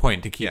a good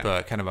point, to keep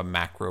a kind of a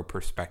macro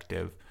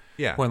perspective.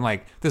 Yeah. When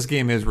like this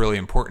game is really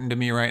important to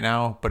me right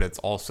now, but it's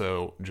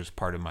also just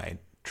part of my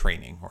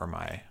training or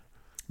my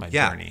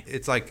journey.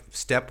 It's like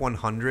step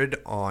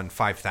 100 on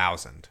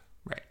 5,000.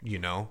 Right.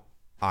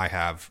 I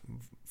have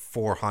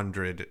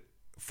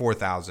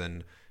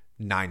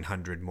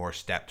 4,900 more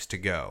steps to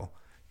go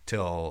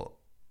till,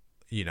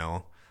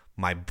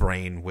 my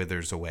brain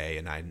withers away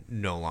and I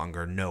no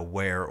longer know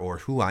where or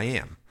who I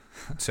am.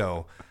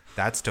 So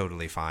that's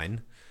totally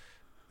fine.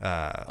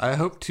 I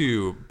hope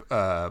to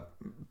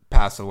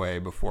pass away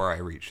before I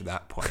reach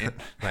that point.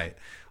 Right.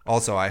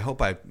 Also, I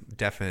hope I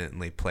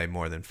definitely play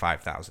more than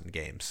 5,000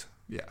 games.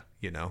 Yeah.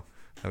 That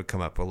would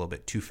come up a little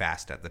bit too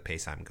fast at the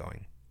pace I'm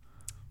going.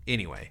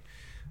 Anyway.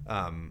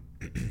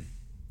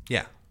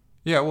 Yeah.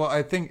 Yeah, well,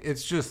 I think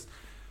it's just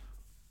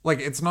like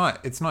it's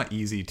not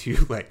easy to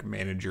like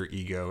manage your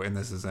ego, and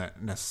this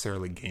isn't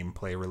necessarily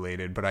gameplay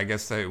related, but I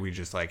guess that we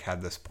just like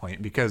had this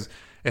point because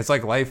it's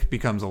like life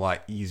becomes a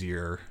lot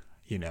easier,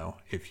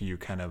 if you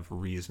kind of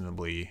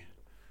reasonably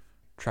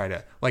try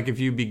to, like, if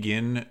you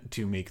begin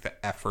to make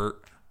the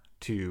effort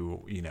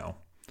to,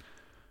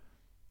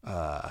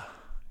 God,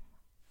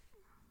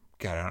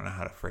 I don't know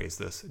how to phrase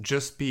this.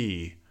 Just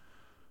be,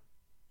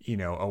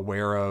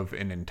 aware of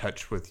and in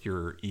touch with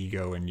your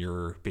ego and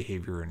your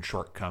behavior and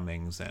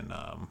shortcomings and,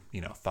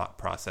 thought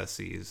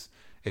processes.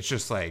 It's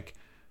just like,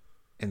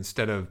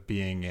 instead of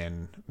being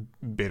in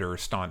bitter,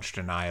 staunch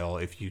denial,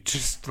 if you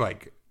just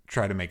like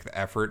try to make the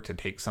effort to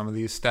take some of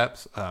these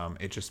steps,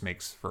 it just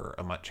makes for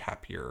a much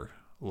happier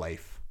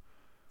life.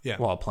 Yeah.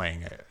 While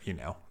playing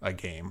a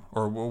game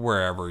or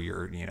wherever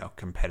your,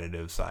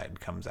 competitive side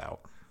comes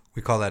out.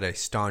 We call that a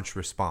staunch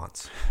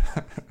response.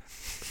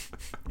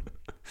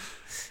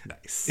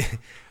 Nice.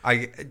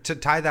 To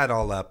tie that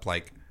all up,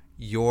 like,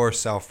 your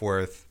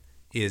self-worth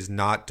is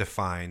not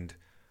defined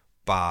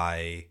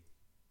by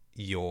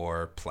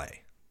your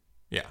play.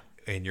 Yeah.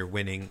 And you're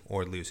winning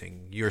or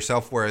losing. Your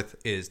self-worth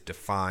is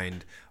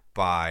defined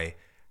by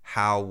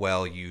how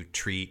well you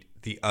treat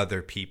the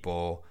other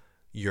people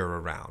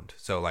you're around.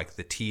 So like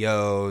the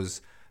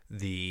TOs,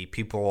 the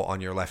people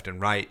on your left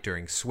and right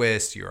during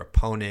Swiss, your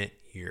opponent,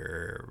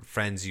 your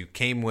friends you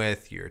came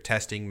with, your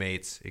testing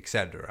mates,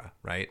 etc.,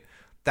 right?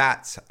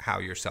 That's how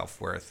your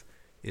self-worth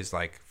is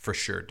like for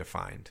sure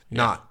defined. Yeah.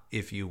 Not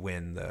if you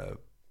win the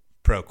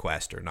Pro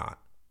Quest or not.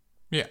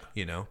 Yeah.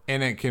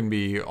 And it can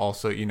be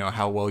also,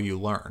 how well you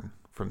learn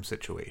from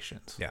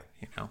situations. Yeah.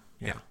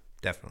 Yeah,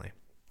 definitely.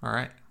 All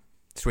right.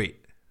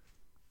 Sweet.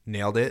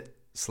 Nailed it.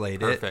 Slayed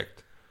Perfect. it.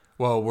 Perfect.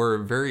 Well, we're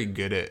very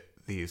good at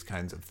these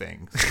kinds of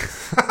things.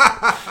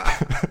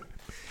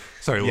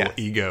 Sorry, little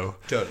ego.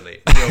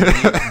 Totally.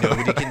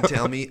 Nobody can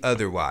tell me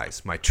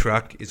otherwise. My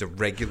truck is a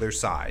regular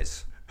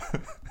size.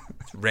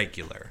 It's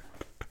regular.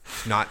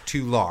 It's not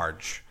too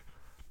large.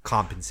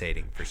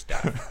 Compensating for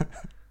stuff.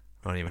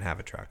 I don't even have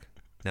a truck.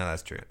 No,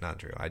 that's true. Not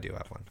true. I do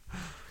have one.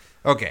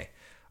 Okay.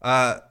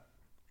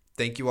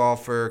 Thank you all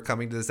for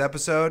coming to this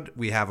episode.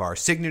 We have our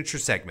signature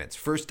segments.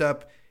 First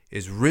up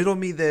is Riddle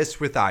Me This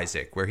with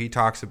Isaac, where he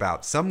talks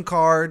about some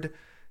card.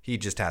 He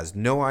just has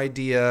no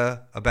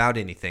idea about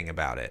anything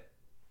about it.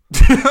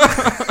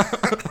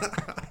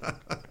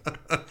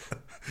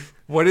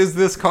 What is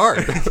this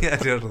card? Yeah,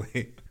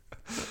 totally.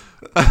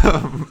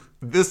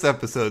 This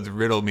episode's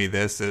Riddle Me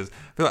This is...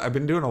 I've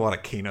been doing a lot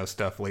of Kano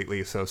stuff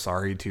lately, so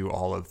sorry to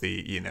all of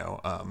the,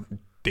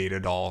 Data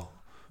Doll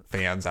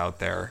fans out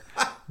there.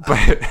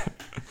 But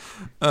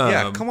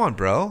yeah, come on,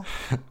 bro.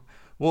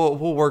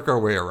 We'll work our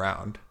way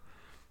around.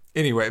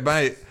 Anyway,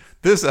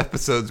 this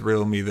episode's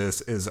Riddle Me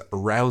This is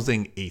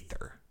Rousing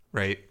Aether,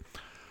 right?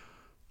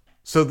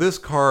 So this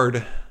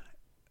card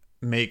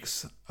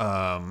makes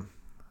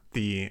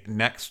the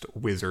next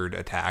wizard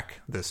attack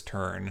this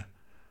turn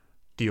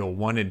deal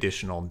 1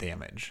 additional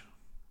damage.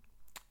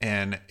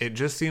 And it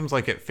just seems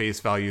like at face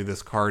value,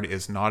 this card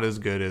is not as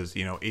good as,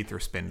 Aether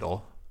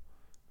Spindle.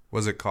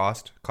 Was it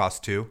cost?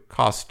 Cost 2?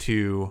 Cost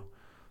 2,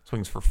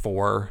 swings for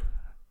 4,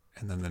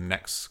 and then the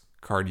next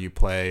card you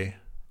play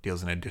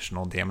deals an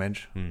additional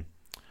damage.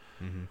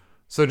 Mm-hmm.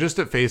 So just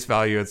at face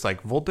value, it's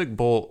like Voltic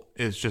Bolt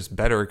is just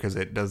better because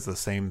it does the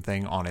same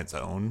thing on its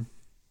own,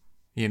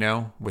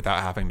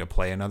 without having to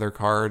play another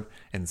card.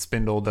 And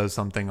Spindle does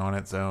something on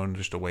its own,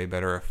 just a way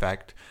better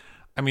effect.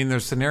 I mean,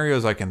 there's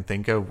scenarios I can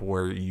think of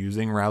where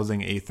using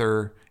Rousing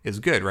Aether is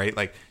good, right?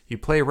 Like you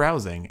play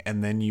Rousing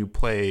and then you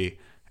play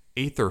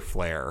Aether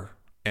Flare,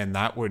 and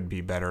that would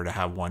be better to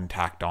have one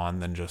tacked on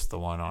than just the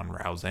one on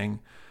Rousing.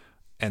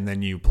 And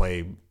then you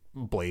play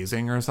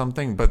Blazing or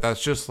something, but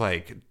that's just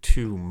like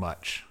too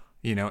much,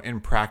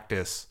 in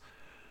practice.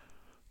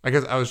 I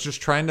guess I was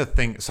just trying to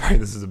think, sorry,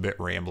 this is a bit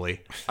rambly.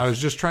 I was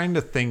just trying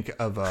to think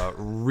of a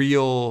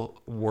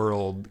real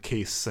world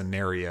case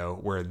scenario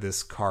where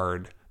this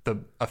card, the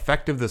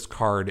effect of this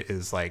card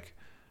is like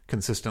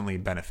consistently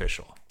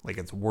beneficial. Like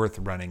it's worth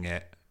running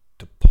it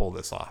to pull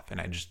this off. And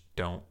I just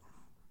don't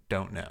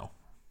know.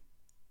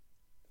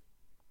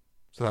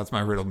 So that's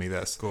my Riddle Me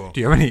This. Cool.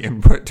 Do you have any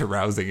input to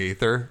Rousing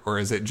Aether, or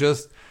is it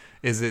just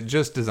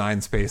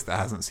design space that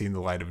hasn't seen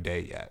the light of day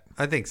yet?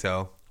 I think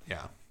so.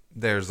 Yeah.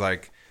 There's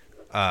like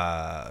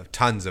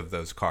tons of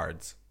those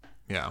cards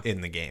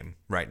in the game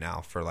right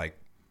now for like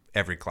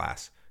every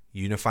class.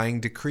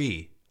 Unifying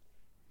Decree.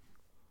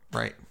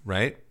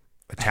 Right?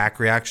 Attack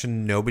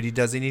reaction nobody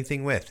does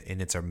anything with,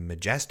 and it's a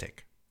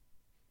majestic.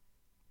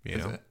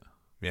 Is it?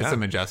 Yeah. It's a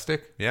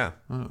majestic? Yeah.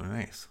 Oh,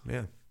 nice.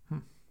 Yeah.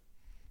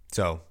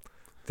 So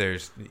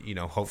there's,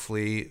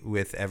 hopefully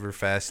with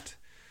Everfest,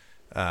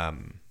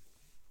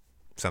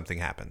 something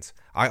happens.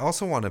 I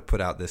also want to put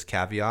out this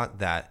caveat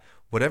that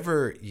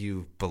whatever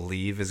you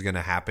believe is going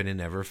to happen in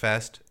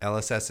Everfest,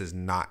 LSS is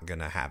not going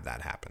to have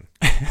that happen.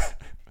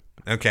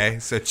 Okay?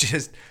 So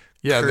just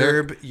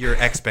curb your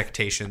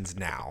expectations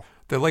now.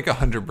 They're like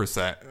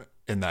 100%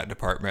 in that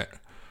department.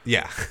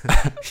 Yeah.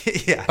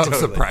 Yeah. Of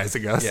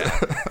surprising us. Yeah.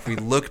 If we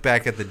look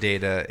back at the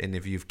data and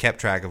if you've kept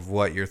track of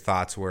what your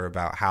thoughts were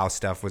about how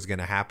stuff was going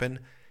to happen,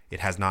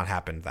 it has not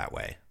happened that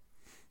way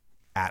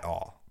at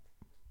all.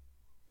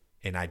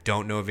 And I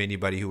don't know of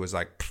anybody who was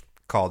like,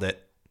 called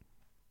it.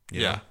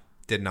 You know,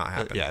 did not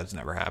happen. Yeah, it's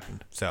never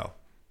happened. So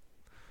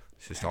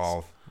it's just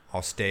all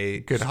stay.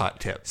 Good hot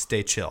tip.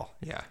 Stay chill.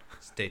 Yeah.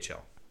 Stay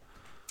chill.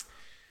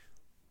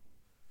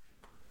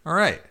 All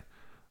right.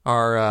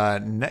 Our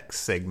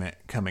next segment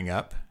coming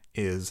up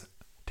is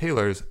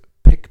Taylor's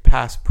Pick,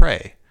 Pass,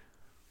 Pray.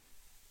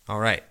 All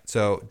right.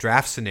 So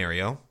draft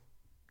scenario.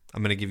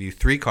 I'm going to give you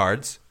 3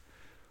 cards.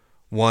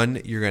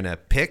 One you're going to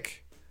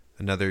pick,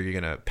 another you're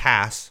going to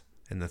pass,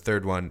 and the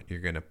third one you're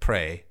going to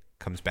pray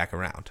comes back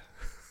around.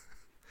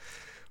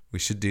 We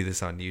should do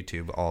this on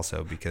YouTube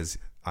also because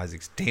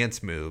Isaac's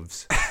dance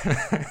moves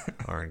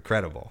are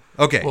incredible.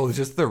 Okay. Well,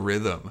 just the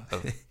rhythm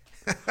of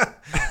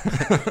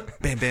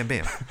Bam, bam,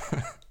 bam.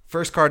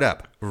 First card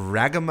up,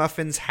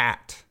 Ragamuffin's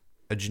Hat.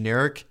 A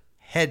generic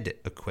head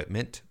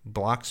equipment,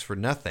 blocks for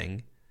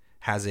nothing,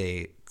 has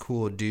a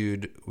cool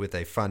dude with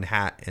a fun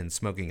hat and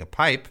smoking a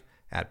pipe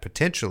at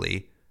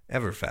potentially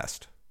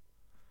Everfest.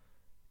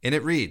 And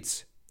it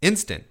reads,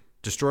 instant,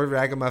 destroy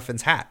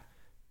Ragamuffin's Hat.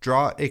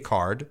 Draw a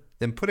card,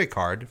 then put a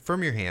card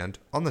from your hand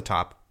on the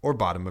top or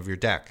bottom of your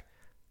deck.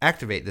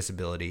 Activate this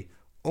ability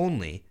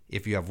only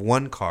if you have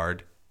 1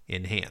 card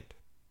in hand.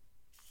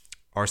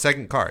 Our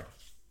second card,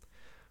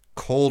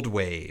 Cold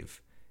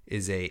Wave,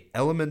 is a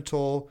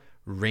elemental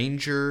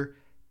ranger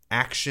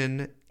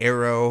action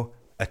arrow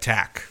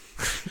attack.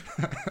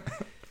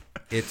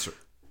 It's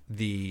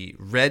the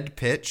red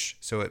pitch,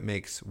 so it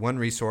makes 1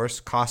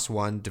 resource, costs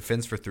 1,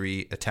 defends for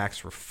 3, attacks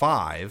for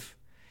 5,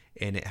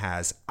 and it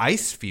has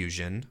ice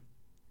fusion.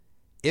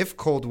 If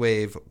Cold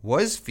Wave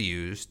was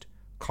fused,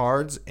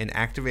 cards and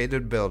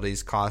activated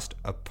abilities cost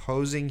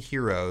opposing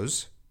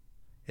heroes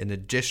an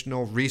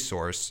additional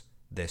resource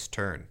this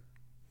turn.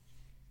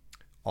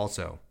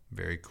 Also,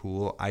 very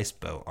cool ice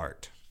bow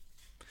art.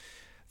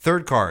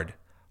 Third card,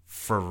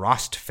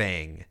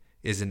 Frostfang,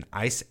 is an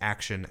ice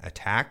action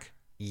attack.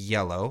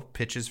 Yellow,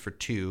 pitches for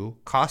 2,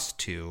 costs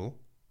 2,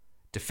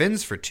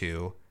 defends for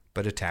 2,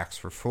 but attacks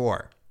for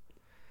 4.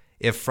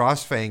 If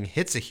Frostfang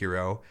hits a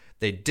hero,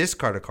 they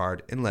discard a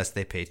card unless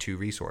they pay 2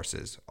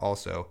 resources.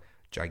 Also,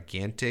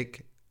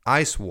 gigantic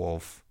ice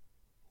wolf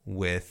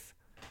with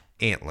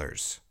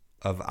antlers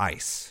of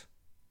ice.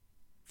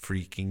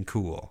 Freaking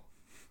cool.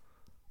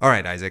 All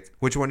right, Isaac,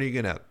 which one are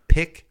you going to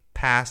pick,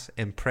 pass,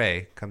 and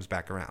pray comes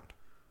back around?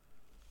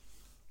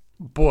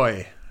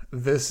 Boy,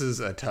 this is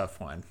a tough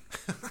one.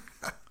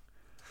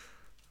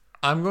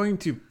 I'm going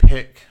to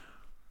pick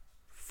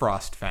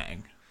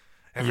Frostfang.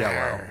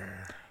 Yellow.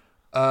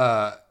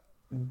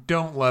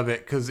 Don't love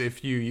it, because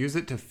if you use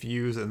it to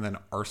fuse and then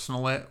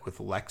arsenal it with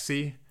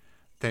Lexi,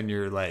 then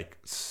you're like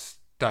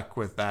stuck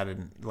with that,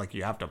 and like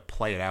you have to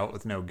play it out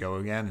with no go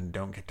again and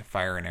don't get to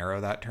fire an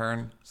arrow that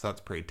turn. So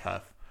that's pretty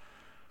tough.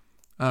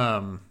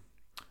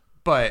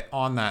 But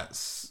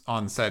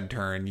on said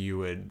turn, you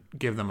would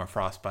give them a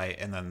frostbite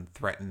and then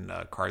threaten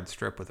a card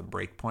strip with a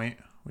breakpoint,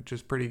 which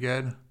is pretty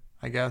good,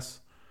 I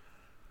guess.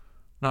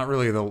 Not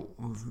really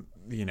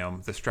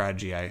the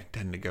strategy I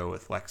tend to go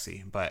with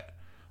Lexi, but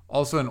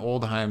also in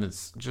Oldheim,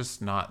 it's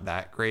just not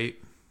that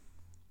great.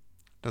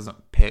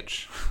 Doesn't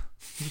pitch.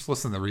 Just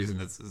listen to the reason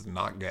it's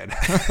not good.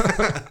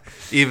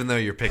 Even though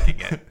you're picking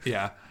it.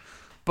 Yeah.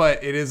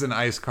 But it is an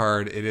ice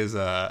card. It is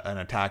an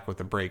attack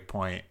with a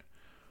breakpoint.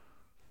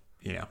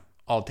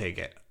 I'll take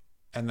it.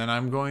 And then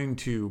I'm going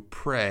to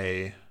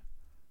pray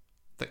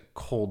that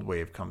Cold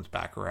Wave comes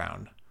back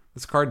around.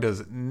 This card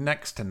does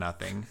next to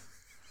nothing.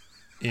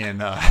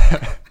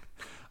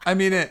 I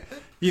mean,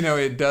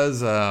 it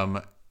does,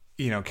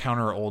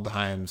 counter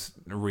Oldheim's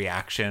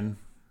reaction,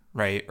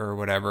 right? Or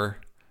whatever.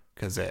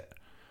 Because it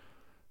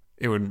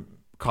would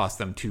cost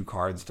them 2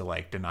 cards to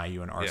like deny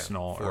you an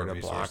arsenal or to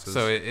block.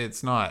 So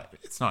it's not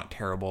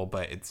terrible,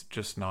 but it's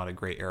just not a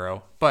great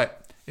arrow.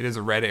 But it is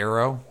a red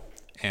arrow,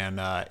 and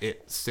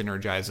it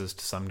synergizes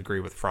to some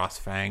degree with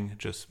Frostfang,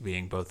 just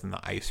being both in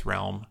the ice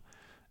realm,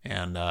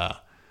 and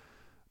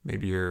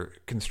maybe you're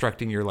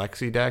constructing your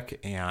Lexi deck,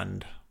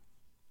 and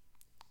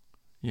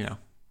you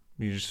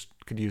just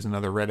could use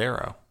another red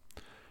arrow.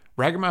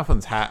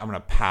 Ragamuffin's Hat, I'm going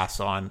to pass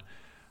on.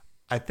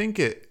 I think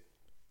it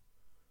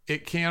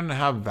can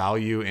have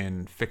value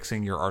in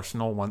fixing your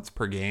arsenal once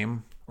per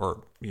game,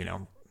 or, you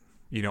don't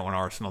want to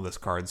arsenal this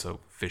card, so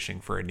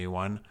fishing for a new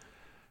one.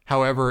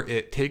 However,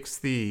 it takes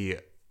the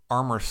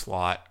armor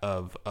slot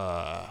of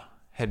a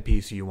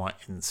headpiece you want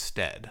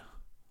instead.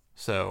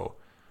 So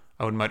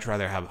I would much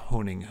rather have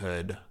Honing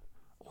Hood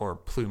or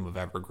Plume of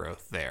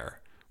Evergrowth there,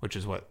 which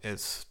is what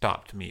has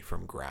stopped me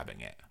from grabbing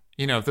it.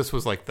 If this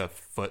was like the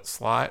foot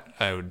slot,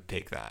 I would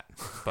take that.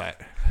 But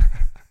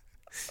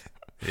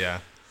yeah.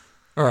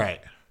 All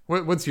right.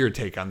 What's your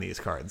take on these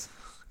cards?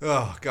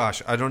 Oh,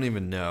 gosh, I don't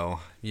even know.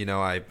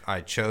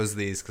 I chose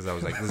these because I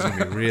was like, this is going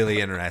to be really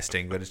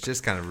interesting, but it's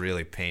just kind of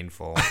really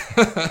painful.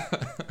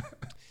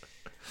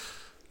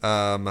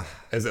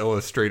 As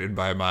illustrated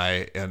by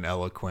my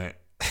ineloquent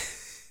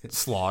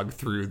slog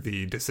through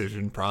the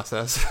decision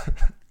process.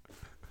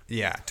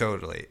 Yeah,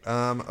 totally.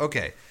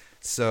 Okay,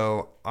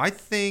 so I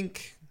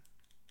think,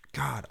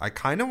 God, I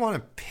kind of want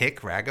to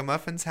pick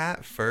Ragamuffin's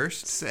Hat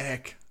first.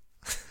 Sick.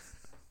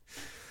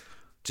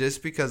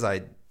 Just because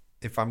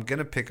if I'm going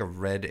to pick a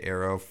red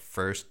arrow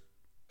first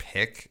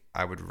pick,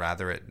 I would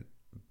rather it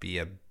be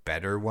a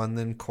better one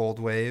than Cold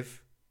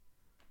Wave,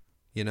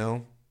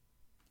 And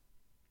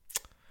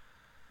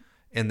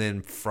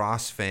then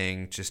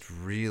Frostfang just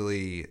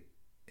really,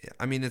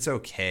 it's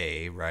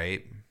okay,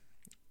 right?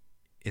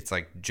 It's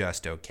like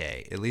just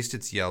okay. At least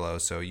it's yellow,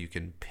 so you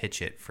can pitch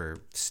it for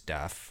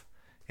stuff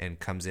and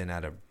comes in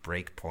at a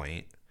break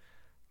point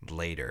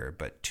later.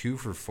 But 2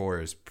 for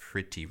 4 is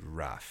pretty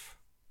rough.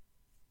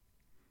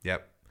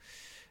 Yep.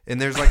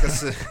 And there's like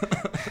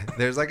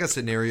a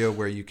scenario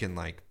where you can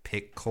like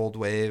pick Cold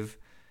Wave,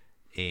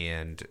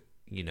 and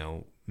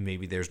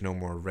maybe there's no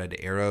more red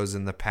arrows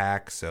in the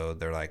pack, so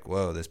they're like,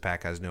 whoa, this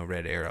pack has no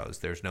red arrows.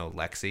 There's no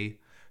Lexi.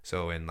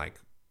 So in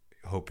like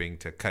hoping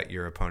to cut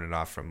your opponent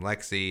off from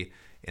Lexi,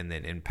 and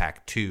then in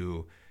pack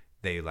 2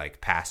 they like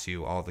pass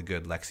you all the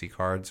good Lexi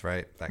cards,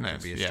 right? That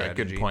could be a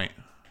strategy. Good point.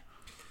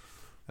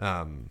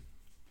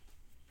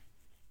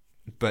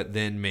 But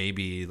then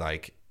maybe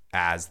like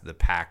as the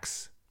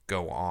packs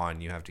go on,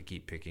 you have to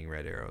keep picking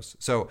red arrows.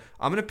 So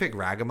I'm going to pick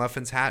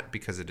Ragamuffin's Hat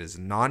because it is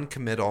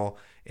non-committal,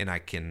 and I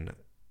can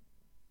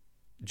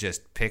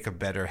just pick a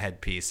better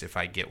headpiece if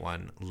I get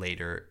one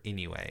later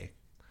anyway.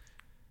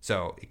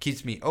 So it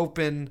keeps me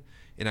open,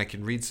 and I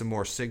can read some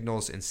more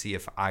signals and see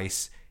if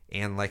Ice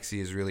and Lexi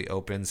is really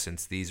open,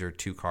 since these are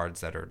 2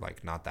 cards that are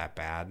like not that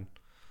bad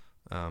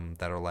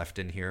that are left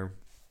in here.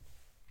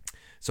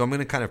 So I'm going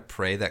to kind of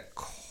pray that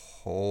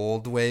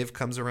Cold Wave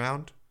comes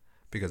around,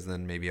 because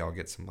then maybe I'll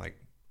get some like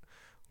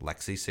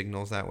Lexi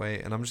signals that way.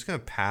 And I'm just going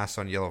to pass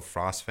on Yellow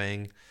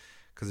Frostfang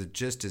because it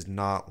just is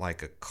not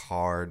like a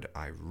card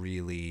I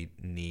really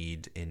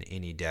need in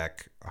any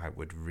deck I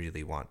would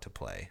really want to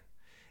play.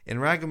 And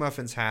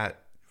Ragamuffin's Hat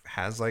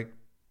has like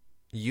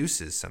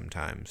uses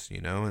sometimes,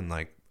 and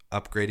like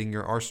upgrading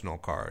your arsenal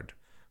card,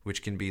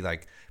 which can be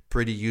like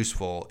pretty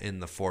useful in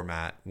the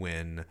format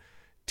when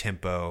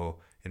tempo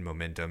and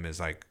momentum is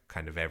like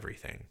kind of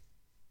everything.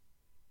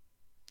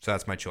 So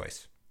that's my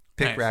choice.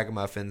 Pick Nice.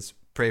 Ragamuffins,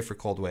 pray for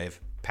Cold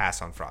Wave,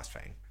 pass on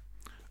Frostfang.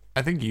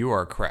 I think you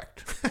are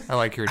correct. I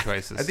like your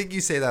choices. I think you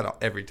say that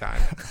every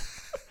time.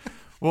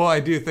 Well,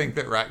 I do think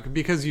that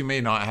because you may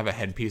not have a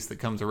headpiece that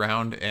comes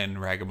around, and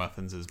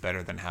Ragamuffins is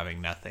better than having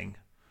nothing,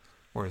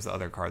 whereas the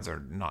other cards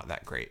are not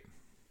that great.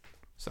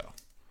 So,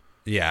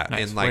 Yeah,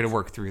 nice and way to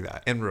work through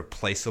that. And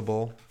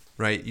replaceable,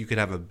 right? You could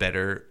have a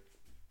better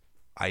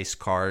ice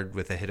card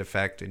with a hit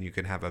effect, and you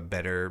can have a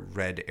better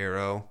red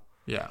arrow,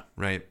 Yeah,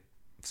 right?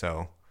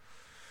 So,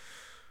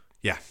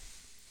 yeah,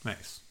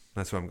 nice.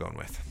 that's what I'm going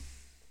with.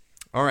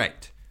 All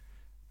right.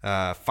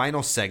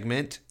 Final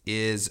segment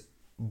is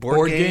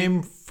board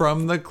game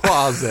from the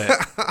closet.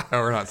 Oh,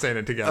 we're not saying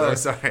it together. Oh,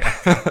 sorry.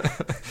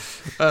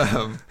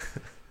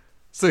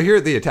 So here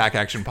at the Attack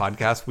Action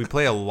Podcast, we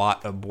play a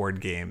lot of board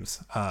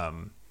games,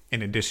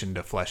 in addition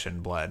to Flesh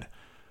and Blood.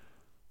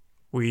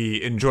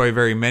 We enjoy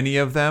very many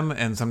of them,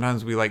 and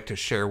sometimes we like to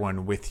share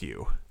one with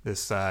you.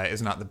 This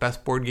is not the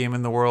best board game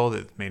in the world.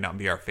 It may not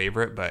be our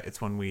favorite, but it's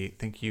one we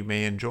think you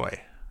may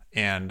enjoy.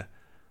 And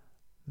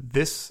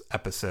this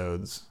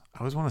episode's, I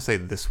always want to say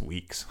this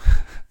week's.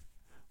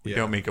 We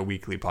don't make a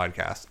weekly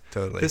podcast.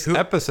 Totally. This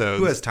episode.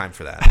 Who has time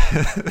for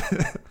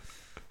that?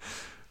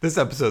 This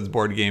episode's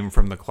board game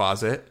from the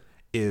closet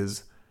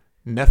is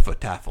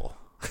Nefertafel.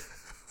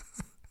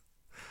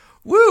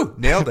 Woo!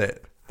 Nailed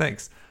it.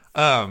 Thanks.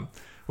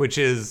 Which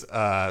is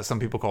some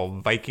people call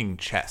Viking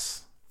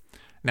chess.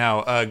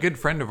 Now, a good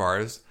friend of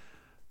ours,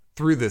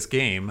 through this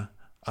game,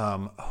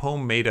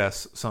 homemade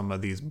us some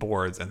of these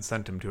boards and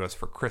sent them to us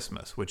for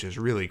Christmas, which is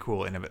really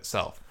cool in of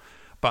itself.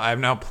 But I've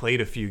now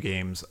played a few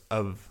games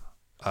of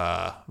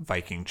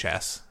Viking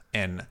chess,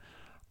 and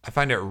I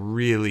find it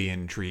really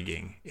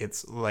intriguing.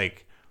 It's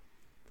like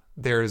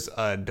there's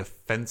a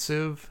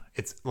defensive,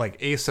 it's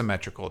like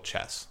asymmetrical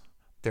chess.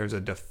 There's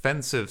a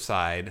defensive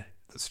side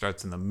that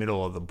starts in the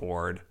middle of the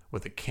board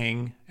with a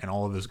king and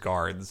all of his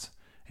guards,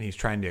 and he's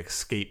trying to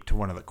escape to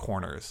one of the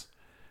corners.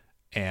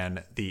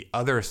 And the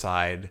other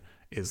side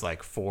is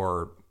like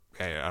 4,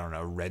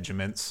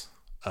 regiments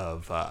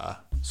of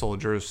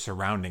soldiers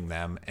surrounding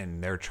them,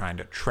 and they're trying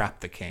to trap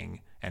the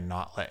king and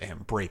not let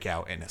him break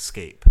out and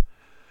escape.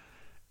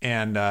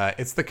 And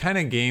it's the kind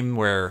of game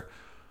where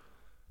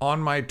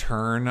on my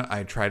turn,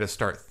 I try to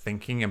start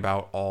thinking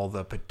about all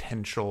the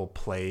potential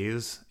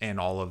plays and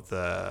all of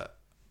the,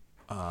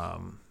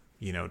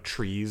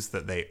 trees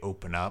that they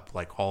open up,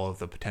 like all of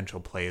the potential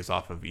plays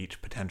off of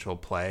each potential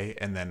play.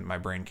 And then my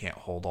brain can't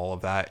hold all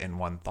of that in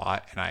one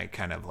thought. And I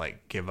kind of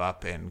like give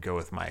up and go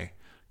with my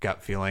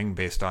gut feeling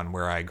based on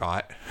where I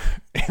got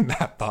in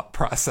that thought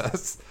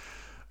process.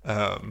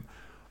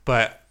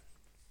 But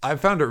I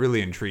found it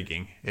really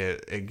intriguing.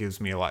 It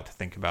gives me a lot to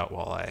think about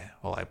while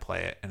I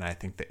play it, and I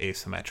think the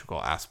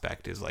asymmetrical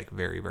aspect is like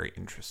very, very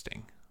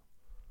interesting.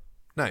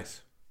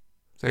 Nice.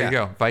 So there you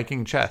go,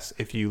 Viking chess.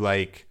 If you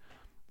like,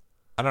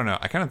 I don't know,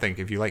 I kind of think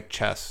if you like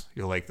chess,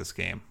 you'll like this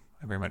game.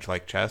 I very much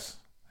like chess,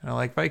 and I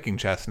like Viking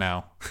chess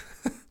now.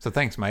 So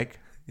thanks, Mike.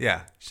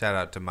 Yeah. Shout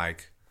out to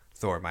Mike,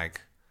 Thor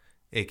Mike,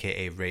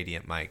 aka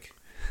Radiant Mike,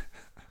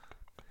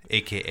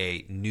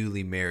 aka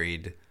newly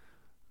married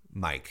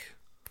Mike,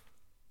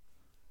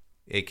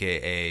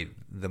 aka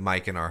the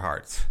Mike in our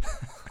hearts.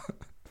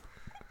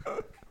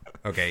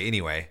 Okay,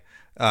 anyway.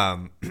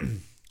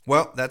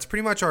 Well, that's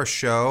pretty much our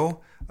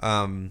show.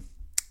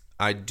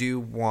 I do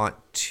want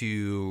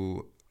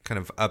to kind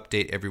of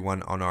update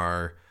everyone on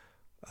our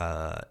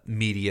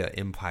Media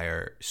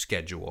Empire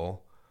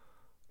schedule.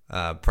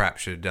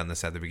 Perhaps should have done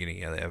this at the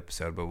beginning of the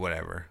episode, but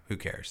whatever. Who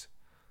cares?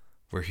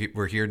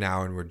 We're here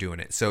now and we're doing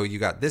it. So you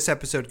got this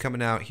episode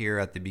coming out here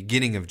at the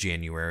beginning of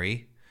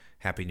January.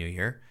 Happy New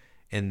Year.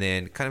 And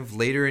then kind of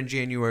later in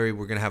January,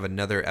 we're going to have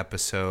another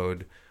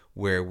episode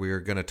where we're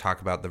going to talk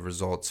about the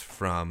results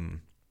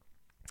from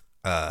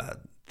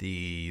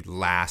the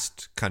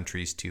last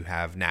countries to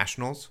have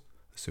nationals,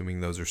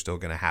 assuming those are still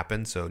going to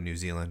happen. So New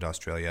Zealand,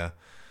 Australia,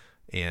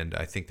 and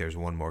I think there's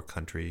one more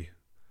country.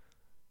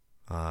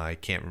 I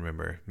can't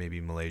remember. Maybe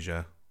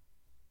Malaysia.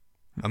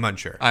 I'm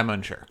unsure.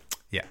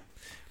 Yeah.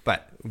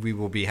 But we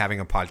will be having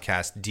a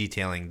podcast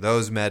detailing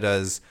those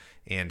metas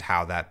and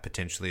how that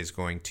potentially is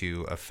going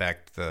to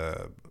affect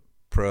the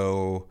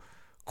pro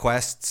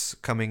quests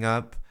coming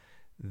up.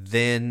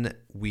 Then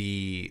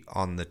we,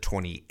 on the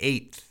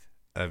 28th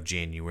of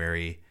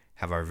January,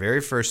 have our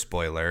very first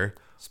spoiler.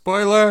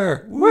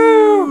 Spoiler!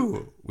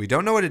 Woo! We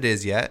don't know what it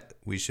is yet.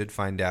 We should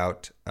find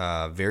out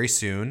very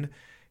soon.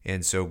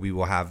 And so we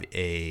will have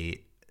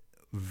a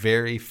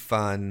very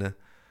fun...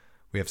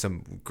 We have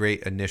some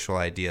great initial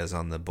ideas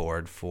on the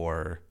board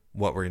for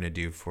what we're going to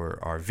do for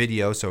our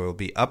video. So it'll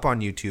be up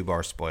on YouTube,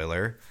 our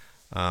spoiler,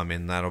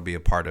 and that'll be a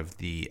part of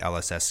the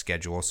LSS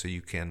schedule. So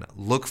you can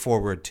look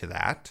forward to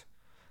that.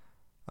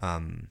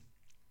 And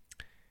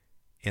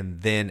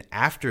then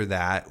after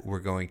that, we're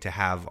going to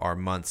have our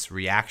month's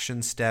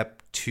reaction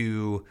step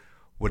to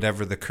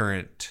whatever the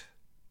current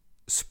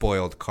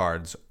spoiled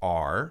cards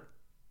are.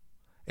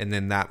 And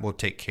then that will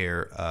take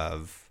care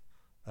of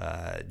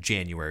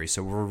January.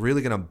 So we're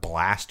really going to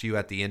blast you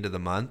at the end of the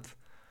month.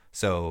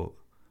 So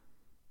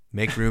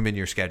make room in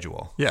your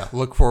schedule. Yeah,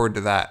 look forward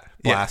to that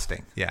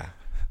blasting. Yeah.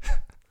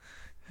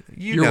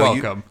 You're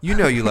welcome. You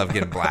know you love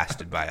getting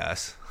blasted by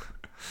us.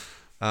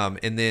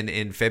 And then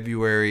in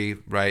February,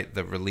 right,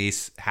 the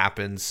release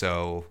happens.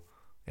 So,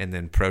 and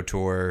then Pro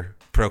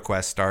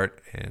Quest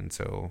start. And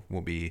so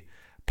we'll be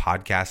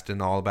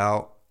podcasting all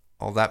about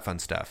all that fun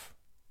stuff.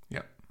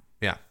 Yep.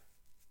 Yeah.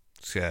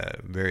 It's a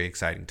very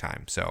exciting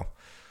time. So,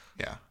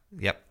 yeah.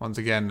 Yep. Once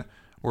again,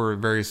 we're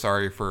very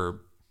sorry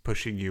for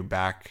pushing you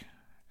back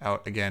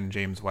out again.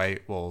 James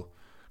White will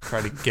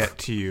try to get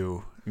to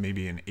you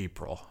maybe in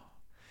April.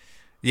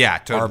 Yeah,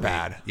 totally. Our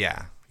bad.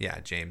 Yeah,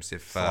 James.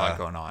 If a lot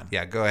going on.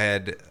 Yeah, go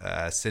ahead.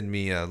 Send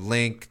me a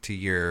link to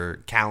your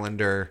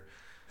calendar,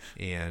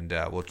 and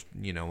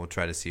we'll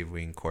try to see if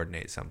we can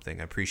coordinate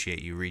something. I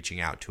appreciate you reaching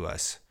out to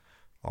us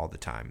all the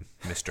time,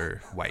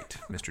 Mr. White,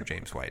 Mr.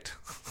 James White,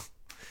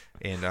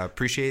 and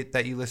appreciate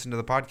that you listen to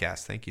the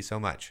podcast. Thank you so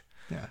much.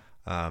 Yeah.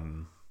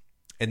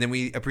 And then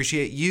we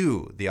appreciate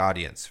you, the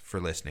audience, for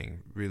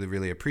listening. Really,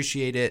 really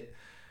appreciate it.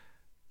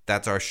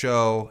 That's our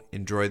show.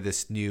 Enjoy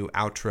this new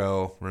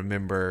outro.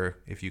 Remember,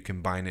 if you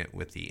combine it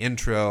with the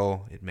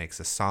intro, it makes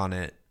a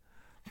sonnet.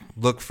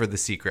 Look for the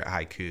secret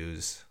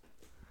haikus.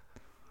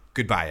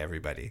 Goodbye,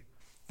 everybody.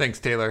 Thanks,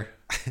 Taylor.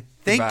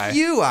 Thank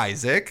you,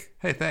 Isaac.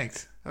 Hey,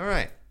 thanks. All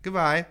right.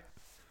 Goodbye.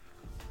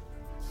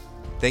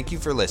 Thank you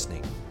for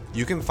listening.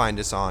 You can find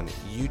us on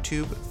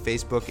YouTube,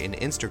 Facebook, and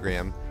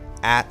Instagram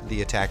at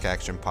the Attack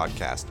Action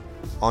Podcast.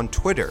 On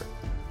Twitter,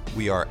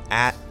 we are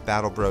at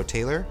BattleBro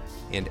Taylor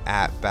and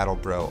at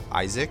BattleBro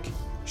Isaac.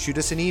 Shoot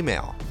us an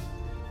email,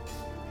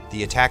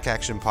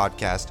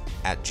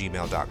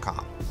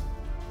 theattackactionpodcast@gmail.com.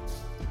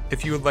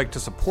 If you would like to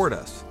support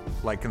us,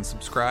 like and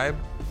subscribe,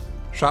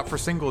 shop for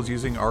singles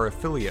using our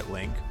affiliate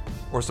link,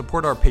 or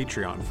support our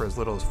Patreon for as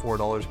little as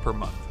 $4 per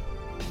month.